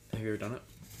foot. Have you ever done it?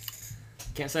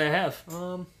 Can't say I have.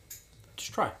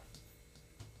 Just try.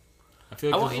 I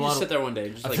feel like I want you to sit there one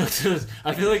day. Just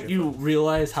I feel like you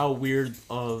realize how weird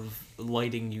of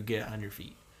lighting you get on your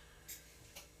feet.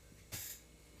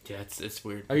 Yeah, it's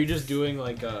weird. Are you just doing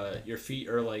like your feet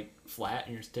are like flat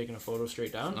and you're just taking a photo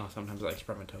straight down? No, sometimes I like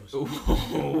spread my toes.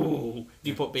 Ooh. Do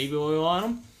you put baby oil on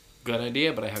them? Good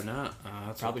idea, but I have not.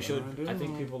 Probably should. I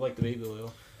think people like the baby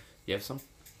oil. You have some?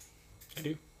 I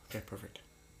do. Okay, perfect.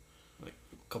 Like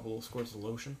a couple of squirts of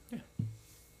lotion. Yeah.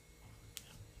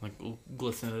 Like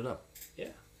glistening it up.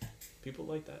 Yeah. People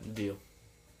like that. Deal.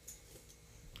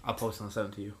 I'll post and I'll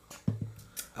send it to you.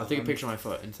 I'll take a picture of my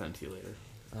foot and send it to you later.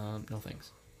 No thanks.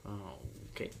 Oh,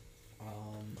 okay.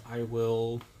 I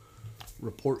will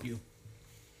report you.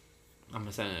 I'm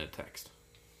gonna send it a text.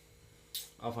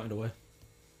 I'll find a way.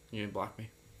 You gonna block me?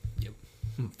 Yep.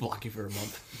 Block you for a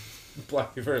month.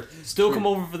 Block you for... Still come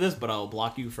over for this, but I'll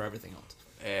block you for everything else.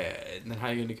 And then how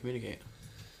are you gonna communicate?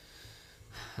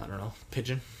 I don't know.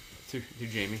 Pigeon. Through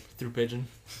Jamie. Through pigeon.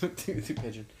 through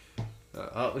pigeon.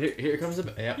 Here comes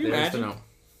the... Yeah, you imagine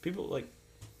people like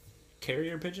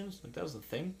carrier pigeons? Like that was the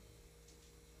thing?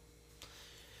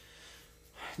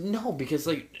 No, because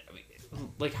like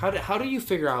how do you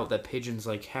figure out that pigeons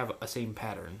like have a same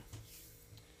pattern?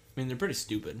 I mean, they're pretty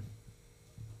stupid.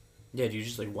 Yeah, do you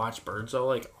just like watch birds all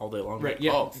like all day long? Right. Like,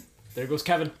 Yeah. Oh, there goes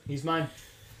Kevin. He's mine.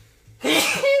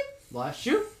 Last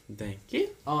you. Thank you.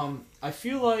 I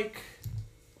feel like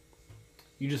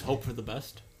you just hope for the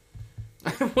best.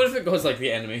 What if it goes like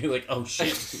the enemy? Like, oh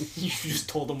shit! You just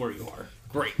told them where you are.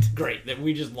 Great. That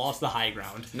we just lost the high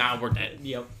ground. Now we're dead.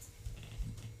 Yep.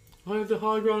 I have the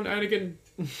high ground, Anakin.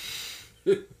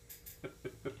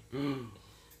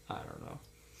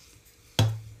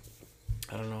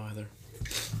 I don't know either.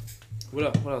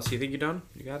 What else? You think you're done?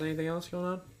 You got anything else going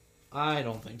on? I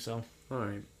don't think so. All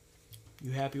right.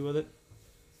 You happy with it?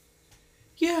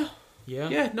 Yeah. Yeah.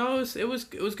 Yeah. No, it was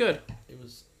good. It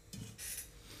was.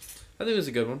 I think it was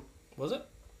a good one. Was it?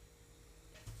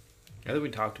 I think we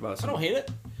talked about I don't hate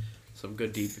it. some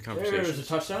good deep conversations. There's a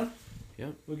touchdown.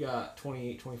 Yep. We got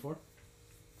 28-24.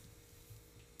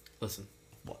 Listen.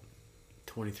 What?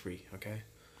 23, okay?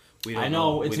 I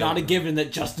know, it's not a given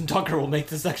that Justin Tucker will make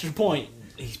this extra point.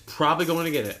 He's probably going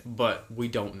to get it, but we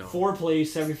don't know. 4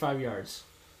 plays, 75 yards.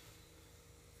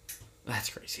 That's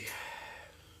crazy.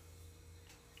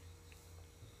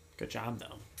 Good job,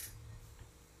 though.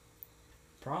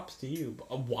 Props to you.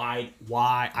 Why?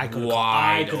 I could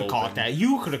Wide have caught open. that.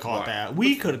 You could have caught that.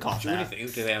 We could have caught What do you that.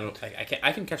 think? Today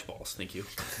I can catch balls. Thank you.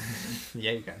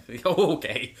 Yeah, you can. Oh,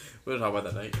 okay. We'll talk about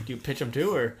that night. Do you pitch them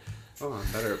too, or Oh,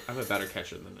 I'm a better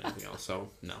catcher than anything else. So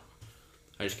no,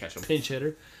 I just catch them. pinch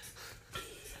hitter?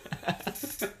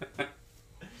 Did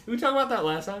we talk about that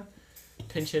last time?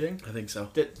 Pinch hitting. I think so.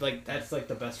 That's like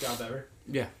the best job ever.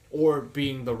 Yeah. Or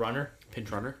being the runner.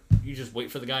 Pinch runner. You just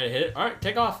wait for the guy to hit it. All right,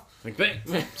 take off. Like, bang.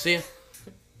 See ya.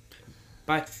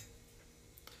 Bye.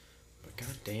 But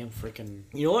goddamn freaking.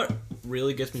 You know what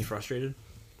really gets me frustrated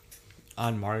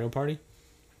on Mario Party?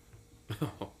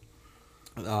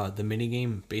 The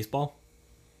minigame baseball.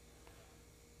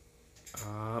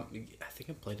 I think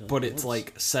I played it. But it's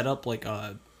like set up like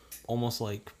almost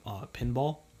like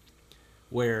pinball,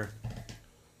 where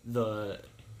the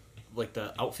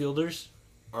outfielders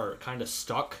are kind of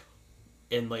stuck,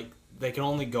 and like they can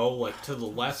only go like to the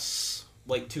left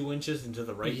like 2 inches and to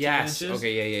the right 2 inches.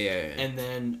 Okay. Yeah. And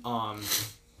then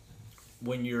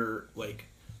when you're like,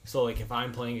 so like if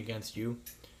I'm playing against you,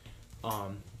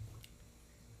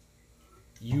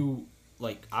 you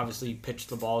like obviously pitch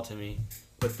the ball to me,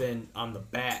 but then on the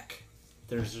back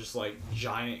there's just like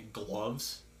giant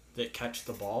gloves that catch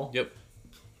the ball. Yep.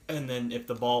 And then if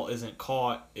the ball isn't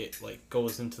caught, it like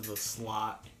goes into the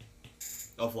slot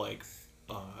of like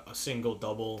a single,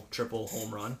 double, triple,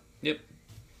 home run. Yep.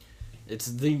 It's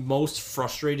the most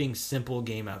frustrating simple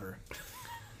game ever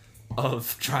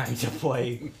of trying to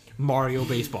play Mario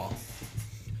Baseball.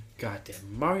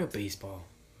 Goddamn Mario Baseball.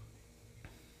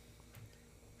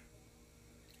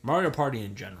 Mario Party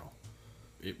in general,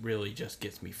 it really just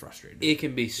gets me frustrated. It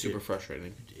can be super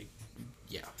frustrating.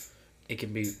 Yeah. It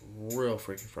can be real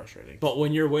freaking frustrating. But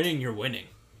when you're winning, you're winning.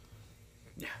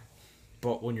 Yeah.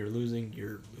 But when you're losing,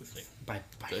 you're losing. By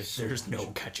There's no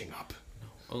catching up.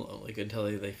 Like until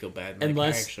they feel bad. And Unless,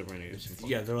 like, I actually ran into some fun.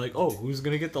 yeah, they're like, oh, who's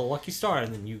going to get the lucky star?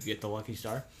 And then you get the lucky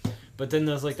star. But then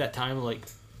there's like that time, like,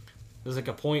 there's like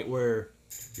a point where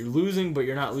you're losing, but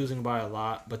you're not losing by a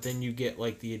lot. But then you get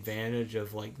like the advantage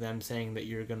of like them saying that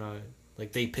you're going to,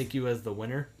 like, they pick you as the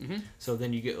winner. Mm-hmm. So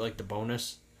then you get like the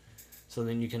bonus. So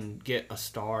then you can get a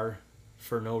star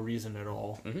for no reason at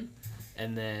all. Mm-hmm.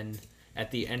 And then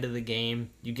at the end of the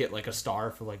game, you get like a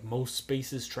star for like most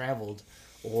spaces traveled,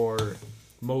 or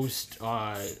most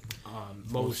coins.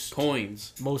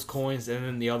 most coins, and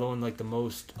then the other one like the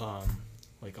most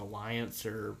like alliance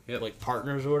or Yep. like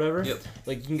partners or whatever. Yep.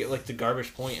 Like you can get like the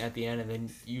garbage point at the end, and then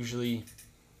usually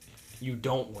you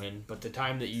don't win, but the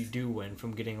time that you do win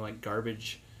from getting like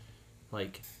garbage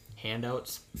like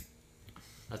handouts,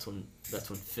 that's when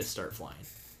fists start flying.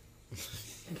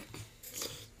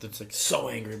 That's like so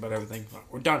angry about everything.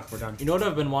 We're done. You know what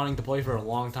I've been wanting to play for a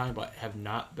long time but have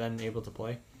not been able to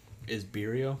play is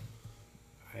Beerio.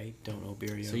 I don't know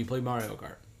Beerio. So you play Mario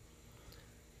Kart.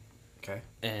 Okay.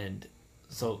 And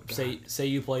so God. say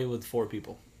you play with 4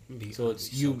 people. So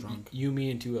it's you, drunk. you,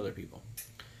 me, and 2 other people.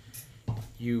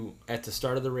 You at the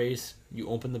start of the race, you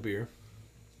open the beer,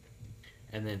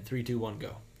 and then 3, 2, 1,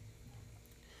 go.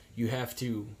 You have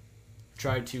to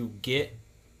try to get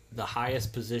the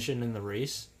highest position in the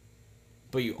race,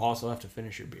 but you also have to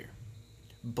finish your beer.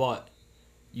 But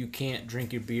you can't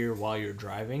drink your beer while you're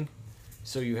driving,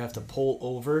 so you have to pull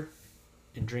over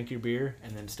and drink your beer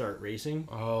and then start racing.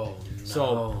 Oh no.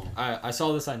 So I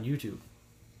saw this on YouTube,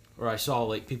 or I saw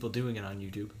like people doing it on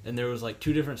YouTube, and there was like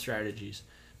 2 different strategies.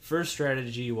 First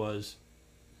strategy was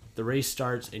the race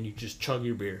starts and you just chug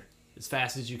your beer as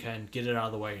fast as you can, get it out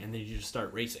of the way, and then you just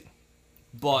start racing.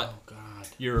 But Oh God.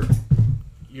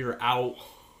 you're out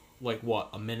like what,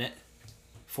 a minute,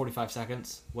 45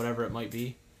 seconds, whatever it might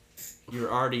be.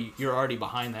 You're already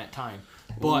behind that time.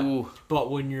 But Ooh.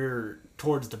 but when you're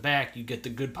towards the back, you get the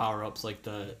good power ups like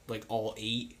the all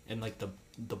 8 and like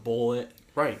the bullet.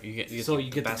 Right. You get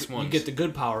the best ones. You get the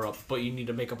good power up, but you need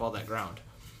to make up all that ground.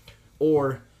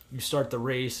 Or you start the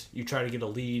race, you try to get a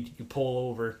lead, you pull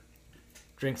over,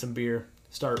 drink some beer,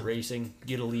 start racing,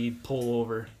 get a lead, pull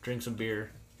over, drink some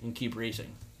beer, and keep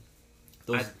racing.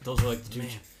 Those are like the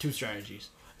two strategies.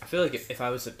 I feel like if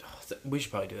I was we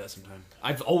should probably do that sometime.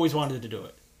 I've always wanted to do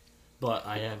it, but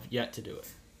I have yet to do it.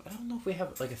 I don't know if we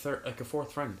have like a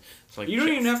fourth friend. It's like You don't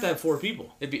even have to have 4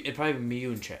 people. It'd probably be me,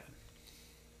 you, and Chad.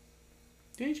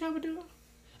 Do you think Chad would do it?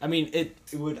 I mean, it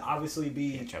would obviously be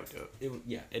Yeah, Chad would do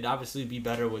it. it'd obviously be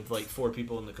better with like 4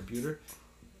 people in the computer.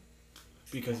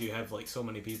 because you have like so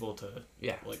many people to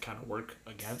like kind of work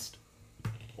against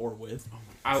or with.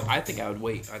 I think I would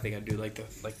wait. I think I'd do like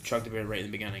chug the beer right in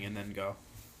the beginning and then go.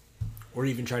 Or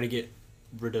even try to get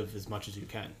rid of as much as you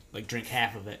can. Like drink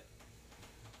half of it.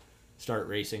 Start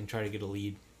racing. Try to get a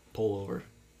lead. Pull over.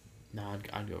 No,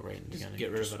 I'd go right in the beginning.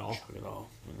 Get rid of it all. Chug it all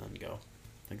and then go.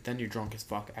 Like then you're drunk as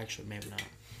fuck. Actually, maybe not.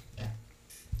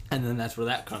 And then that's where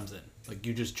that comes in. Like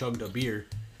you just chugged a beer,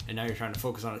 and now you're trying to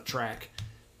focus on a track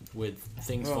with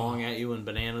things falling at you and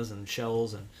bananas and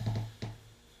shells and.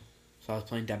 So I was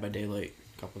playing Dead by Daylight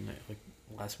a couple of nights, like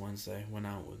last Wednesday. Went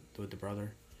out with the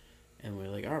brother, and we were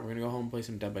like, all right, we're gonna go home and play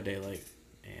some Dead by Daylight.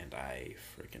 And I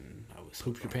was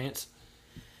Pooped your pants.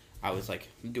 I was like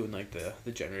doing like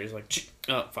the generators like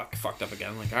fucked up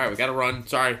again. I'm like, all right, we gotta run.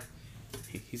 Sorry.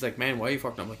 He's like, man, why are you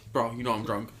fucked up? I'm like, bro, you know I'm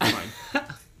drunk. It's fine.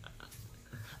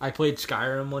 I played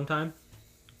Skyrim one time.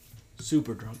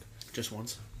 Super drunk. Just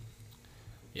once.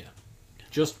 Yeah.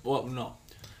 No.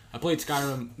 I played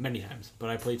Skyrim many times,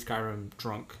 but I played Skyrim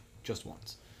drunk just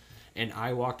once. And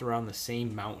I walked around the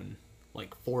same mountain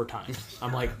like 4 times.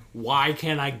 I'm like, why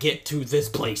can't I get to this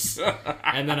place?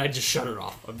 And then I just shut it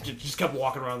off. I just kept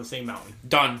walking around the same mountain.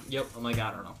 Done. Yep. I'm like, I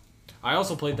don't know. I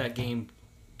also played that game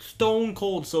stone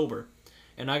cold sober.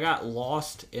 And I got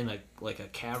lost in a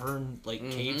cavern,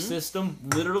 cave system,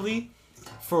 literally,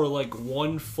 for,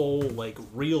 one full,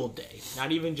 real day.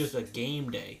 Not even just a game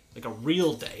day. Like, a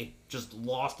real day. Just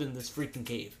lost in this freaking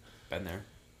cave. Been there.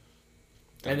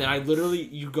 And then I literally,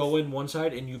 you go in one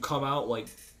side and you come out,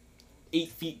 8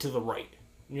 feet to the right.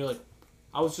 And you're like,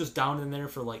 I was just down in there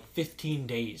for, 15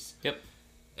 days. Yep.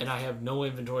 And I have no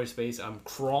inventory space. I'm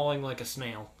crawling like a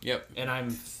snail. Yep. And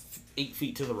I'm 8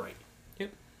 feet to the right.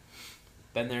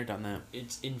 Been there, done that.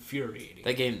 It's infuriating.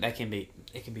 That can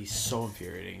be so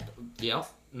infuriating. Yeah.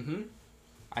 Mm-hmm.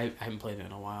 I haven't played it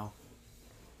in a while.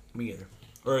 Me either.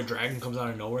 Or a dragon comes out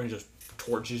of nowhere and just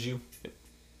torches you. Yep.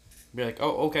 Be like,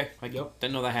 oh, okay.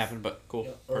 Didn't know that happened, but cool.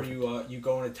 Yep. Or you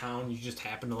go into town, you just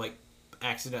happen to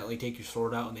accidentally take your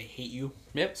sword out and they hate you.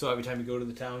 Yep. So every time you go to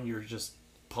the town, you're just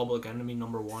public enemy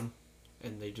number 1,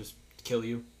 and they just kill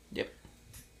you. Yep.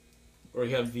 Or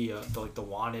you have the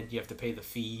wanted, you have to pay the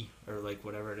fee, or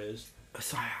whatever it is.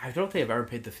 So I don't think I've ever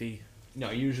paid the fee.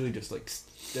 No, usually just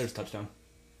there's touchdown.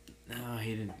 No,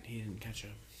 he didn't catch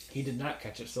it. He did not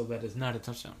catch it, so that is not a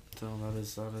touchdown. So that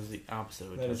is the opposite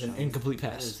of a touchdown. That is an incomplete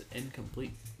pass. That is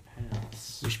incomplete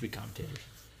pass. We should be commentators.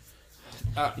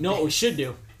 You know what we should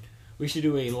do? We should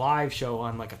do a live show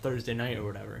on a Thursday night or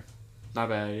whatever. Not a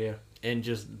bad idea. And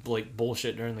just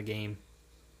bullshit during the game.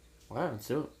 Wow, let's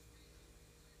do it.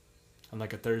 On a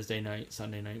Thursday night,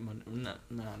 Sunday night, Monday.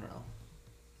 No, I don't know.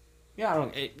 Yeah,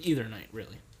 either night,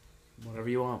 really. Whatever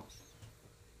you want.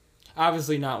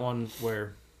 Obviously not one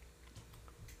where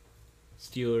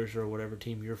Steelers or whatever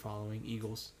team you're following,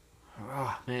 Eagles.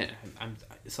 Oh, man.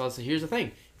 So here's the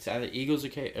thing. It's either Eagles or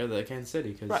the Kansas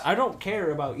City. Right, I don't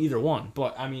care about either one,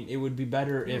 but, it would be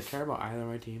better you if... don't care about either of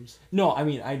my teams? No,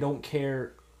 I don't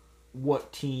care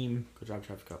what team... Good job,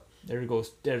 Travis Cup. There it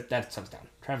goes. That's touchdown.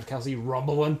 Travis Kelce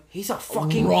rumbling. He's a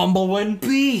fucking rumbling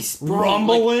beast, bro.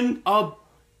 Rumbling.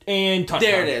 And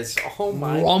touchdown. There it is. Oh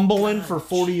my rumbling God. For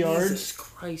 40 yards. Jesus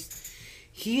Christ.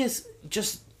 He is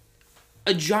just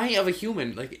a giant of a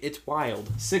human. It's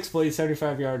wild. 6 plays,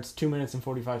 75 yards, 2 minutes and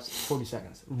 40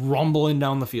 seconds. Rumbling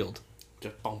down the field.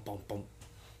 Just bump, bump,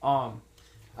 bump.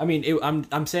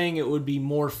 I'm saying it would be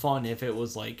more fun if it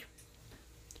was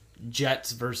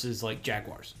Jets versus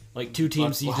Jaguars. Two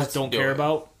teams you just don't care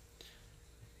about.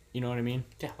 You know what I mean?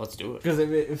 Yeah, let's do it. Because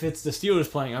if it's the Steelers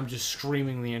playing, I'm just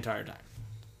screaming the entire time.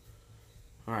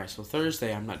 Alright, so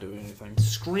Thursday I'm not doing anything.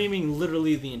 Screaming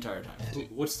literally the entire time.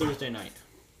 What's Thursday night?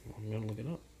 I'm going to look it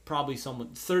up. Probably someone...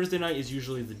 Thursday night is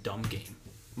usually the dumb game.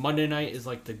 Monday night is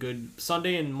the good...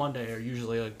 Sunday and Monday are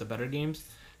usually the better games.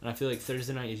 And I feel like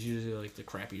Thursday night is usually the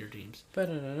crappier teams.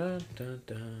 Are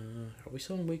we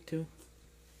still in week 2?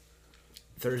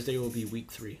 Thursday will be week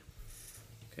 3.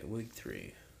 Okay, week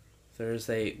 3.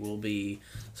 Thursday will be...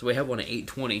 So we have one at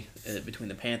 8:20 between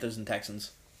the Panthers and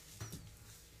Texans.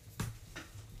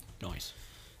 Nice.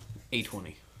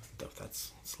 8:20.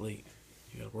 That's late.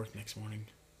 You gotta work next morning.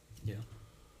 Yeah.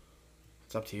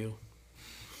 It's up to you.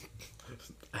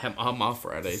 I'm off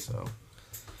Friday, so...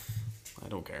 I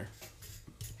don't care.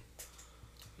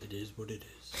 It is what it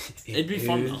is. It'd be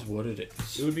fun, though. It is what it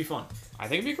is. It would be fun. I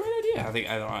think it'd be a great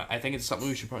idea. I think it's something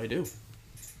we should probably do.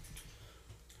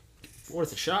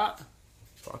 Worth a shot.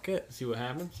 Fuck it. See what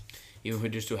happens. Even if we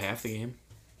just do half the game.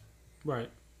 Right.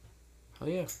 Hell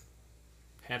yeah.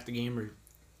 Half the game, or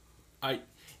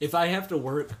if I have to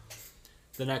work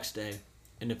the next day,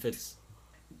 and if it's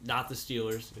not the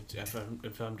Steelers.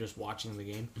 If I'm just watching the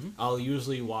game, Mm-hmm. I'll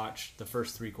usually watch the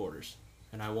first 3 quarters,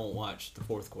 and I won't watch the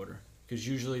fourth quarter because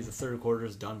usually the third quarter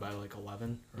is done by like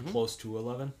 11 or close to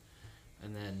 11,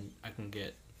 and then I can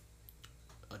get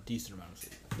a decent amount of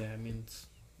sleep. Yeah, I mean, it's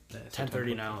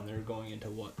 10:30 now, and they're going into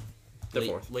what? The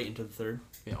fourth. Late into the third.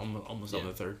 Yeah, almost on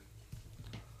the third.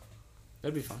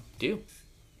 That'd be fun. Deal. All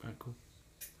right, cool.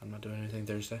 I'm not doing anything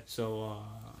Thursday. So,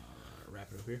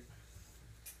 wrap it up here.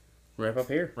 Wrap up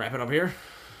here. Wrap it up here.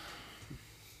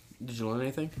 Did you learn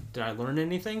anything? Did I learn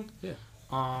anything? Yeah.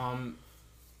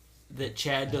 That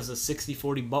Chad does a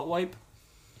 60-40 butt wipe.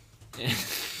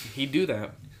 He'd do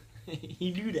that.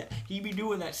 He do that. He be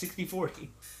doing that 60-40.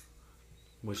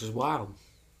 Which is wild.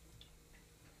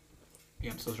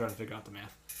 Yeah, I'm still trying to figure out the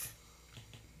math.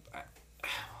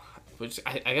 Which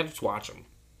I gotta just watch him.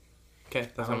 Okay,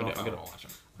 that's what I'm gonna do. watch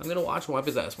him. I'm gonna watch him wipe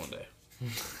his ass one day,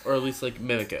 or at least like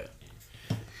mimic it.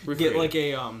 Get like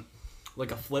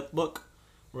a flip book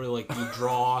where like you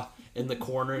draw in the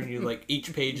corner and you like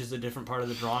each page is a different part of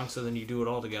the drawing, so then you do it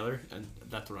all together, and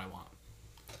that's what I want.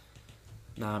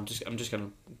 Nah, I'm just gonna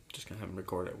have him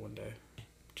record it one day.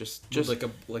 Just like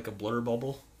a blur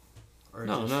bubble. Or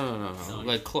no,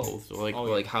 like clothes,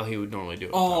 like how he would normally do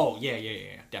it. Oh yeah,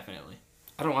 definitely.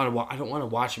 I don't want to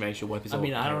watch him actually wipe his. I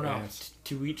mean, I don't know. ass.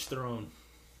 To each their own.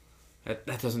 That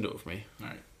doesn't do it for me. All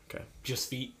right. Okay. Just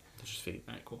feet. That's just feet.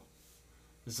 All right, cool.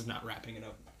 This is not wrapping it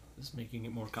up. This is making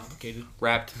it more complicated.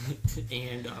 Wrapped.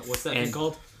 And what's that thing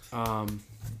called?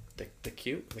 The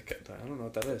cute. I don't know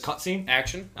what that is. Cutscene?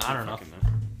 Action. I don't know.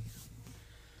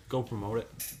 Go promote it.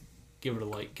 Give it a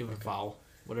like. Give it a follow.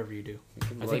 Whatever you do.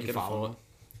 I think you follow it.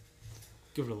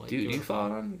 Give it a like. Do you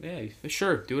follow it on? Yeah,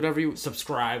 sure. Do whatever you...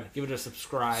 Subscribe. Give it a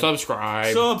subscribe.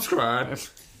 Subscribe.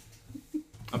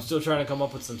 I'm still trying to come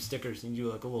up with some stickers and do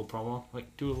like a little promo.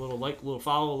 Like do a little like, a little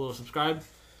follow, a little subscribe.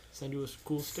 Send you a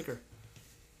cool sticker.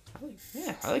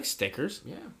 I like stickers.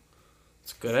 Yeah.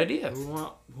 It's a good idea.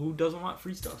 Who doesn't want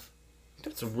free stuff?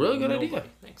 That's a really good idea.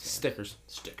 Thanks, man. Stickers.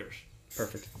 Stickers.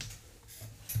 Perfect.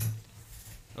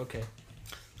 Okay.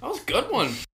 That was a good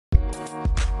one.